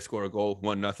 They score a goal,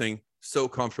 1-0, so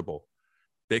comfortable.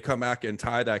 They come back and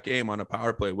tie that game on a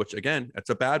power play, which again, it's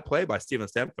a bad play by Steven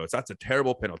Stamkos. That's a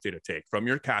terrible penalty to take from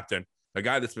your captain, a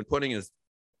guy that's been putting his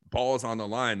balls on the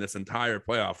line this entire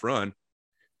playoff run.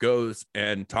 goes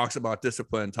and talks about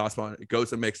discipline,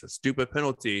 goes and makes a stupid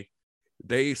penalty,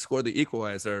 they score the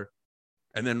equalizer,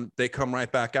 and then they come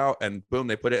right back out and boom,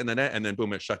 they put it in the net, and then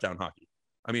boom, it's shut down hockey.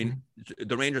 I mean,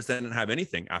 the Rangers didn't have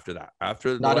anything after that.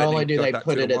 Not only do they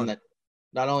put it in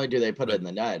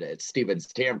the net, it's Steven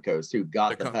Stamkos who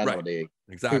got the penalty, right.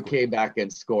 Exactly. Who came back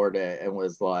and scored it and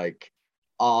was like,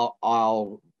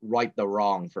 I'll right the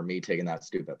wrong for me taking that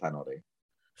stupid penalty.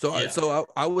 So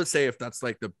I would say if that's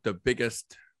like the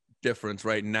biggest difference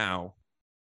right now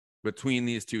between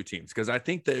these two teams, because I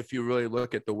think that if you really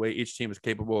look at the way each team is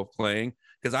capable of playing,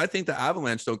 because I think the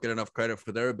Avalanche don't get enough credit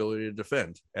for their ability to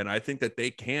defend, and I think that they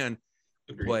can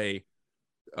play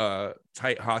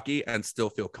tight hockey and still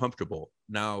feel comfortable.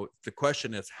 Now the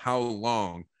question is, how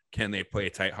long can they play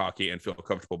tight hockey and feel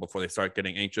comfortable before they start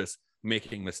getting anxious,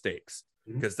 making mistakes?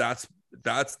 Because that's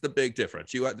the big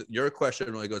difference. Your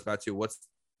question really goes back to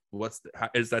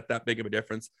is that big of a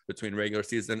difference between regular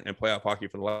season and playoff hockey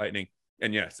for the Lightning?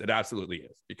 And yes, it absolutely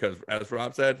is, because as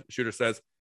Rob said, Shooter says,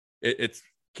 it's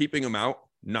keeping them out,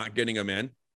 not getting them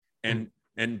in,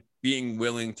 and being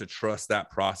willing to trust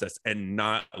that process and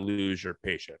not lose your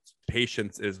patience.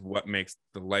 Patience is what makes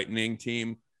the Lightning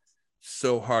team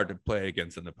so hard to play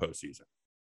against in the postseason.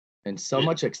 And so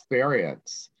much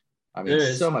experience. I mean,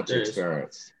 so much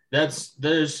experience. There's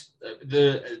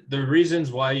the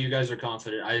reasons why you guys are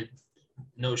confident. I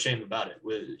no shame about it.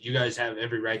 You guys have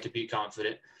every right to be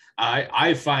confident.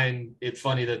 I find it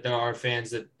funny that there are fans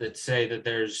that say that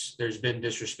there's been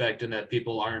disrespect and that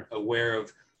people aren't aware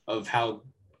of how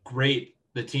great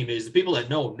the team is. The people that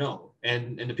know,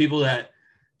 and the people that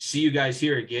see you guys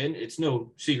here again, it's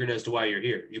no secret as to why you're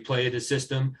here. You play the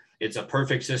system. It's a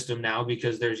perfect system now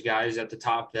because there's guys at the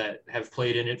top that have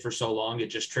played in it for so long. It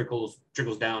just trickles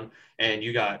down, and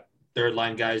you got third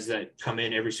line guys that come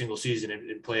in every single season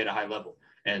and play at a high level.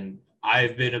 And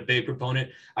I've been a big proponent.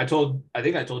 I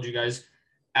think I told you guys,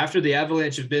 after the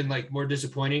Avalanche have been like more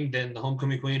disappointing than the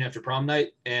homecoming queen after prom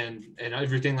night and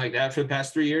everything like that for the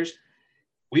past 3 years,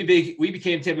 we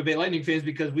became Tampa Bay Lightning fans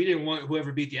because we didn't want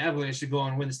whoever beat the Avalanche to go on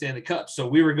and win the Stanley Cup.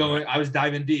 So I was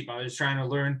diving deep. I was trying to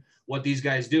learn what these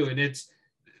guys do. And it's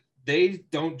the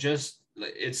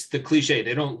cliche.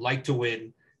 They don't like to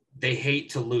win. They hate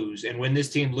to lose. And when this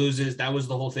team loses, that was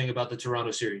the whole thing about the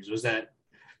Toronto series, was that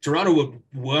Toronto would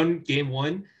won game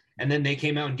one, and then they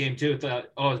came out in game two and thought,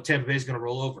 oh, Tampa Bay is going to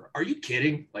roll over. Are you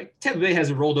kidding? Like, Tampa Bay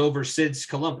hasn't rolled over since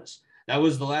Columbus. That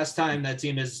was the last time that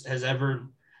team has ever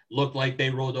looked like they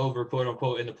rolled over, quote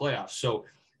unquote, in the playoffs. So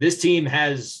this team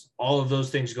has all of those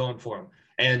things going for them.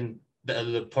 And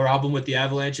the problem with the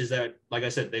Avalanche is that, like I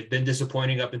said, they've been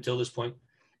disappointing up until this point.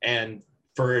 And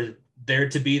for there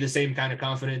to be the same kind of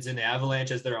confidence in the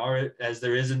Avalanche as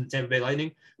there is in the Tampa Bay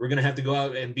Lightning, we're going to have to go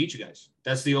out and beat you guys.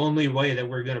 That's the only way that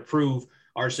we're going to prove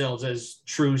ourselves as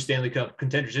true Stanley Cup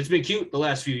contenders. It's been cute the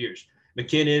last few years.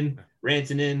 McKinnon,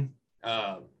 Rantanen,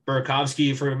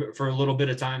 Burakovsky for a little bit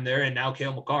of time there, and now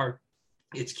Cale Makar.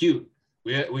 It's cute.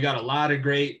 We got a lot of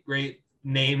great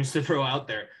names to throw out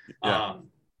there. Yeah.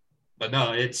 But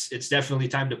no, it's definitely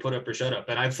time to put up or shut up.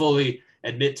 And I fully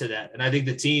admit to that. And I think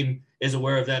the team is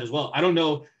aware of that as well. I don't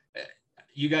know.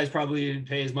 You guys probably didn't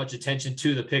pay as much attention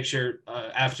to the picture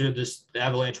after the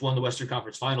Avalanche won the Western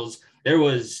Conference Finals. There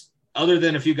was, other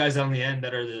than a few guys on the end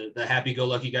that are the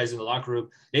happy-go-lucky guys in the locker room,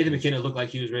 Nathan McKinnon looked like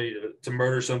he was ready to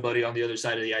murder somebody on the other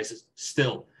side of the ice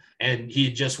still. And he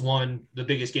had just won the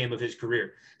biggest game of his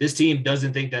career. This team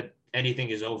doesn't think that anything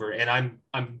is over. And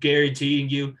I'm guaranteeing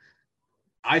you,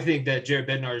 I think that Jared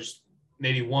Bednar's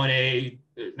maybe 1A,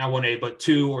 not 1A, but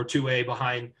 2 or 2A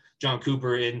behind John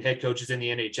Cooper in head coaches in the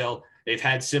NHL. They've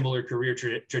had similar career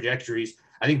trajectories.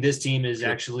 I think this team is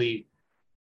actually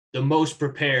the most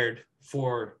prepared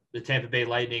for the Tampa Bay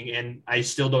Lightning, and I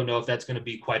still don't know if that's going to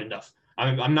be quite enough.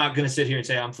 I'm not going to sit here and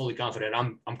say I'm fully confident.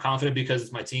 I'm confident because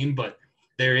it's my team, but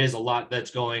there is a lot that's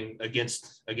going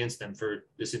against them for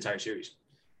this entire series.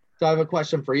 So I have a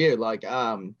question for you. Like,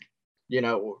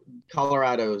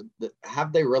 Colorado,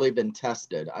 have they really been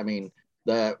tested? I mean,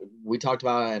 we talked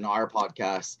about it in our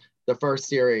podcast, the first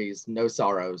series, no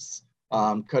sorrows,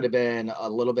 could have been a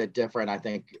little bit different. I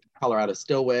think Colorado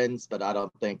still wins, but I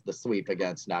don't think the sweep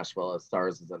against Nashville as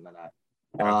Stars is in the net.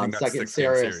 Second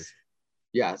series.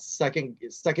 Yeah, second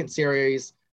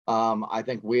series. I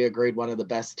think we agreed one of the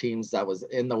best teams that was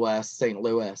in the West, St.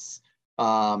 Louis.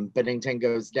 Binnington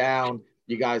goes down.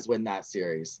 You guys win that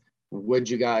series. Would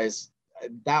you guys?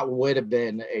 That would have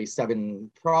been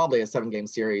probably a 7-game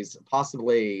series,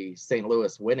 possibly St.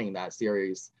 Louis winning that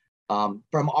series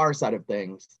from our side of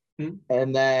things. Mm-hmm.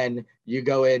 And then you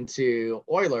go into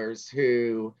Oilers,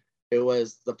 who it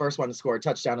was the first one to score a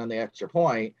touchdown on the extra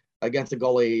point. against a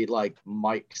goalie like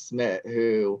Mike Smith,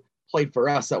 who played for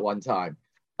us at one time,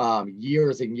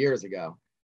 years and years ago.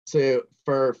 So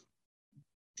for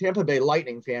Tampa Bay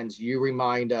Lightning fans, you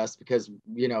remind us, because,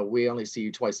 you know, we only see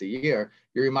you twice a year,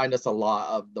 you remind us a lot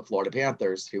of the Florida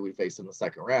Panthers, who we faced in the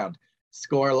second round.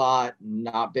 Score a lot,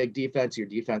 not big defense. Your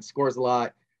defense scores a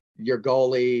lot. Your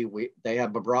goalie, they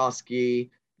have Bobrovsky.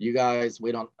 You guys,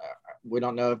 we don't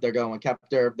know if they're going with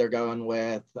Kepler, if they're going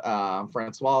with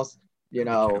Francois. You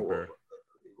know, Kemper.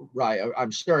 Right?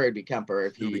 I'm sure it'd be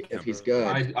Kemper if he's good.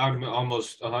 I'm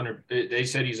almost 100. They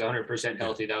said he's 100%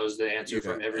 healthy. That was the answer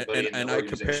from everybody. And I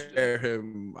compare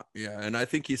him, and I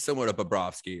think he's somewhat of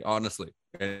Bobrovsky, honestly.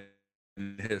 And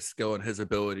his skill and his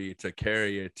ability to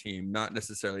carry a team, not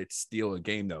necessarily to steal a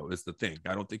game, though, is the thing.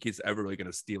 I don't think he's ever really going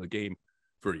to steal a game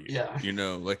for you. Yeah, you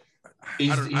know, like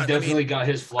he's definitely got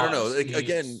his flaws. I don't know. Like,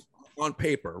 again, on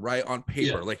paper, right? On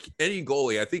paper, like any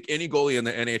goalie, I think any goalie in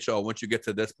the NHL, once you get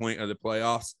to this point of the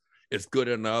playoffs, is good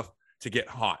enough to get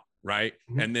hot, right?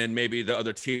 Mm-hmm. And then maybe the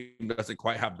other team doesn't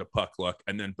quite have the puck luck,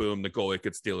 and then boom, the goalie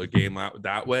could steal a game out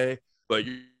that way. But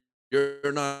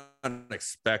you're not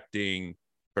expecting,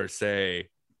 per se,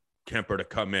 Kemper to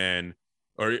come in,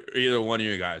 or either one of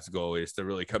you guys goalies to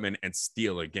really come in and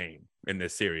steal a game in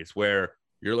this series, where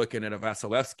you're looking at a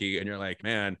Vasilevsky and you're like,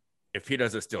 man, if he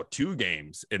doesn't steal 2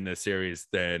 games in this series,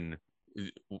 then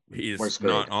he's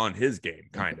not on his game,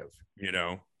 kind of, you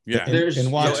know? Yeah.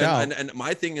 And watch out. And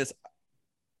my thing is,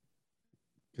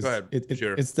 go ahead.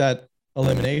 It's that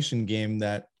elimination game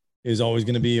that is always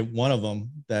going to be one of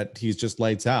them that he's just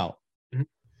lights out. Mm-hmm.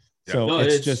 So no,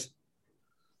 it's just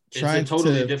trying it's a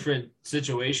totally different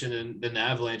situation than the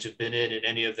Avalanche have been in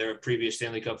any of their previous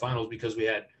Stanley Cup finals, because we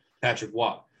had Patrick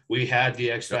Waugh. We had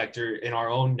the X factor in our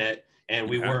own net, and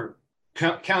we weren't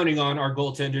counting on our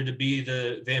goaltender to be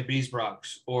the Van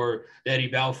Beesbrocks or the Eddie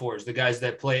Balfours, the guys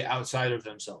that play outside of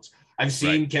themselves. I've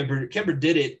seen Kemper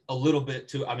did it a little bit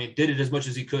too. I mean, did it as much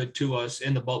as he could to us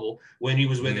in the bubble when he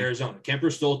was with Arizona.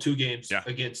 Kemper stole 2 games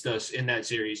against us in that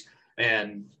series,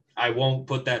 and I won't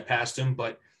put that past him,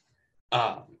 but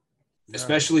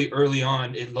especially early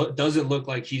on, it doesn't look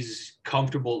like he's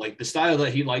comfortable. Like, the style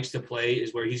that he likes to play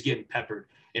is where he's getting peppered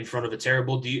in front of a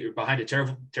behind a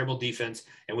terrible defense.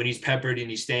 And when he's peppered and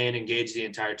he's staying engaged the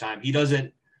entire time,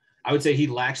 I would say he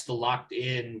lacks the locked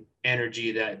in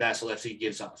energy that Vasilevsky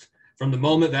gives off. From the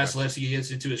moment Vasilevsky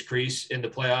gets into his crease in the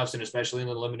playoffs, and especially in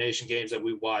the elimination games that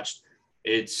we watched,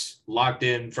 it's locked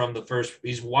in from the first.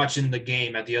 He's watching the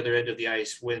game at the other end of the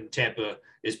ice when Tampa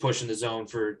is pushing the zone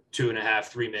for 2.5,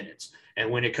 3 minutes. And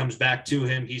when it comes back to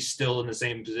him, he's still in the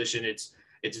same position.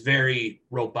 It's very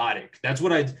robotic. That's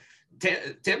what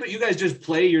Tampa, you guys just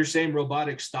play your same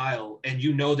robotic style, and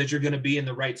you know that you're going to be in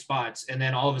the right spots. And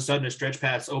then all of a sudden a stretch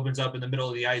pass opens up in the middle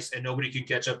of the ice and nobody can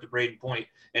catch up to Braden Point,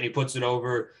 and he puts it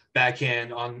over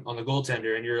backhand on the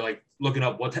goaltender. And you're like looking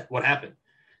up what happened.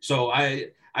 So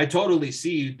I totally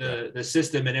see the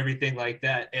system and everything like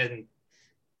that. And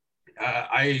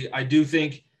I do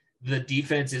think the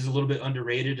defense is a little bit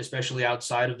underrated, especially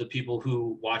outside of the people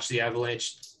who watch the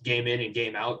Avalanche game in and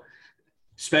game out.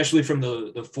 Especially from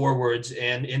the forwards,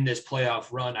 and in this playoff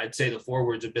run, I'd say the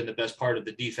forwards have been the best part of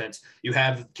the defense. You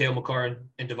have Cale Makar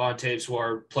and Devon Toews who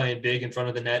are playing big in front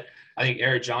of the net. I think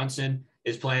Erik Johnson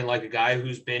is playing like a guy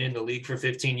who's been in the league for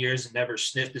 15 years and never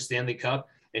sniffed the Stanley Cup.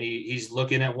 And he's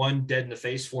looking at one dead in the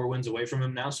face, 4 wins away from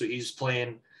him now. So he's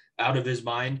playing out of his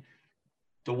mind.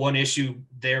 The one issue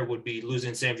there would be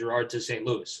losing Sam Girard to St.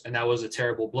 Louis. And that was a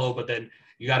terrible blow. But then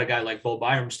you got a guy like Bo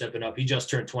Byram stepping up. He just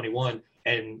turned 21.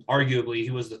 And arguably,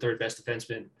 he was the 3rd best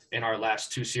defenseman in our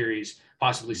last 2 series,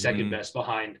 possibly 2nd best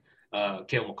behind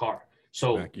Cale Makar.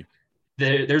 So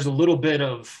there's a little bit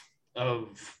of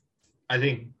I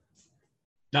think,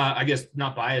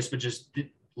 not bias, but just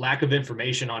lack of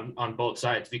information on both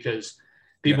sides, because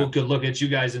people could look at you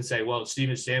guys and say, well,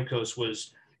 Steven Stamkos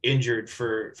was injured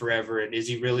for forever, and is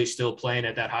he really still playing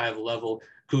at that high of a level?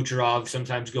 Kucherov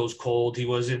sometimes goes cold. He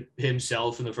wasn't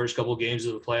himself in the first couple of games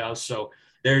of the playoffs. So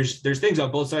there's things on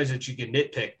both sides that you can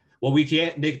nitpick. What we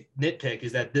can't nitpick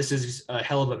is that this is a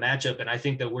hell of a matchup, and I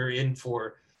think that we're in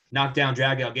for knockdown,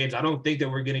 drag-out games. I don't think that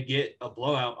we're going to get a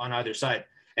blowout on either side.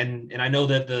 And I know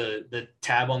that the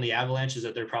tab on the Avalanche is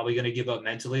that they're probably going to give up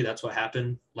mentally. That's what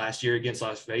happened last year against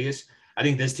Las Vegas. I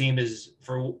think this team is,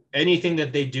 for anything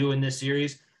that they do in this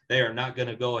series, they are not going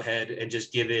to go ahead and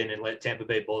just give in and let Tampa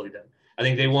Bay bully them. I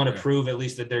think they want to prove at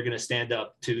least that they're going to stand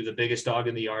up to the biggest dog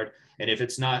in the yard. And if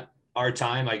it's not our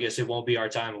time, I guess it won't be our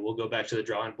time, and we'll go back to the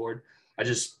drawing board.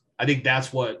 I think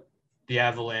that's what the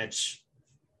Avalanche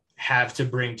have to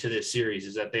bring to this series,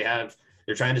 is that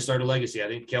they're trying to start a legacy. I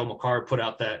think Cale Makar put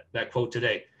out that quote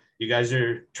today. You guys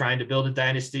are trying to build a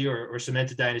dynasty or cement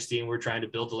a dynasty, and we're trying to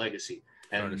build a legacy.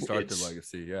 And trying to start the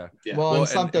legacy. Yeah. Well, and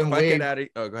something we go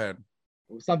ahead.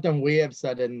 Something we have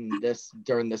said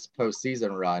during this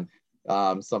postseason run,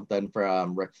 something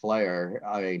from Ric Flair.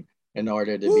 I mean, in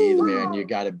order to be the man, you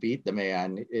got to beat the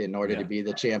man. In order to be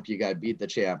the champ, you got to beat the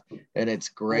champ. And it's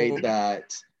great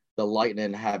that the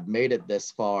Lightning have made it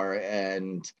this far.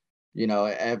 And, you know,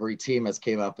 every team has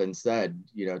came up and said,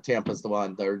 you know, Tampa's the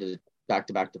one, they're the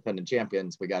back-to-back defending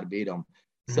champions. We got to beat them.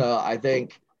 Mm-hmm. So I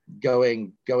think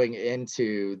going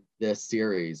into this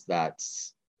series,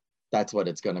 that's what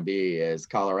it's going to be, is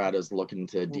Colorado's looking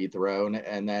to dethrone.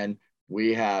 And then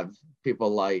we have people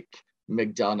like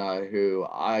McDonough, who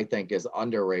I think is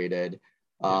underrated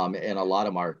in a lot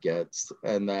of markets.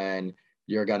 And then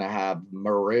you're going to have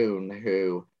Maroon,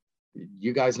 who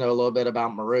you guys know a little bit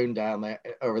about Maroon down there,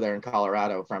 over there in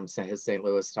Colorado from his St.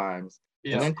 Louis times.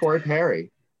 Yeah. And then Corey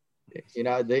Perry. You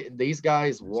know, these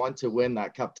guys want to win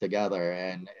that cup together,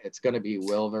 and it's going to be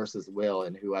Will versus Will,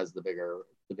 and who has the bigger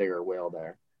will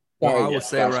there. Well, I would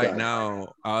say right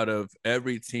now, out of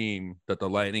every team that the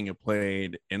Lightning have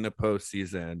played in the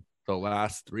postseason the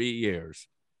last 3 years,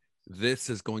 this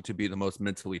is going to be the most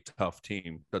mentally tough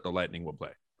team that the Lightning will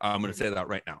play. I'm going to say that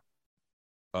right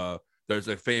now. There's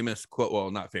a famous quote, well,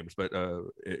 not famous, but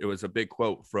it was a big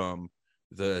quote from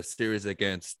the series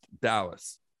against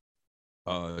Dallas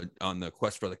on the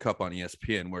Quest for the Cup on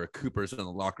ESPN, where Cooper's in the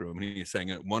locker room and he's saying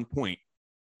at one point,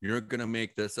 you're going to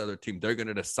make this other team, they're going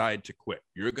to decide to quit.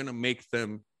 You're going to make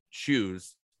them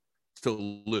choose to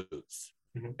lose.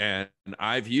 Mm-hmm. And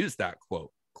I've used that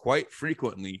quote quite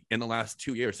frequently in the last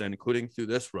 2 years, and including through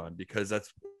this run, because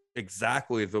that's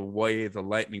exactly the way the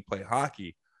Lightning play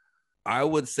hockey. I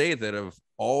would say that of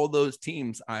all those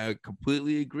teams, I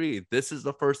completely agree. This is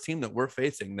the first team that we're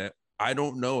facing that I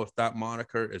don't know if that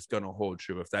moniker is going to hold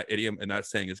true, if that idiom and that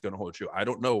saying is going to hold true. I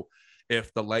don't know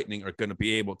if the Lightning are going to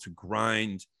be able to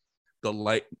grind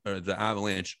the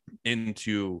Avalanche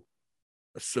into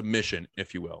submission,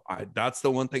 if you will. That's the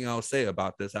one thing I'll say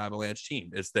about this Avalanche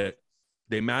team, is that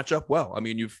they match up well. I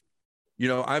mean,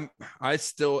 I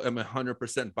still am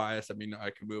 100% biased. I mean, I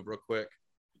can move real quick.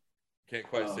 Can't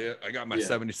quite see it. I got my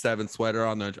 77 sweater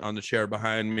on the chair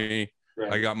behind me.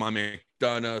 Right. I got my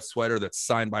McDonough sweater that's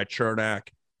signed by Chernak.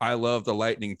 I love the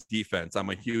Lightning defense. I'm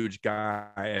a huge guy,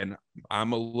 and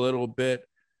I'm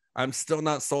still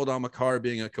not sold on Makar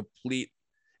being a complete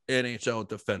NHL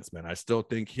defenseman. I still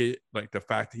think the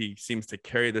fact that he seems to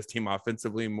carry this team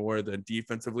offensively more than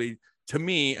defensively. To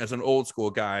me, as an old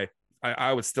school guy,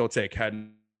 I would still take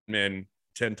Hedman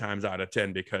 10 times out of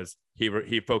 10 because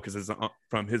he focuses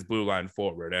from his blue line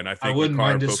forward. And I think I wouldn't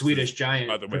mind the Swedish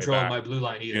giant controlling my blue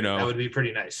line either. You know, that would be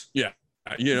pretty nice. Yeah.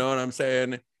 You know what I'm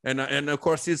saying? And of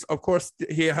course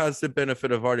he has the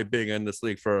benefit of already being in this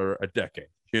league for a decade.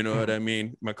 You know what I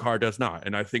mean? Makar does not.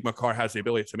 And I think Makar has the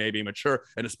ability to maybe mature,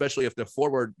 and especially if the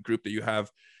forward group that you have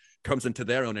comes into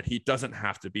their own, and he doesn't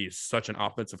have to be such an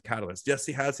offensive catalyst. Yes,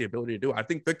 he has the ability to do it. I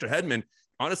think Victor Hedman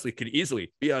honestly could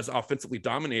easily be as offensively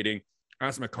dominating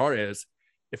as Makar is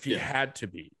if he had to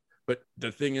be. But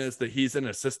the thing is that he's in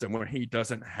a system where he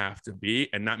doesn't have to be,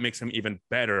 and that makes him even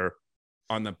better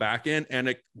on the back end. And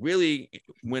it really,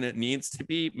 when it needs to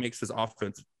be, makes his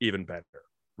offense even better.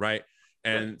 Right.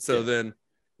 And so then,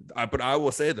 but I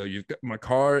will say though,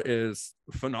 Makar is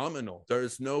phenomenal.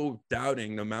 There's no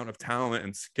doubting the amount of talent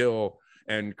and skill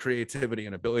and creativity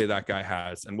and ability that guy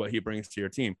has and what he brings to your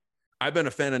team. I've been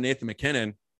a fan of Nathan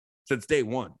McKinnon since day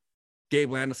one. Gabe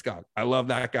Landeskog, I love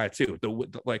that guy too.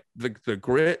 The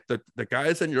grit, the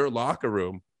guys in your locker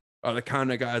room are the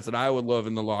kind of guys that I would love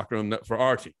in the locker room for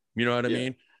our team. You know what I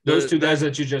mean? Those two guys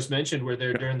that you just mentioned were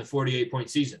there during the 48-point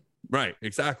season. Right,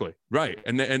 exactly. Right.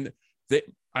 And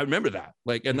I remember that.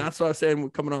 And that's what I was saying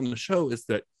coming on the show, is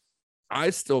that I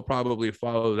still probably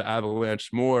follow the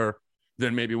Avalanche more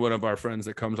than maybe one of our friends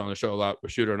that comes on the show a lot,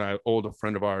 Shooter and I, old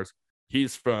friend of ours.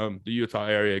 He's from the Utah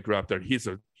area, grew up there. He's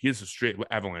a straight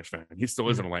Avalanche fan. He still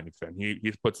isn't a Lightning fan.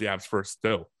 He puts the Avs first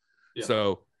still. Yeah.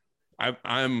 So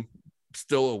I'm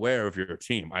still aware of your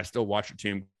team. I still watch your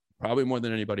team probably more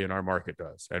than anybody in our market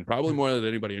does, and probably more than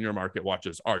anybody in your market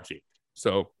watches our team.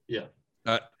 So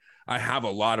I have a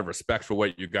lot of respect for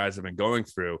what you guys have been going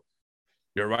through.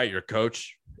 You're right. Your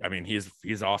coach, I mean,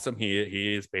 he's awesome.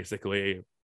 He is basically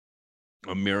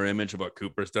a mirror image of what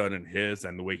Cooper's done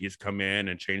and the way he's come in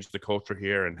and changed the culture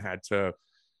here and had to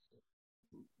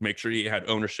make sure he had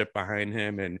ownership behind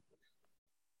him. And,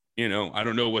 you know, I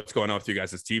don't know what's going on with you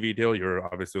guys' TV deal. You're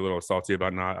obviously a little salty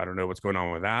about I don't know what's going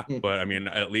on with that, but I mean,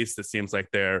 at least it seems like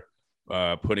they're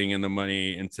putting in the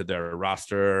money into their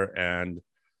roster and,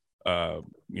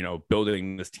 you know,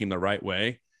 building this team the right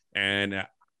way. And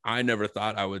I never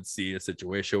thought I would see a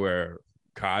situation where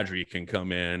Kadri can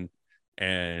come in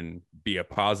and be a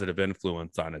positive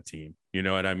influence on a team. You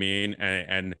know what I mean?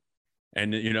 And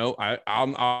you know,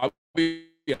 I'll be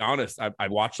honest. I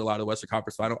watched a lot of the Western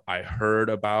Conference Final. I heard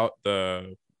about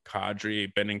the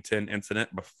Kadri Bennington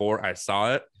incident before I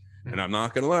saw it, and I'm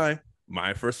not gonna lie.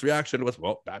 My first reaction was,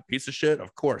 well, that piece of shit.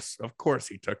 Of course,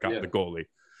 he took out the goalie.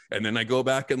 And then I go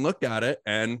back and look at it,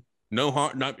 and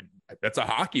that's a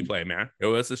hockey play, man. It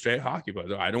was a straight hockey play.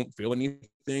 I don't feel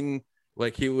anything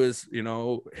like he was, you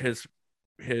know, his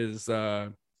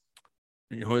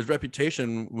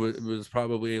reputation was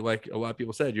probably, like a lot of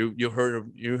people said, you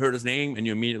heard his name and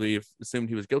you immediately assumed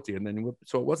he was guilty. And then,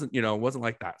 so it wasn't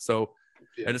like that. So,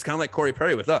 and it's kind of like Corey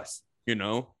Perry with us, you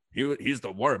know, he's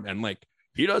the worm, and like,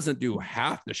 he doesn't do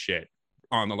half the shit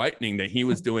on the Lightning that he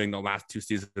was doing the last 2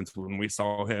 seasons when we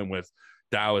saw him with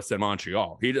Dallas and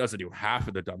Montreal. He doesn't do half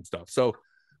of the dumb stuff. So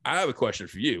I have a question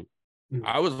for you.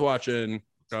 I was watching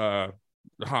the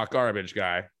Hot Garbage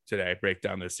guy today break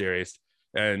down this series,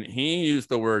 and he used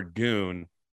the word goon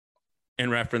in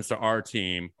reference to our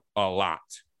team a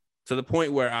lot, to the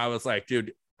point where I was like,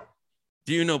 dude,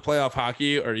 do you know playoff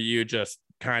hockey, or are you just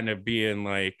kind of being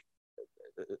like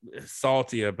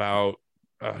salty about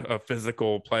a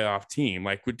physical playoff team?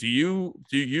 Like, do you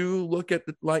look at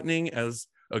the Lightning as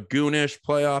a goonish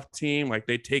playoff team? Like,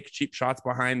 they take cheap shots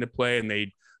behind the play, and the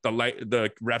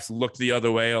refs look the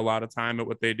other way a lot of time at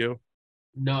what they do?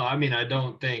 No, I mean, I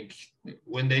don't think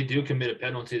when they do commit a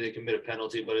penalty, they commit a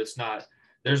penalty, but it's not,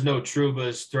 there's no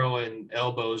Trubas throwing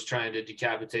elbows trying to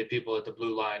decapitate people at the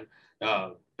blue line.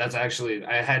 That's actually,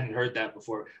 I hadn't heard that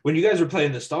before. When you guys were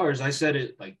playing the Stars, I said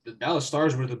it, like, the Dallas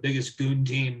Stars were the biggest goon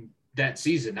team that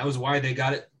season. That was why they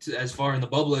got it as far in the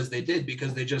bubble as they did,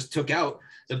 because they just took out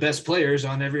the best players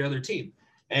on every other team.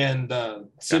 And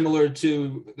similar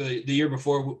to the year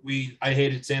before, I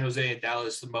hated San Jose and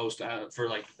Dallas the most for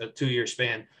like a 2-year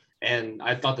span. And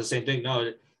I thought the same thing.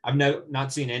 No, I've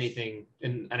not seen anything.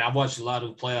 And I've watched a lot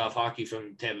of playoff hockey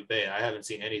from Tampa Bay. I haven't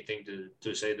seen anything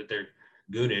to say that they're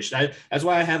goonish. That's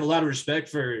why I have a lot of respect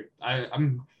for,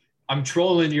 I'm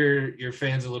trolling your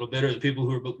fans a little bit, or the people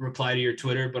who reply to your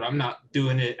Twitter, but I'm not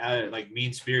doing it like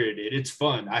mean spirited. It's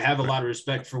fun. I have a lot of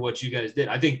respect for what you guys did.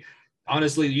 I think,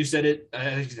 honestly, you said it,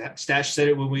 Stash said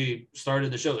it when we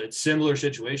started the show. It's similar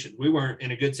situation. We weren't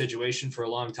in a good situation for a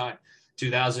long time.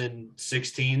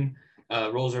 2016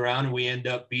 rolls around, and we end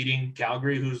up beating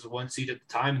Calgary, who's the 1 seed at the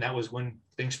time. And that was when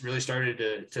things really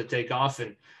started to take off.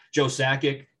 And Joe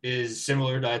Sakic is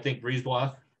similar to, I think,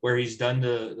 Brisebois, where he's done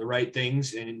the right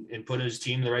things and put his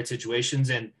team in the right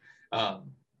situations. And I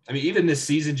mean, even this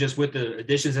season, just with the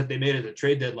additions that they made at the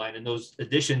trade deadline, and those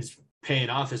additions paying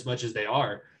off as much as they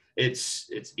are, it's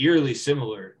eerily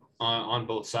similar on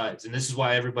both sides. And this is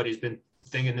why everybody's been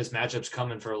thinking this matchup's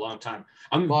coming for a long time.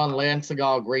 Well,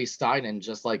 Landsegal, Grace Steinen,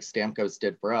 just like Stamkos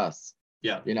did for us.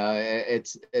 Yeah. You know,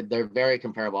 they're very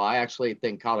comparable. I actually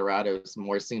think Colorado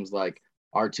more seems like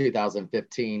our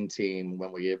 2015 team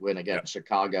when we went against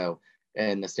Chicago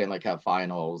in the Stanley Cup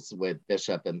Finals with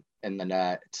Bishop in the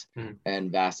net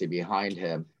and Vasi behind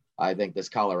him. I think this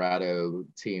Colorado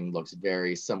team looks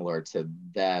very similar to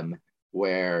them,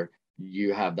 where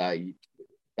you have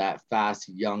that fast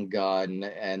young gun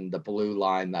and the blue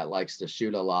line that likes to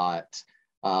shoot a lot,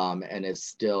 and it's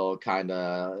still kind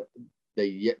of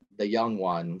the young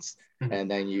ones.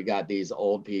 And then you got these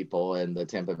old people in the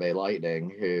Tampa Bay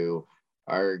Lightning who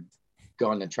are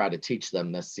going to try to teach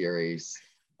them this series,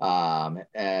 and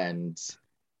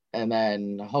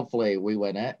then hopefully we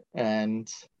win it, and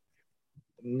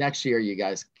next year you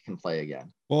guys can play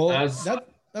again. Well,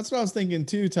 that's what I was thinking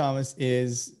too, Thomas,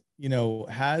 is, you know,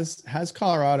 has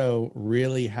Colorado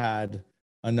really had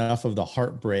enough of the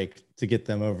heartbreak to get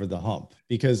them over the hump?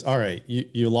 Because, all right,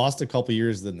 you lost a couple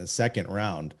years in the second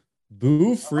round.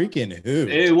 Boo freaking who?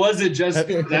 It wasn't just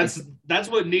that's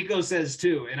what Nico says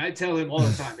too. And I tell him all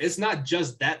the time, it's not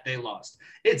just that they lost,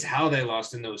 it's how they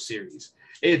lost in those series.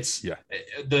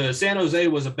 The San Jose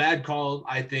was a bad call.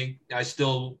 I think I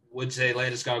still would say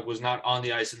Landeskog was not on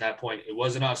the ice at that point. It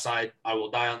wasn't offside. I will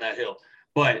die on that hill.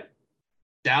 But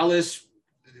Dallas,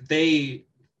 they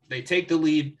take the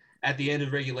lead at the end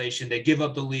of regulation. They give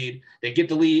up the lead. They get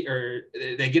the lead, or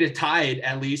they get it tied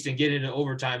at least, and get into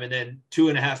overtime. And then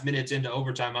 2.5 minutes into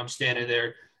overtime, I'm standing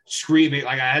there screaming.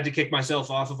 Like, I had to kick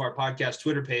myself off of our podcast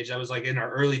Twitter page. I was like, in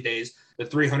our early days, the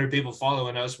 300 people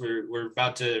following us were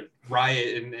about to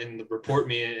riot and report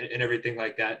me and everything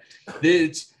like that.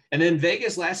 And then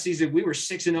Vegas last season, we were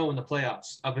 6-0 in the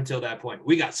playoffs up until that point.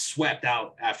 We got swept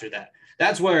out after that.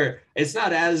 That's where it's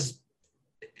not as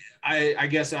I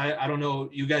guess I don't know.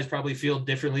 You guys probably feel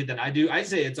differently than I do. I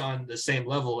say it's on the same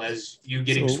level as you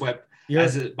getting swept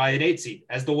by an 8 seed,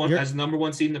 as the number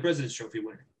 1 seed in the President's Trophy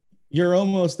winner. You're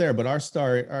almost there, but our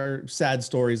sad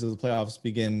stories of the playoffs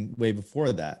begin way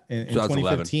before that. In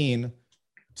 2015,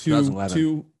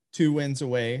 two wins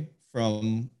away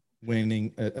from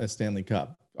winning a Stanley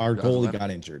Cup. Our goalie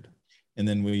got injured, and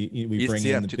then we bring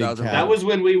in the big cat. That was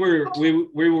when we were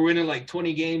winning like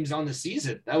 20 games on the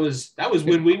season. That was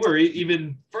when we were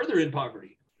even further in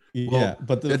poverty. Yeah,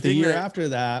 but the year after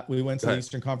that, we went to the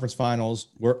Eastern Conference Finals.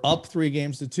 We're up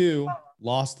 3-2,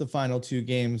 lost the final 2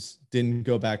 games, didn't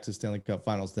go back to Stanley Cup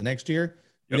Finals. The next year,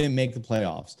 we didn't make the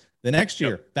playoffs. The next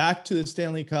year, back to the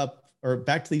Stanley Cup or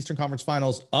back to the Eastern Conference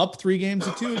Finals, up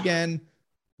 3-2 again,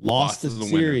 lost the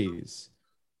series.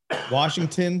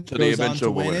 Washington goes on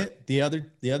to win it. The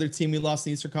other team we lost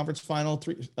the Eastern Conference Final,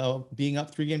 being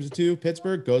up 3-2.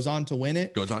 Pittsburgh goes on to win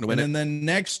it. And then the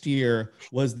next year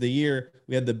was the year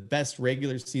we had the best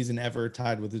regular season ever,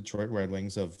 tied with the Detroit Red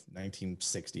Wings of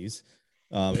 1960s,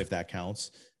 if that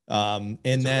counts. And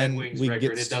then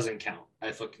it doesn't count.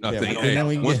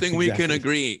 One thing we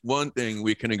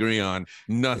can agree on: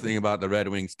 nothing about the Red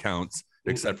Wings counts.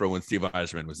 Except for when Steve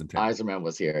Yzerman was in town. Yzerman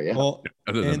was here, yeah. Well,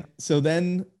 so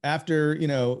then after,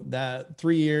 that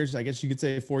 3 years, I guess you could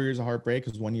say 4 years of heartbreak,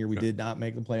 because 1 year we did not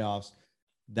make the playoffs.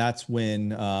 That's when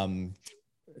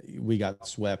we got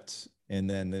swept. And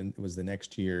then it was the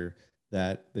next year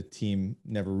that the team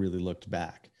never really looked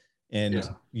back. And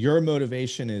your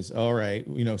motivation is, all right,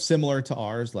 similar to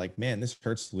ours, like, man, this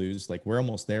hurts to lose. Like, we're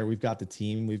almost there. We've got the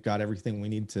team. We've got everything we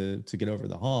need to get over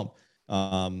the hump.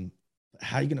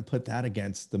 How are you going to put that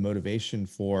against the motivation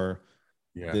for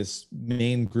this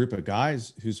main group of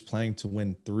guys who's playing to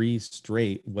win 3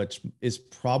 straight, which is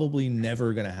probably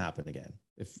never going to happen again.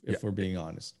 If we're being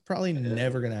honest, probably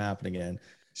never going to happen again.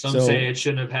 Some say it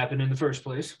shouldn't have happened in the first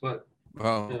place, but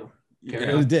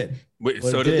it did. Wait,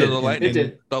 so did the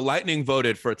Lightning. The Lightning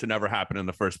voted for it to never happen in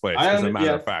the first place. As a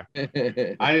matter of fact,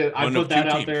 I put that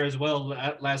out there as well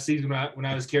last season when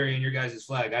I was carrying your guys'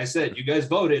 flag. I said you guys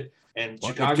voted. And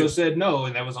Chicago said no,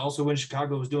 and that was also when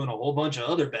Chicago was doing a whole bunch of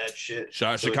other bad shit.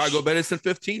 Chicago bet us in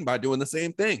 15 by doing the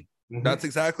same thing. Mm-hmm. That's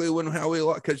exactly how we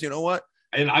lost. Because you know what?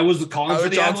 And I was calling for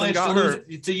the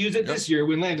Avalanche to use it this year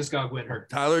when Landeskog went hurt.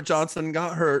 Tyler Johnson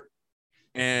got hurt,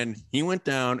 and he went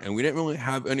down, and we didn't really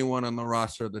have anyone on the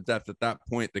roster of the depth at that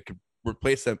point that could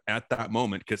replace him at that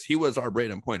moment, because he was our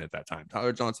Braden Point at that time.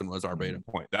 Tyler Johnson was our Braden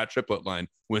Point. That triplet line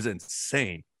was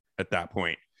insane at that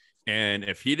point. And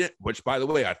if he didn't, which by the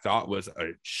way, I thought was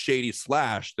a shady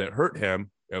slash that hurt him.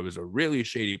 It was a really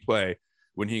shady play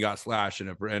when he got slashed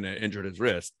and it injured his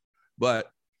wrist.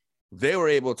 But they were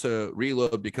able to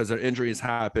reload because their injuries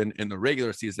happened in the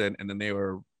regular season. And then they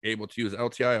were able to use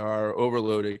LTIR,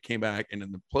 overloaded, came back. And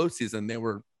in the postseason, they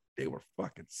were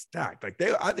fucking stacked. Like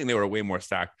I think they were way more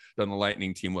stacked than the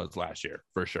Lightning team was last year,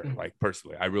 for sure. Like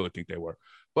personally, I really think they were.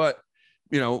 But,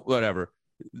 whatever.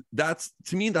 That's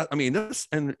to me this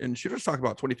and shooters talk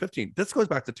about 2015. This goes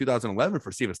back to 2011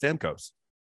 for Steven Stamkos,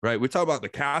 right? We talk about the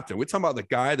captain. We talk about the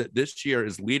guy that this year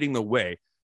is leading the way,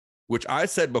 which I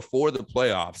said before the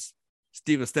playoffs,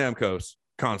 Steven Stamkos,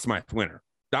 Conn Smythe winner.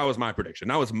 That was my prediction.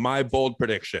 That was my bold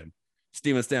prediction.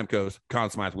 Steven Stamkos, Conn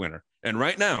Smythe winner. And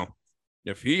right now,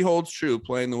 if he holds true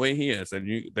playing the way he is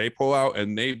and they pull out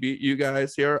and they beat you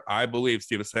guys here, I believe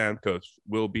Steven Stamkos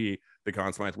will be the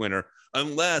Conn Smythe winner,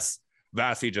 unless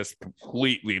Vasi just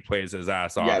completely plays his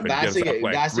ass off. Yeah, Vasi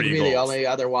could be the only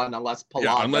other one, unless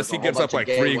unless he gives up like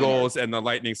 3 goals and the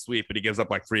Lightning sweep, but he gives up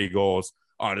like 3 goals,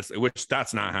 honestly, which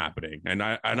that's not happening. And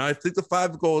I think the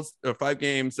 5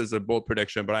 games is a bold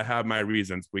prediction, but I have my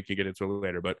reasons. We can get into it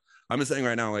later. But I'm just saying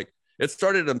right now, like it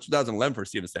started in 2011 for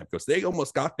Steven Stamkos. They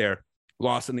almost got there,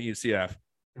 lost in the ECF,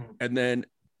 and then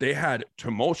they had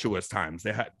tumultuous times.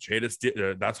 They had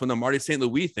that's when the Marty St.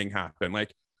 Louis thing happened.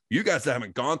 Like, you guys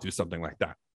haven't gone through something like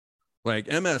that. Like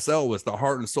MSL was the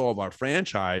heart and soul of our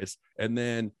franchise. And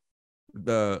then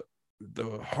the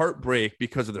heartbreak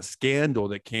because of the scandal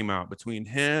that came out between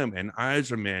him and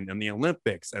Yzerman and the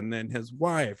Olympics, and then his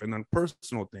wife, and then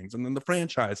personal things, and then the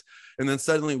franchise. And then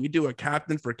suddenly we do a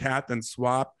captain for captain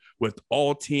swap with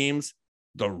all teams,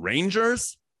 the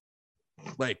Rangers.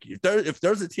 Like if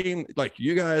there's a team, like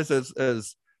you guys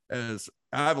as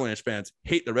Avalanche fans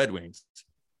hate the Red Wings.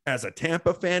 As a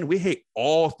Tampa fan, we hate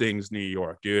all things New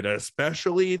York, dude,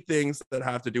 especially things that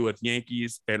have to do with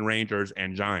Yankees and Rangers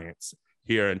and Giants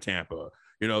here in Tampa.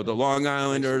 The Long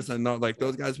Islanders and like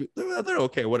those guys, they're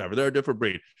okay, whatever. They're a different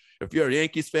breed. If you're a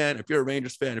Yankees fan, if you're a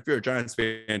Rangers fan, if you're a Giants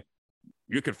fan,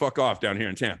 you could fuck off down here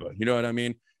in Tampa. You know what I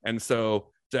mean? And so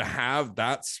to have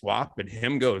that swap and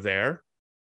him go there,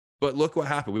 But look what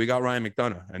happened. We got Ryan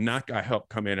McDonough, and that guy helped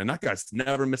come in. And that guy's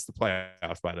never missed the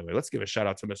playoffs, by the way. Let's give a shout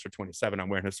out to Mr. 27. I'm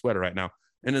wearing his sweater right now.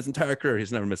 In his entire career,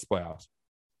 he's never missed the playoffs.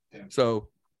 Yeah. So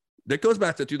that goes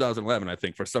back to 2011, I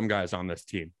think, for some guys on this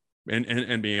team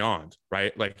and beyond,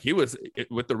 right? Like he was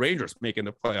with the Rangers making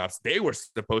the playoffs. They were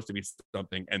supposed to be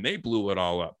something, and they blew it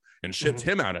all up and shipped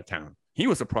him out of town. He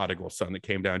was a prodigal son that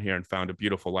came down here and found a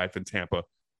beautiful life in Tampa.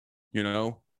 You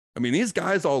know, I mean, these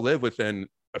guys all live within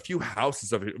a few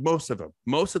houses of it.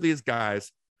 Most of these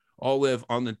guys all live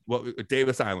on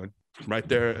Davis Island, right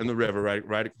there in the river,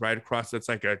 right across. It's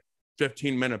like a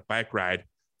 15-minute bike ride,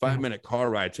 5-minute car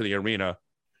ride to the arena.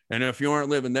 And if you aren't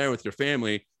living there with your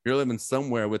family, you're living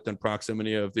somewhere within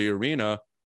proximity of the arena.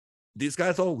 These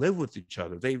guys all live with each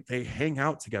other. They hang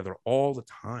out together all the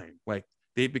time. Like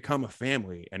they've become a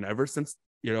family. And ever since,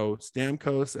 you know,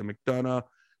 Stamkos and McDonough,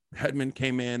 Hedman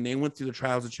came in, they went through the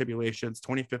trials and tribulations.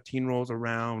 2015 rolls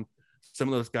around. Some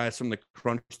of those guys from the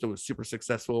Crunch that was super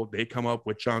successful, they come up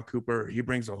with John Cooper. He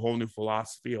brings a whole new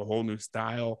philosophy, a whole new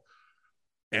style,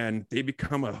 and they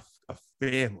become a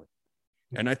family.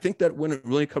 And I think that when it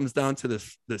really comes down to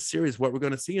this series, what we're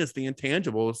going to see is the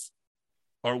intangibles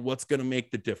are what's going to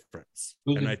make the difference.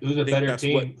 Who's a better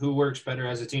team? Who works better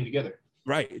as a team together?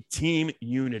 Right. Team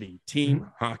unity, team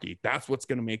hockey. That's what's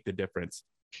going to make the difference.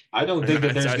 I don't think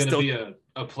that there's going to be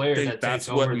a player that takes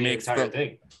over the entire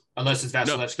thing, unless it's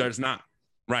Vasilevsky. No, there's not.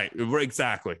 Right.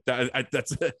 Exactly.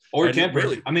 That's or Kemper.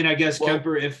 Really, I mean, I guess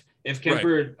Kemper. If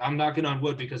Kemper, I'm knocking on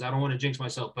wood because I don't want to jinx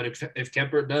myself. But if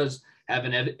Kemper does have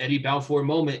an Eddie Balfour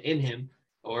moment in him,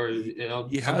 or you know,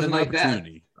 he has an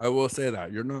opportunity. I will say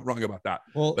that you're not wrong about that.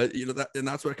 Well, but you know and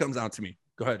that's what it comes down to me.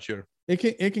 Go ahead, Shooter.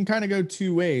 It can kind of go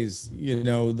two ways. You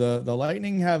know, the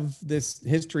Lightning have this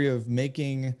history of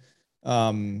making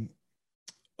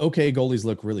okay goalies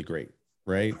look really great,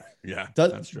 right? Yeah,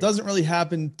 doesn't really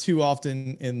happen too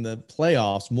often in the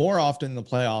playoffs. More often in the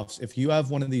playoffs, if you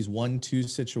have one of these 1-2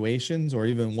 situations or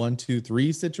even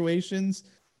 1-2-3 situations,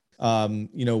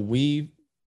 you know, we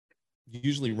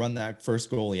usually run that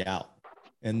first goalie out,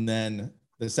 and then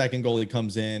the second goalie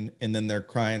comes in, and then they're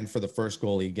crying for the first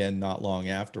goalie again not long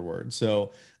afterward.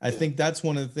 So I think that's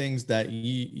one of the things that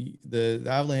the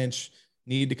Avalanche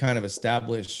need to kind of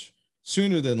establish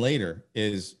sooner than later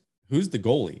is who's the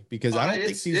goalie, because I don't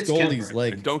think these goalies Kemper.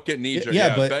 Like don't get knee jerk.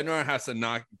 Yeah, but Bednar has to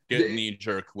not get knee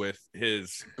jerk with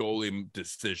his goalie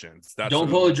decisions. Don't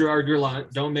pull a Gerard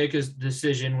Gallant. Don't make a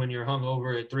decision when you're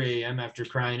hungover at 3 a.m. after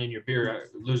crying in your beer,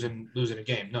 losing a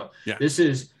game. No, this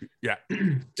is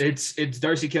it's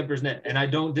Darcy Kemper's net, and I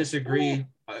don't disagree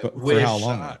with for how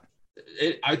long.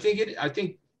 I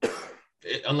think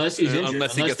unless he's injured,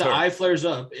 unless the eye flares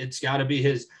up, it's got to be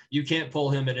his. You can't pull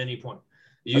him at any point.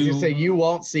 I was gonna say you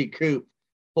won't see Coop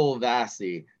pull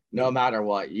Vasi no matter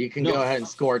what. You can go ahead and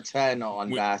score 10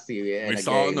 on Vasi. We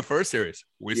saw it in the first series.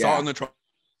 We saw it in the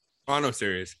Toronto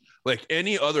series. Like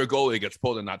any other goalie gets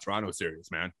pulled in that Toronto series,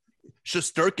 man.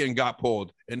 Shesterkin got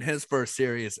pulled in his first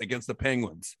series against the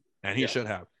Penguins, and he should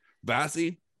have.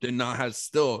 Vasi did not have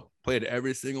still played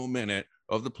every single minute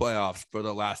of the playoffs for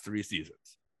the last 3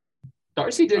 seasons.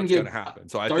 Darcy didn't get happen.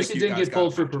 So Darcy didn't get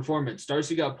pulled for performance.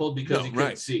 Darcy got pulled because he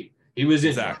couldn't see. He was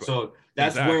in there. So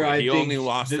that's where I think only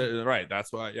lost it. Right.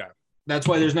 That's why, That's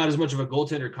why there's not as much of a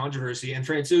goaltender controversy. And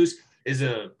Francouz is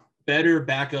a better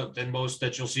backup than most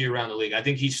that you'll see around the league. I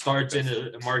think he starts in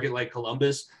a market like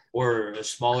Columbus or a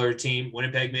smaller team,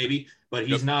 Winnipeg maybe, but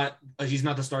he's not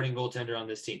the starting goaltender on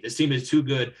this team. This team is too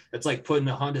good. It's like putting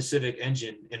a Honda Civic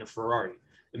engine in a Ferrari.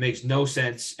 It makes no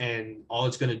sense, and all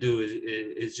it's going to do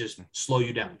is just slow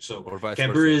you down. So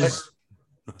Kemper's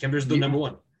the number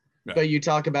one. Yeah. But you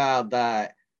talk about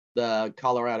that the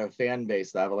Colorado fan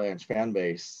base, the Avalanche fan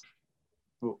base,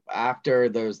 after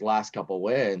those last couple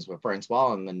wins with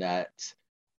Francouz in the net,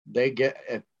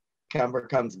 if Kemper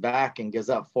comes back and gives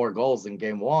up 4 goals in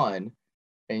game 1,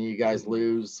 and you guys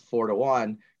lose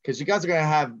 4-1, because you guys are going to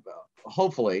have,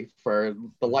 hopefully, for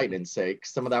the Lightning's sake,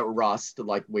 some of that rust,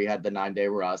 like we had the 9-day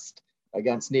rust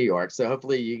against New York. So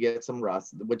hopefully you get some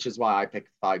rust, which is why I picked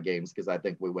 5 games, because I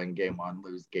think we win game 1,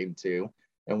 lose game 2.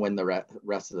 And win the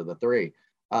rest of the 3.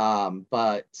 And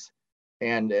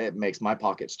it makes my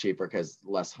pockets cheaper because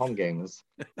less home games.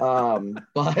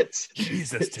 But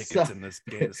Jesus, tickets in this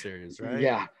game series, right?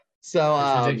 Yeah. So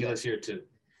it's ridiculous here too.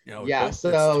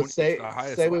 So say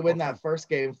we win that first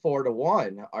game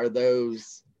 4-1. Are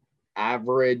those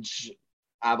average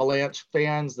Avalanche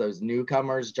fans, those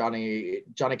newcomers, Johnny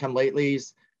come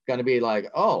latelys, going to be like,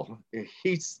 oh,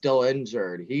 he's still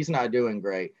injured, he's not doing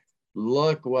great,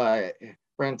 look what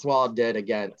Francouz did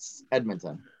against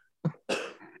Edmonton?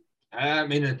 I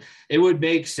mean, it would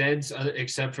make sense,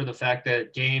 except for the fact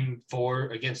that Game 4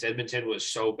 against Edmonton was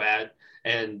so bad,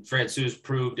 and Francouz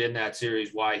proved in that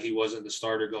series why he wasn't the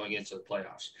starter going into the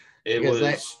playoffs. It was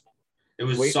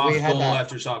soft goal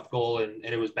after soft goal, and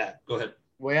it was bad. Go ahead.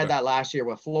 We had that last year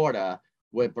with Florida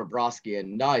with Bobrovsky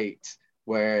and Knight,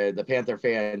 where the Panther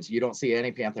fans, you don't see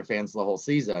any Panther fans the whole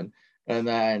season. And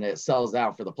then it sells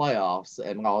out for the playoffs,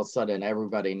 and all of a sudden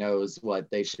everybody knows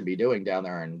what they should be doing down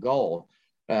there in goal.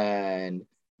 And,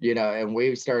 you know, and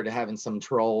we started having some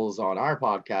trolls on our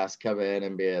podcast come in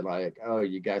and be like, oh,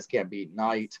 you guys can't beat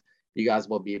Knight. You guys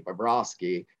will beat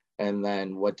Bobrovsky. And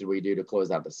then what did we do to close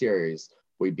out the series?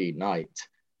 We beat Knight.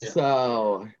 Yeah.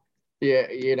 So, yeah,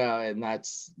 you know, and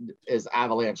is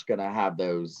Avalanche going to have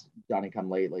those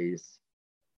Johnny-come-latelys?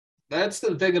 That's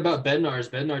the thing about Bednar is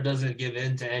Bednar doesn't give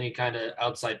in to any kind of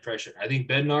outside pressure. I think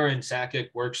Bednar and Sakic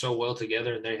work so well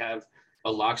together, and they have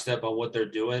a lockstep on what they're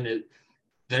doing.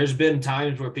 There's been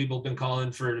times where people have been calling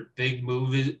for big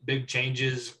moves, big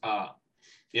changes,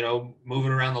 you know,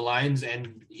 moving around the lines,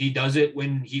 and he does it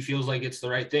when he feels like it's the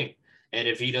right thing. And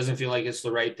if he doesn't feel like it's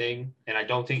the right thing, and I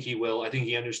don't think he will, I think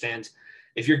he understands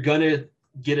if you're going to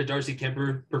get a Darcy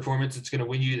Kuemper performance that's going to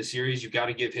win you the series, you've got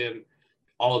to give him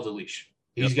all of the leash.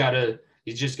 He's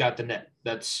just got the net.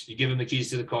 You give him the keys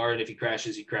to the car, and if he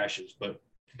crashes, he crashes. But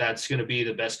that's going to be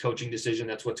the best coaching decision.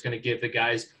 That's what's going to give the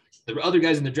other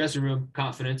guys in the dressing room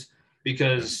confidence,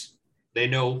 because they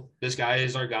know this guy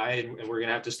is our guy, and we're going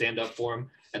to have to stand up for him.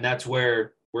 And that's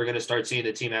where we're going to start seeing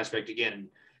the team aspect again.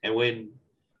 And when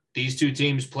these two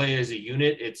teams play as a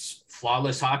unit, it's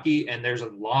flawless hockey, and there's a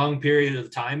long period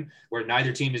of time where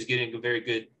neither team is getting a very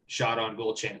good shot on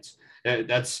goal chance.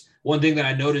 That's one thing that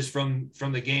I noticed from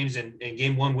the games, and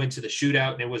Game 1 went to the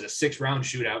shootout, and it was a 6-round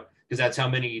shootout, because that's how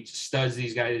many studs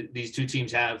these two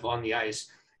teams have on the ice.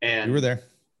 And you were there.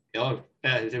 Oh,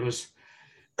 it was.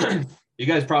 You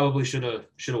guys probably should have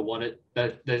won it.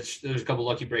 There's a couple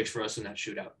lucky breaks for us in that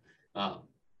shootout. But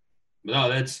no,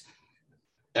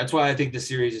 that's why I think this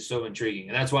series is so intriguing,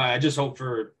 and that's why I just hope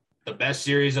for the best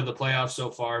series of the playoffs so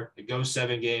far. It goes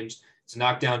 7 games. It's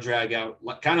knockdown, drag out,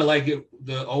 kind of like the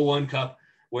 0-1 Cup,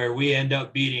 where we end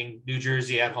up beating New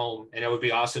Jersey at home, and it would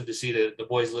be awesome to see the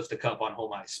boys lift the cup on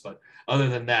home ice. But other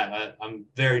than that, I'm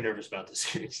very nervous about this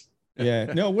series. Yeah,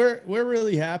 no, we're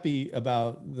really happy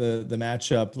about the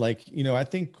matchup. Like, you know, I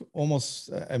think almost,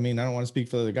 I mean, I don't want to speak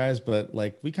for the other guys, but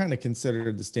like we kind of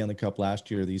considered the Stanley Cup last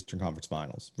year, the Eastern Conference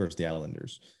Finals versus the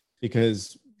Islanders,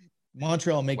 because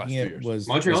Montreal making it was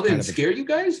Montreal didn't scare you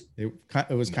guys. It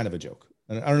was kind of a joke.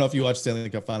 I don't know if you watched Stanley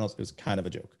Cup Finals. It was kind of a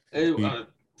joke.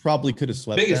 Probably could have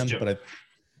swept them, joke. But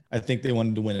I think they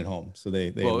wanted to win at home, so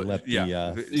they let you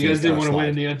guys didn't want to win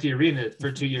in the empty arena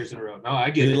for 2 years in a row. No, I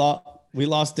get it. We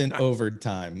lost in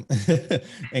overtime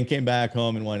and came back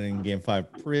home and won in Game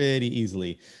 5 pretty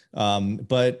easily.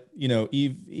 But you know,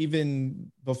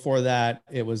 even before that,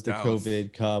 it was the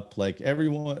COVID Cup. Like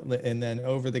everyone, and then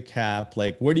over the cap.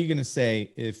 Like, what are you going to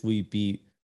say if we beat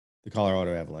the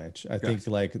Colorado Avalanche? I think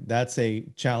like that's a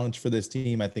challenge for this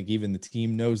team. I think even the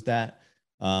team knows that.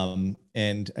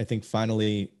 And I think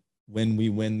finally when we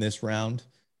win this round,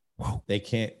 they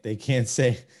can't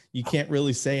say, you can't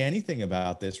really say anything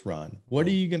about this run. What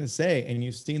are you going to say? And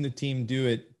you've seen the team do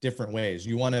it different ways.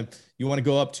 You want to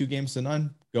go up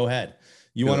 2-0? Go ahead.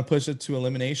 You want to push it to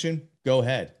elimination? Go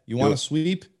ahead. You want to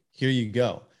sweep? Here you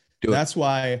go. That's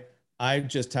why I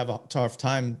just have a tough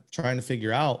time trying to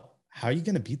figure out, how are you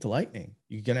going to beat the Lightning?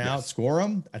 You're going to outscore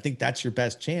them? I think that's your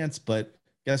best chance, but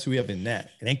guess who we have in net?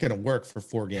 It ain't going to work for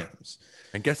 4 games.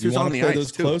 And guess who's on the ice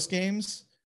those too? Close games?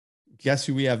 Guess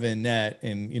who we have in net?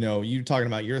 And, you know, you talking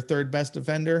about your third best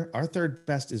defender. Our third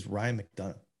best is Ryan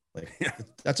McDonough. Like,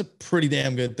 that's a pretty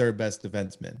damn good third best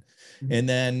defenseman. Mm-hmm. And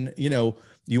then, you know,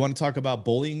 you want to talk about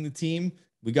bullying the team?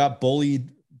 We got bullied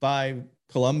by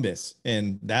Columbus,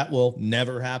 and that will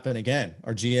never happen again.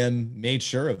 Our GM made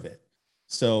sure of it.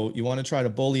 So you want to try to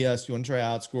bully us, you want to try to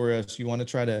outscore us, you want to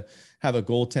try to have a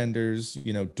goaltenders,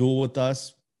 you know, duel with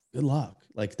us. Good luck.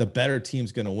 Like, the better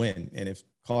team's going to win. And if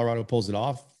Colorado pulls it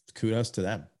off, kudos to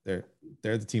them. They're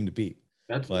the team to beat.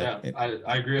 I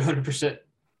agree 100%.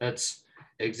 That's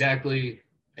exactly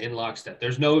in lockstep.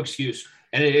 There's no excuse.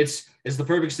 And it's the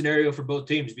perfect scenario for both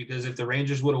teams, because if the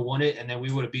Rangers would have won it and then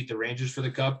we would have beat the Rangers for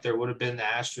the cup, there would have been the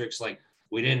asterisks. Like,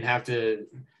 we didn't have to.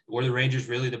 Were the Rangers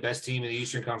really the best team in the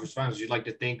Eastern Conference Finals? You'd like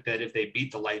to think that if they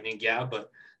beat the Lightning, yeah, but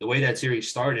the way that series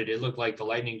started, it looked like the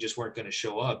Lightning just weren't going to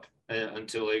show up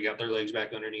until they got their legs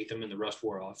back underneath them and the rust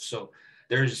wore off. So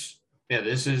there's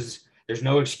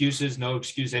no excuses, no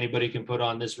excuse anybody can put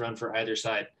on this run for either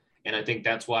side. And I think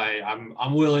that's why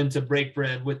I'm willing to break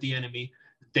bread with the enemy.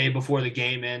 day before the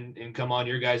game and come on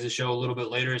your guys' show a little bit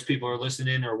later as people are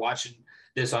listening or watching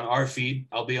this on our feed.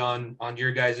 I'll be on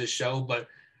your guys' show, but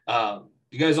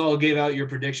you guys all gave out your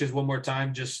predictions one more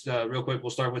time. Just real quick,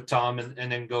 we'll start with Tom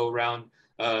and then go around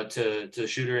to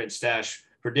Shooter and Stash.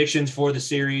 Predictions for the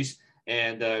series,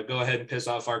 and go ahead and piss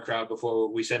off our crowd before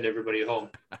we send everybody home.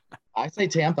 I say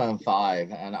Tampa in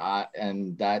 5,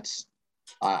 and that's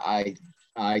I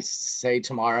say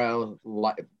tomorrow,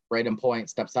 Braden Point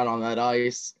steps out on that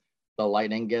ice. The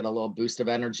Lightning get a little boost of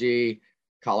energy.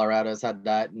 Colorado's had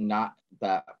that. Not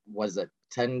that was it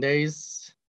 10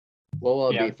 days. What will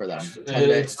it be for them? 10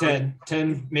 it's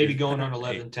 10, maybe going on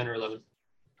 11, 10 or 11.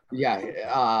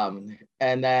 Yeah.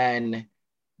 And then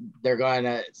they're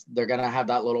gonna have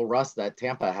that little rust that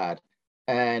Tampa had.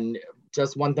 And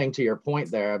just one thing to your point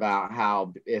there about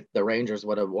how if the Rangers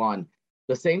would have won,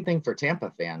 the same thing for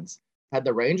Tampa fans. Had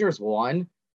the Rangers won,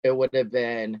 it would have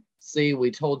been, see,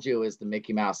 we told you it was the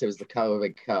Mickey Mouse. It was the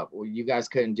COVID Cup. Well, you guys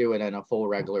couldn't do it in a full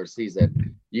regular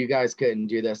season. You guys couldn't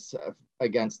do this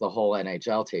against the whole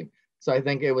NHL team. So I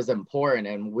think it was important.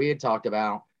 And we had talked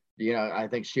about, I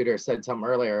think Shooter said something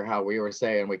earlier, how we were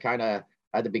saying we kind of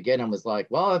at the beginning was like,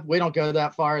 well, if we don't go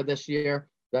that far this year,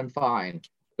 then fine.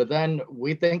 But then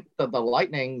we think that the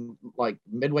Lightning, like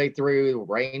midway through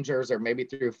Rangers or maybe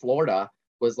through Florida,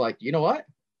 was like, you know what?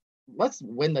 Let's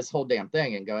win this whole damn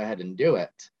thing and go ahead and do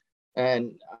it.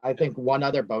 And I think one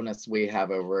other bonus we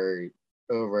have over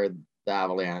the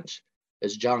Avalanche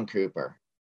is John Cooper.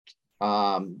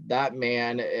 That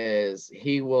man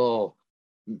he will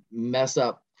mess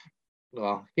up.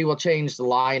 Well, he will change the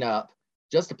lineup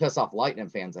just to piss off Lightning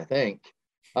fans, I think.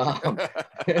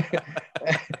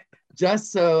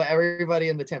 Just so everybody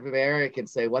in the Tampa Bay area can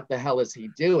say, what the hell is he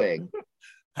doing?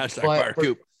 Hashtag fire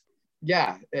Coop.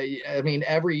 Yeah. I mean,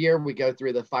 every year we go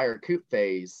through the fire Coop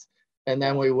phase and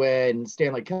then we win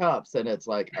Stanley Cups. And it's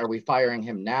like, are we firing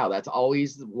him now? That's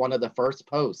always one of the first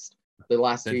posts the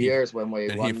last 2 years when we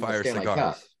won the Stanley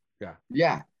Cup. Yeah.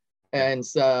 Yeah. And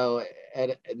so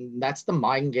and that's the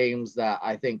mind games that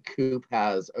I think Coop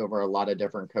has over a lot of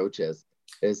different coaches,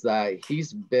 is that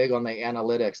he's big on the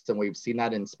analytics, and we've seen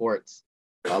that in sports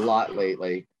a lot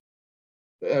lately.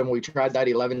 And we tried that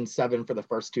 11-7 for the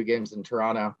first 2 games in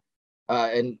Toronto,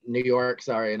 in New York.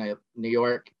 And New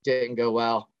York didn't go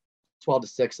well.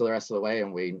 12-6 the rest of the way,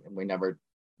 and we never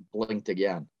blinked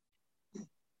again.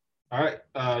 All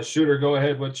right, Shooter, go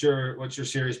ahead. What's your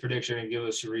series prediction, and give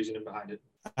us your reasoning behind it?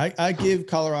 I give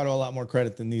Colorado a lot more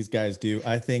credit than these guys do.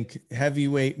 I think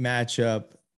heavyweight matchup.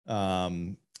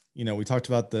 We talked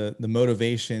about the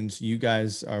motivations. You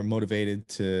guys are motivated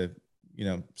to,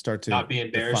 start to not be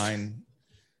embarrassed. Define.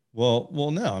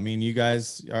 Well, no. I mean, you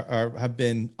guys have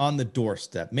been on the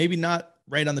doorstep. Maybe not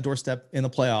right on the doorstep in the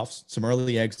playoffs. Some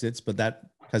early exits, but that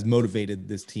has motivated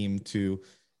this team to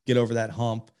get over that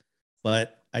hump.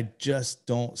 But I just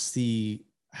don't see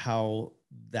how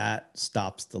that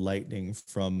stops the Lightning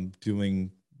from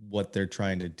doing what they're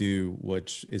trying to do,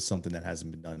 which is something that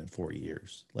hasn't been done in 4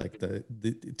 years. Like the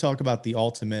talk about the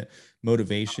ultimate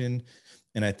motivation.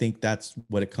 And I think that's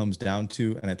what it comes down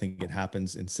to. And I think it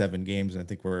happens in 7 games. And I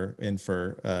think we're in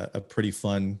for a pretty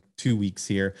fun 2 weeks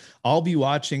here. I'll be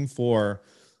watching for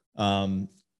the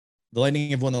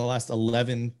Lightning have won the last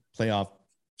 11 playoff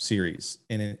series.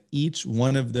 And in each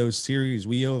one of those series,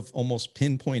 we have almost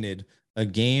pinpointed a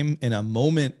game and a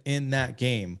moment in that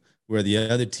game where the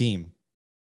other team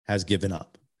has given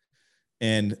up.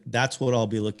 And that's what I'll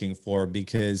be looking for,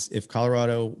 because if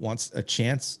Colorado wants a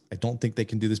chance, I don't think they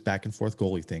can do this back and forth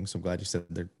goalie thing. So I'm glad you said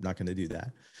they're not going to do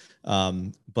that.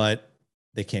 But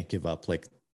they can't give up like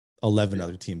 11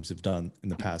 other teams have done in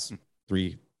the past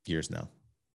 3 years now.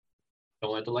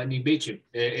 Don't let the Lightning beat you.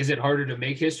 Is it harder to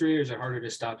make history, or is it harder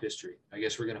to stop history? I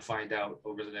guess we're going to find out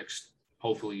over the next,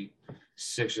 hopefully,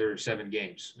 6 or 7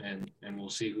 games, and we'll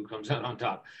see who comes out on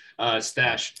top.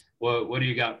 Stash, what do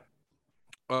you got?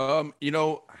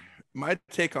 My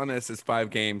take on this is 5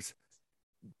 games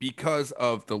because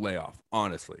of the layoff,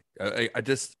 honestly. I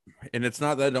just, and it's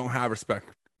not that I don't have respect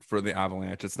for the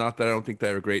Avalanche. It's not that I don't think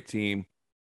they're a great team.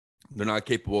 They're not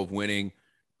capable of winning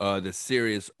the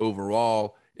series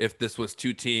overall. If this was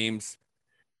 2 teams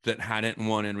that hadn't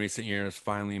won in recent years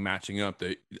finally matching up,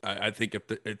 I think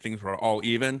if things were all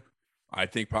even, I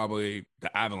think probably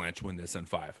the Avalanche win this in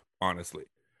 5, honestly.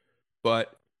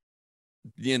 But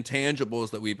the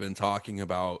intangibles that we've been talking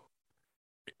about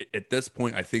at this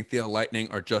point, I think the Lightning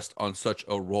are just on such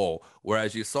a roll.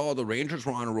 Whereas you saw the Rangers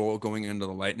were on a roll going into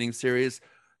the Lightning series,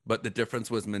 but the difference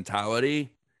was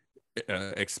mentality,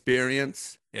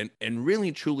 experience, and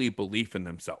really truly belief in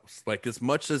themselves. Like, as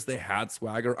much as they had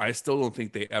swagger, I still don't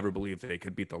think they ever believed they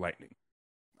could beat the Lightning.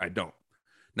 I don't.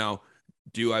 Now,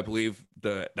 do I believe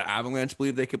the Avalanche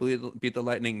believe they could beat the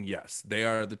Lightning? Yes. They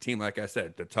are the team, like I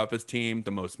said, the toughest team,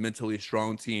 the most mentally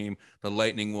strong team the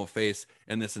Lightning will face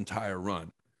in this entire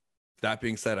run. That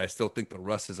being said, I still think the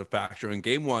rust is a factor in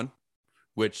game one,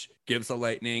 which gives the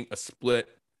Lightning a split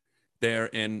there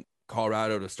in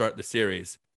Colorado to start the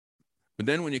series. But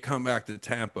then when you come back to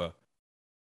Tampa,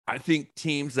 I think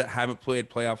teams that haven't played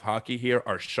playoff hockey here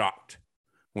are shocked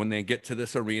when they get to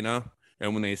this arena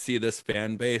and when they see this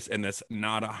fan base and this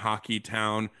not a hockey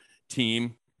town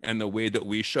team and the way that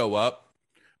we show up.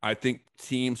 I think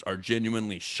teams are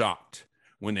genuinely shocked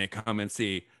when they come and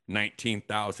see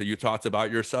 19,000. You talked about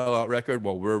your sellout record.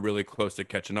 Well, we're really close to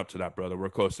catching up to that, brother. We're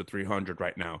close to 300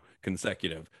 right now,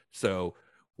 consecutive. So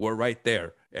we're right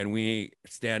there. And we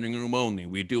standing room only.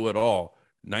 We do it all.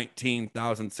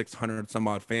 19,600 some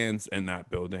odd fans in that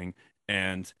building.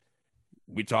 And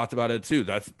we talked about it too.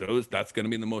 That's going to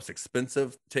be the most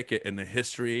expensive ticket in the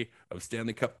history of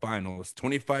Stanley Cup Finals.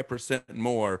 25%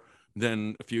 more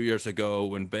than a few years ago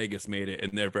when Vegas made it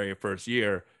in their very first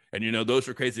year. And, you know, those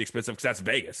were crazy expensive because that's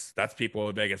Vegas. That's people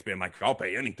in Vegas being like, I'll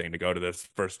pay anything to go to this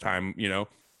first time. You know,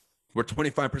 we're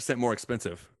 25% more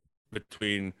expensive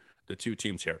between the two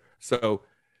teams here. So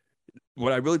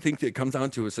what I really think it comes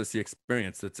down to is just the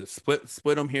experience. It's a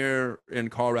split them here in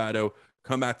Colorado,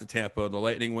 come back to Tampa, the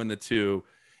Lightning win the 2,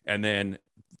 and then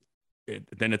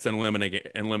it's an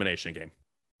elimination game.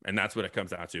 And that's what it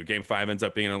comes down to. Game 5 ends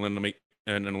up being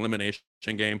an elimination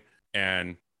game,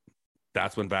 and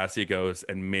that's when Vasi goes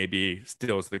and maybe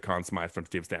steals the Conn Smythe from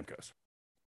Steve Stamkos.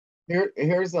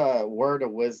 Here's a word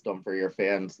of wisdom for your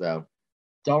fans, though.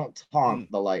 Don't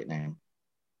taunt the Lightning.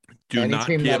 Do not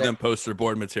give them poster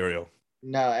board material.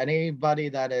 No, anybody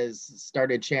that has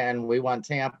started chanting, we want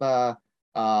Tampa,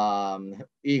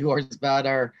 Igor's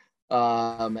better.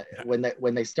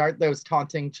 When they start those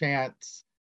taunting chants,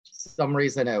 some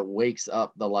reason it wakes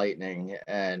up the Lightning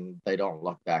and they don't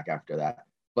look back after that.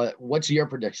 But what's your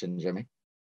prediction, Jimmy?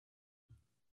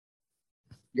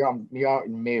 You're on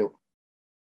mute.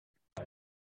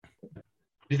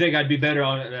 You think I'd be better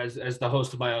on it as the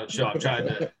host of my own show? I'm trying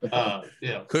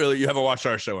to, Clearly, you haven't watched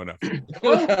our show enough.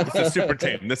 It's a super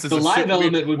team. This is the live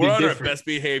element would be different. We're on our best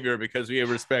behavior because we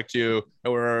respect you,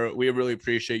 and we really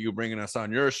appreciate you bringing us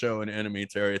on your show in enemy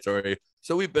territory.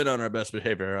 So we've been on our best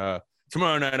behavior.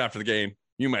 Tomorrow night after the game,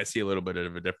 you might see a little bit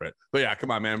of a different. But yeah,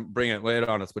 come on, man, bring it. Lay it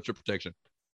on us. What's your prediction?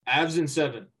 Avs in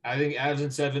 7. I think Avs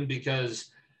in 7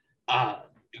 because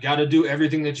you got to do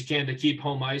everything that you can to keep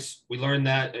home ice. We learned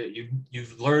that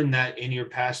you've learned that in your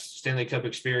past Stanley Cup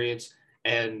experience,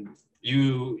 and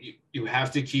you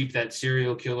have to keep that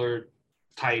serial killer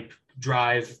type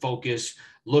drive, focus,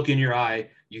 look in your eye.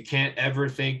 You can't ever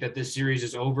think that this series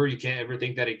is over. You can't ever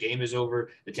think that a game is over.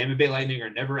 The Tampa Bay Lightning are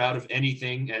never out of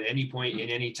anything at any point in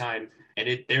any time.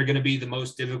 And they're going to be the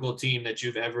most difficult team that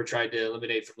you've ever tried to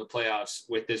eliminate from the playoffs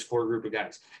with this core group of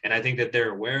guys. And I think that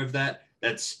they're aware of that.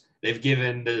 They've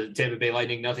given the Tampa Bay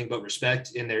Lightning nothing but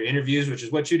respect in their interviews, which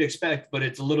is what you'd expect, but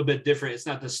it's a little bit different. It's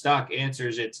not the stock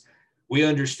answers. They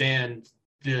understand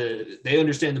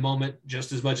the moment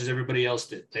just as much as everybody else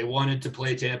did. They wanted to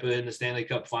play Tampa in the Stanley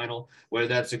Cup final, whether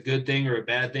that's a good thing or a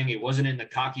bad thing. It wasn't in the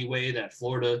cocky way that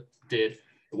Florida did.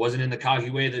 It wasn't in the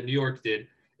cocky way that New York did.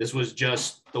 This was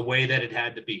just the way that it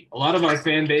had to be. A lot of our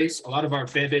fan base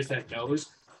that knows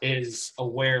is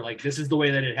aware, like, this is the way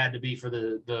that it had to be for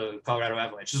the Colorado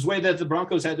Avalanche. This is the way that the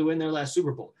Broncos had to win their last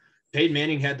Super Bowl. Peyton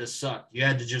Manning had to suck. You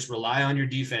had to just rely on your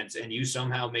defense, and you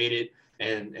somehow made it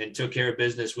and took care of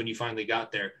business when you finally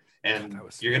got there. And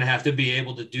you're going to have to be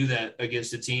able to do that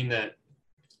against a team that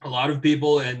a lot of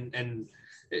people, and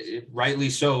rightly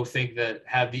so, think that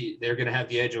they're going to have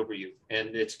the edge over you.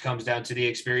 And it comes down to the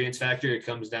experience factor. It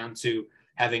comes down to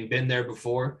having been there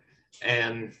before.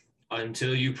 And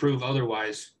until you prove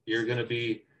otherwise, you're going to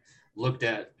be looked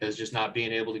at as just not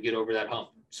being able to get over that hump.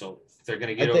 So if they're going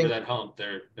to get over that hump,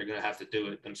 they're going to have to do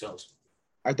it themselves.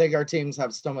 I think our teams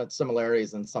have so much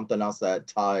similarities, and something else that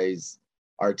ties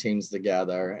our teams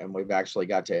together. And we've actually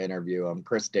got to interview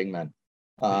Chris Dingman,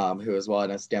 who has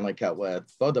won a Stanley Cup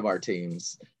with both of our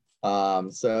teams.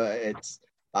 So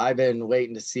I've been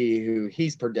waiting to see who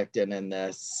he's predicting in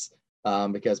this,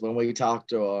 because when we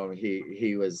talked to him,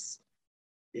 he was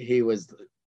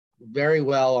very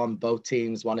well on both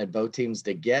teams, wanted both teams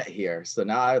to get here. So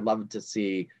now I'd love to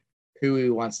see who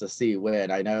he wants to see win.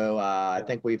 I know, I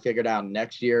think we figured out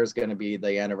next year is going to be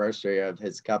the anniversary of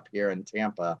his cup here in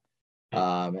Tampa.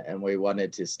 And we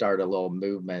wanted to start a little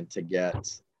movement to get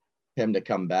him to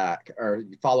come back, or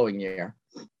following year.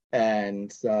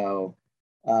 And so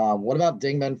what about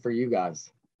Dingman for you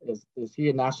guys? Is he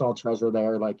a national treasure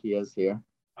there like he is here?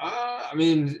 I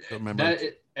mean,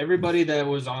 everybody that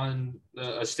was on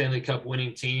a Stanley Cup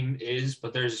winning team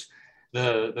but there's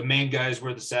the main guys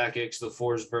were the Sakic's, the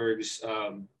Forsbergs,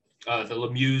 the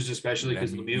Lemieux, especially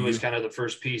because Lemieux was kind of the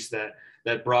first piece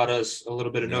that brought us a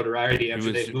little bit of notoriety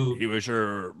after they moved. He was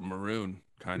your Maroon,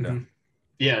 kind of. Mm-hmm.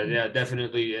 Yeah,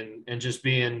 definitely, and just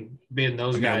being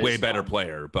those guys, a way better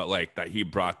player, but like that, he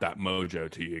brought that mojo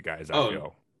to you guys. I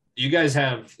feel you guys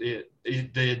have the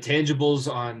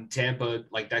intangibles on Tampa,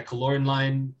 like that Killorn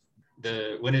line.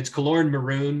 When it's Killorn,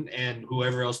 Maroon, and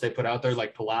whoever else they put out there,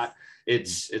 like Palat,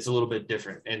 it's a little bit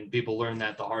different, and people learn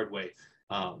that the hard way.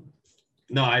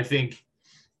 No, I think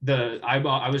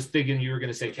I was thinking you were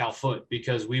going to say Cal Foote,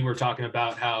 because we were talking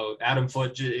about how Adam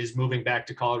Foote is moving back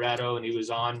to Colorado, and he was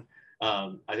on,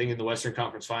 I think, in the Western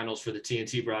Conference Finals for the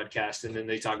TNT broadcast, and then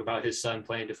they talk about his son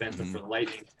playing defenseman for the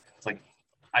Lightning. It's like,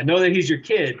 I know that he's your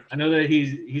kid, I know that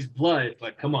he's blood,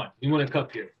 but come on, you won a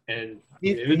cup here, and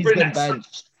it was pretty nice.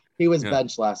 Benched. He was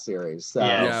benched last series. So.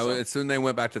 Yeah. Soon they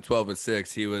went back to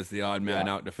 12-6. He was the odd man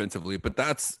out defensively, but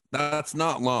that's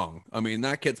not long. I mean,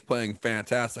 that kid's playing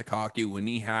fantastic hockey. When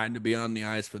he had to be on the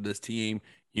ice for this team,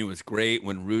 he was great.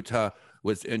 When Ruta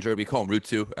was injured, we call him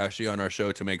Rutu actually on our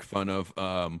show to make fun of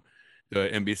the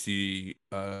NBC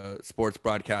sports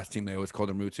broadcast team. They always called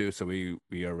him Rutu, so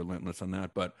we are relentless on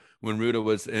that. But when Ruta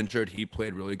was injured, he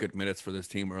played really good minutes for this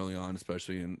team early on,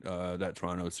 especially in that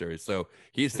Toronto series. So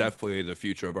he's definitely the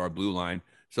future of our blue line.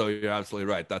 So you're absolutely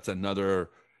right. That's another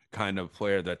kind of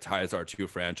player that ties our two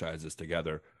franchises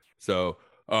together. So,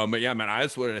 but yeah, man, I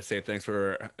just wanted to say thanks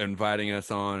for inviting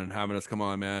us on and having us come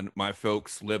on, man. My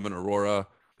folks live in Aurora.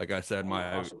 Like I said,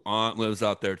 my aunt lives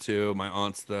out there too. My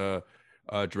aunt's the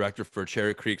director for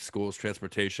Cherry Creek Schools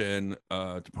Transportation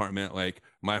Department. Like,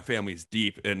 my family's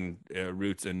deep in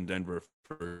roots in Denver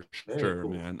for sure,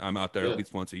 cool. Man. I'm out there at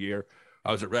least once a year.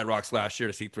 I was at Red Rocks last year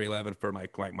to see 311 for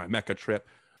my Mecca trip.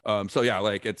 So yeah,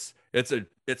 like it's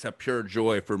a pure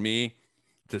joy for me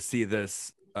to see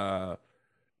this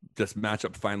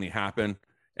matchup finally happen.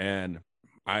 And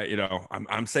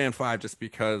I'm saying 5 just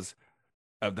because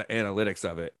of the analytics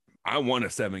of it. I want a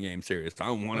 7-game series.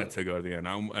 I want it to go to the end.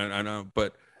 I know,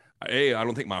 but I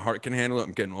don't think my heart can handle it.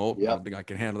 I'm getting old. I don't think I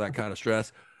can handle that kind of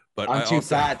stress. But I'm too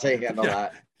fat to handle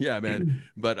that. Yeah, man.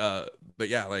 But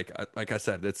yeah, like I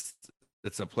said,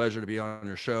 it's a pleasure to be on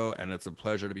your show, and it's a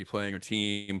pleasure to be playing your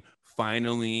team.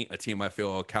 Finally, a team I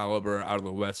feel a caliber out of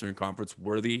the Western Conference,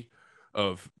 worthy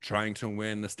of trying to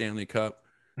win the Stanley Cup.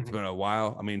 It's been a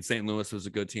while. I mean, St. Louis was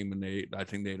a good team, and I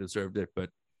think they deserved it.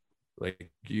 But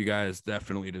like, you guys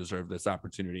definitely deserve this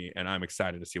opportunity, and I'm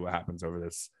excited to see what happens over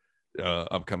this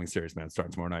upcoming series, man.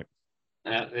 Starting tomorrow night.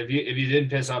 If you didn't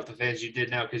piss off the fans, you did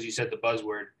now, because you said the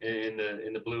buzzword in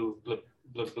the blue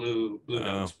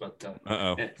notes. But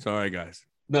sorry, guys.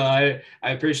 No, I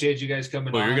appreciate you guys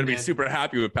coming. Well, you're gonna be super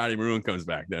happy when Patty Maroon comes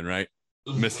back, then, right?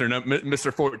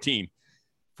 Mr.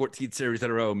 14 series in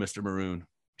a row, Mr. Maroon.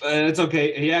 It's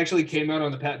okay. He actually came out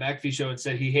on the Pat McAfee show and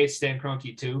said he hates Stan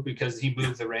Kroenke too, because he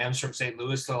moved the Rams from St.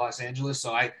 Louis to Los Angeles.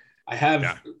 So I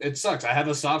have it sucks. I have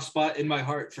a soft spot in my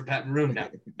heart for Pat Maroon now,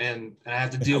 and I have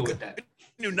to deal with that.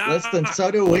 Listen, so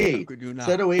do we.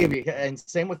 So do we. And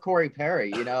same with Corey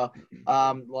Perry.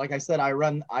 Like I said,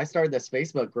 I started this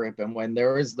Facebook group, and when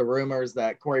there was the rumors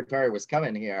that Corey Perry was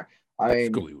coming here, I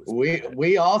mean,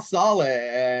 we all saw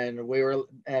it,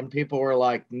 and people were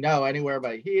like, no, anywhere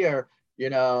but here.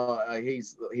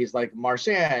 He's like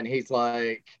Marchand. He's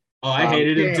like, I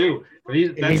hated him too.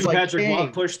 That's who Patrick Waugh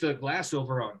pushed the glass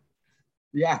over on.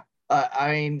 Yeah.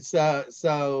 I mean,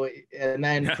 so, and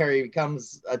then Perry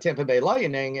becomes a Tampa Bay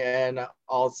Lightning, and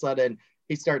all of a sudden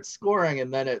he starts scoring,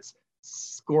 and then it's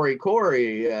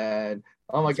Corey, and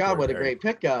oh my God, what a great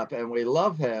pickup, and we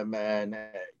love him, and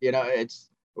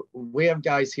we have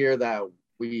guys here that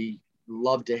we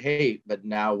love to hate, but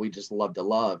now we just love to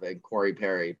love, and Corey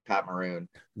Perry, Pat Maroon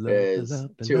is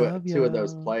two of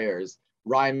those players.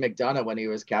 Ryan McDonough, when he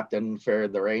was captain for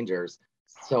the Rangers,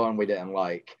 someone we didn't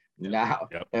like.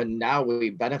 And now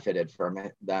we benefited from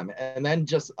them, and then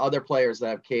just other players that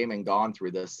have came and gone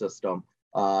through this system.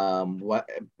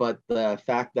 But the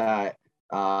fact that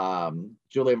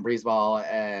Julian Breezeball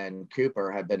and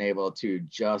Cooper have been able to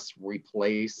just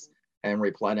replace and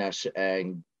replenish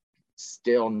and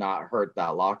still not hurt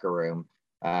that locker room,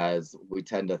 as we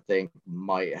tend to think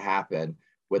might happen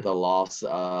with the loss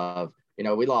of,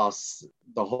 we lost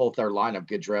the whole third line of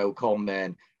Gaudreau,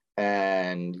 Coleman,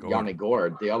 and Yanni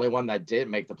Gourde. The only one that didn't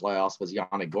make the playoffs was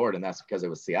Yanni Gourde, and that's because it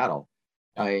was Seattle.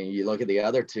 I mean, you look at the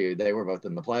other two, they were both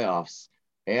in the playoffs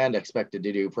and expected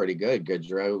to do pretty good.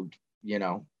 Gaudreau,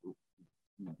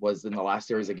 was in the last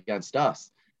series against us.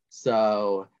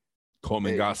 So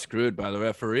Coleman got screwed by the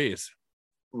referees.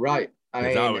 Right.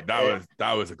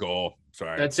 That was a goal.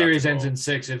 Sorry. That series ends in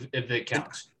 6 if it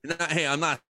counts. Hey, I'm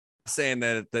not saying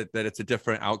that it's a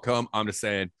different outcome. I'm just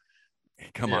saying,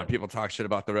 come on, people talk shit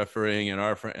about the refereeing in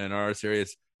our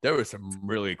series. There was some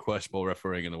really questionable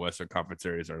refereeing in the Western Conference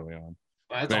series early on.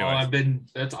 That's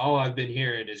all I've been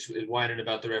hearing is whining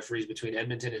about the referees between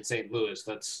Edmonton and St. Louis.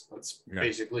 That's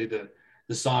basically the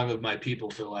song of my people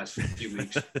for the last few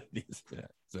weeks.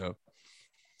 So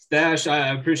Stash, I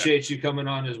appreciate you coming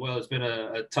on as well. It's been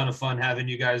a ton of fun having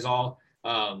you guys all.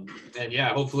 And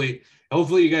yeah, hopefully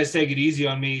you guys take it easy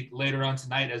on me later on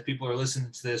tonight as people are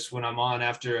listening to this when I'm on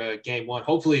after game 1.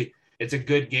 Hopefully it's a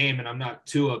good game and I'm not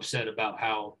too upset about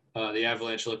how the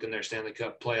Avalanche look in their Stanley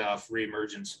Cup playoff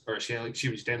reemergence, or Stanley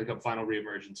Cup final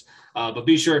reemergence. But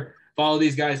be sure, follow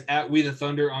these guys at We the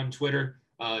Thunder on Twitter.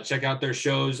 Check out their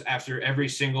shows after every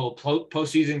single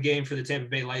postseason game for the Tampa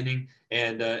Bay Lightning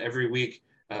and every week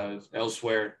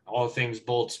elsewhere, all things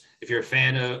Bolts. If you're a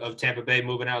fan of Tampa Bay,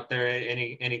 moving out there,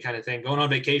 any kind of thing, going on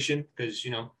vacation, because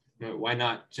why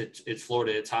not? It's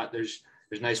Florida, it's hot, there's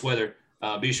nice weather.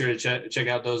 Be sure to check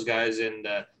out those guys and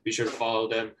be sure to follow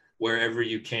them wherever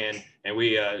you can. And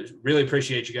we really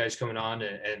appreciate you guys coming on,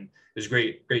 and it was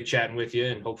great chatting with you.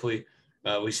 And hopefully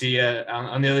we see you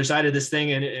on the other side of this thing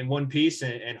in one piece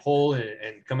and whole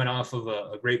and coming off of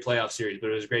a great playoff series. But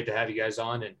it was great to have you guys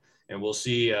on, and we'll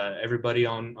see everybody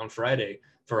on Friday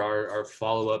for our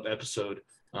follow-up episode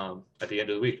at the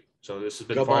end of the week. So this has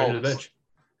been Far End of the Bench.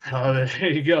 Oh, there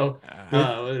you go.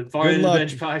 Far End of the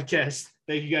Bench podcast.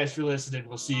 Thank you guys for listening.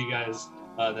 We'll see you guys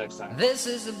next time. This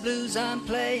is the blues I'm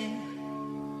playing.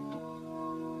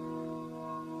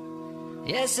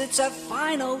 Yes, it's a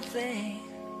final thing.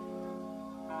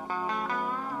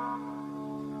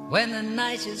 When the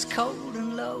night is cold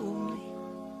and lonely.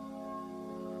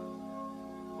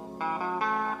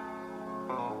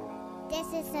 This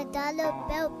is a dollar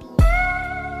bill.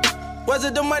 Was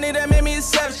it the money that made me a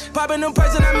savage? Popping them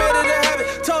prices and I made it a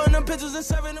habit. Towing them pictures and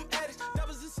serving them edits.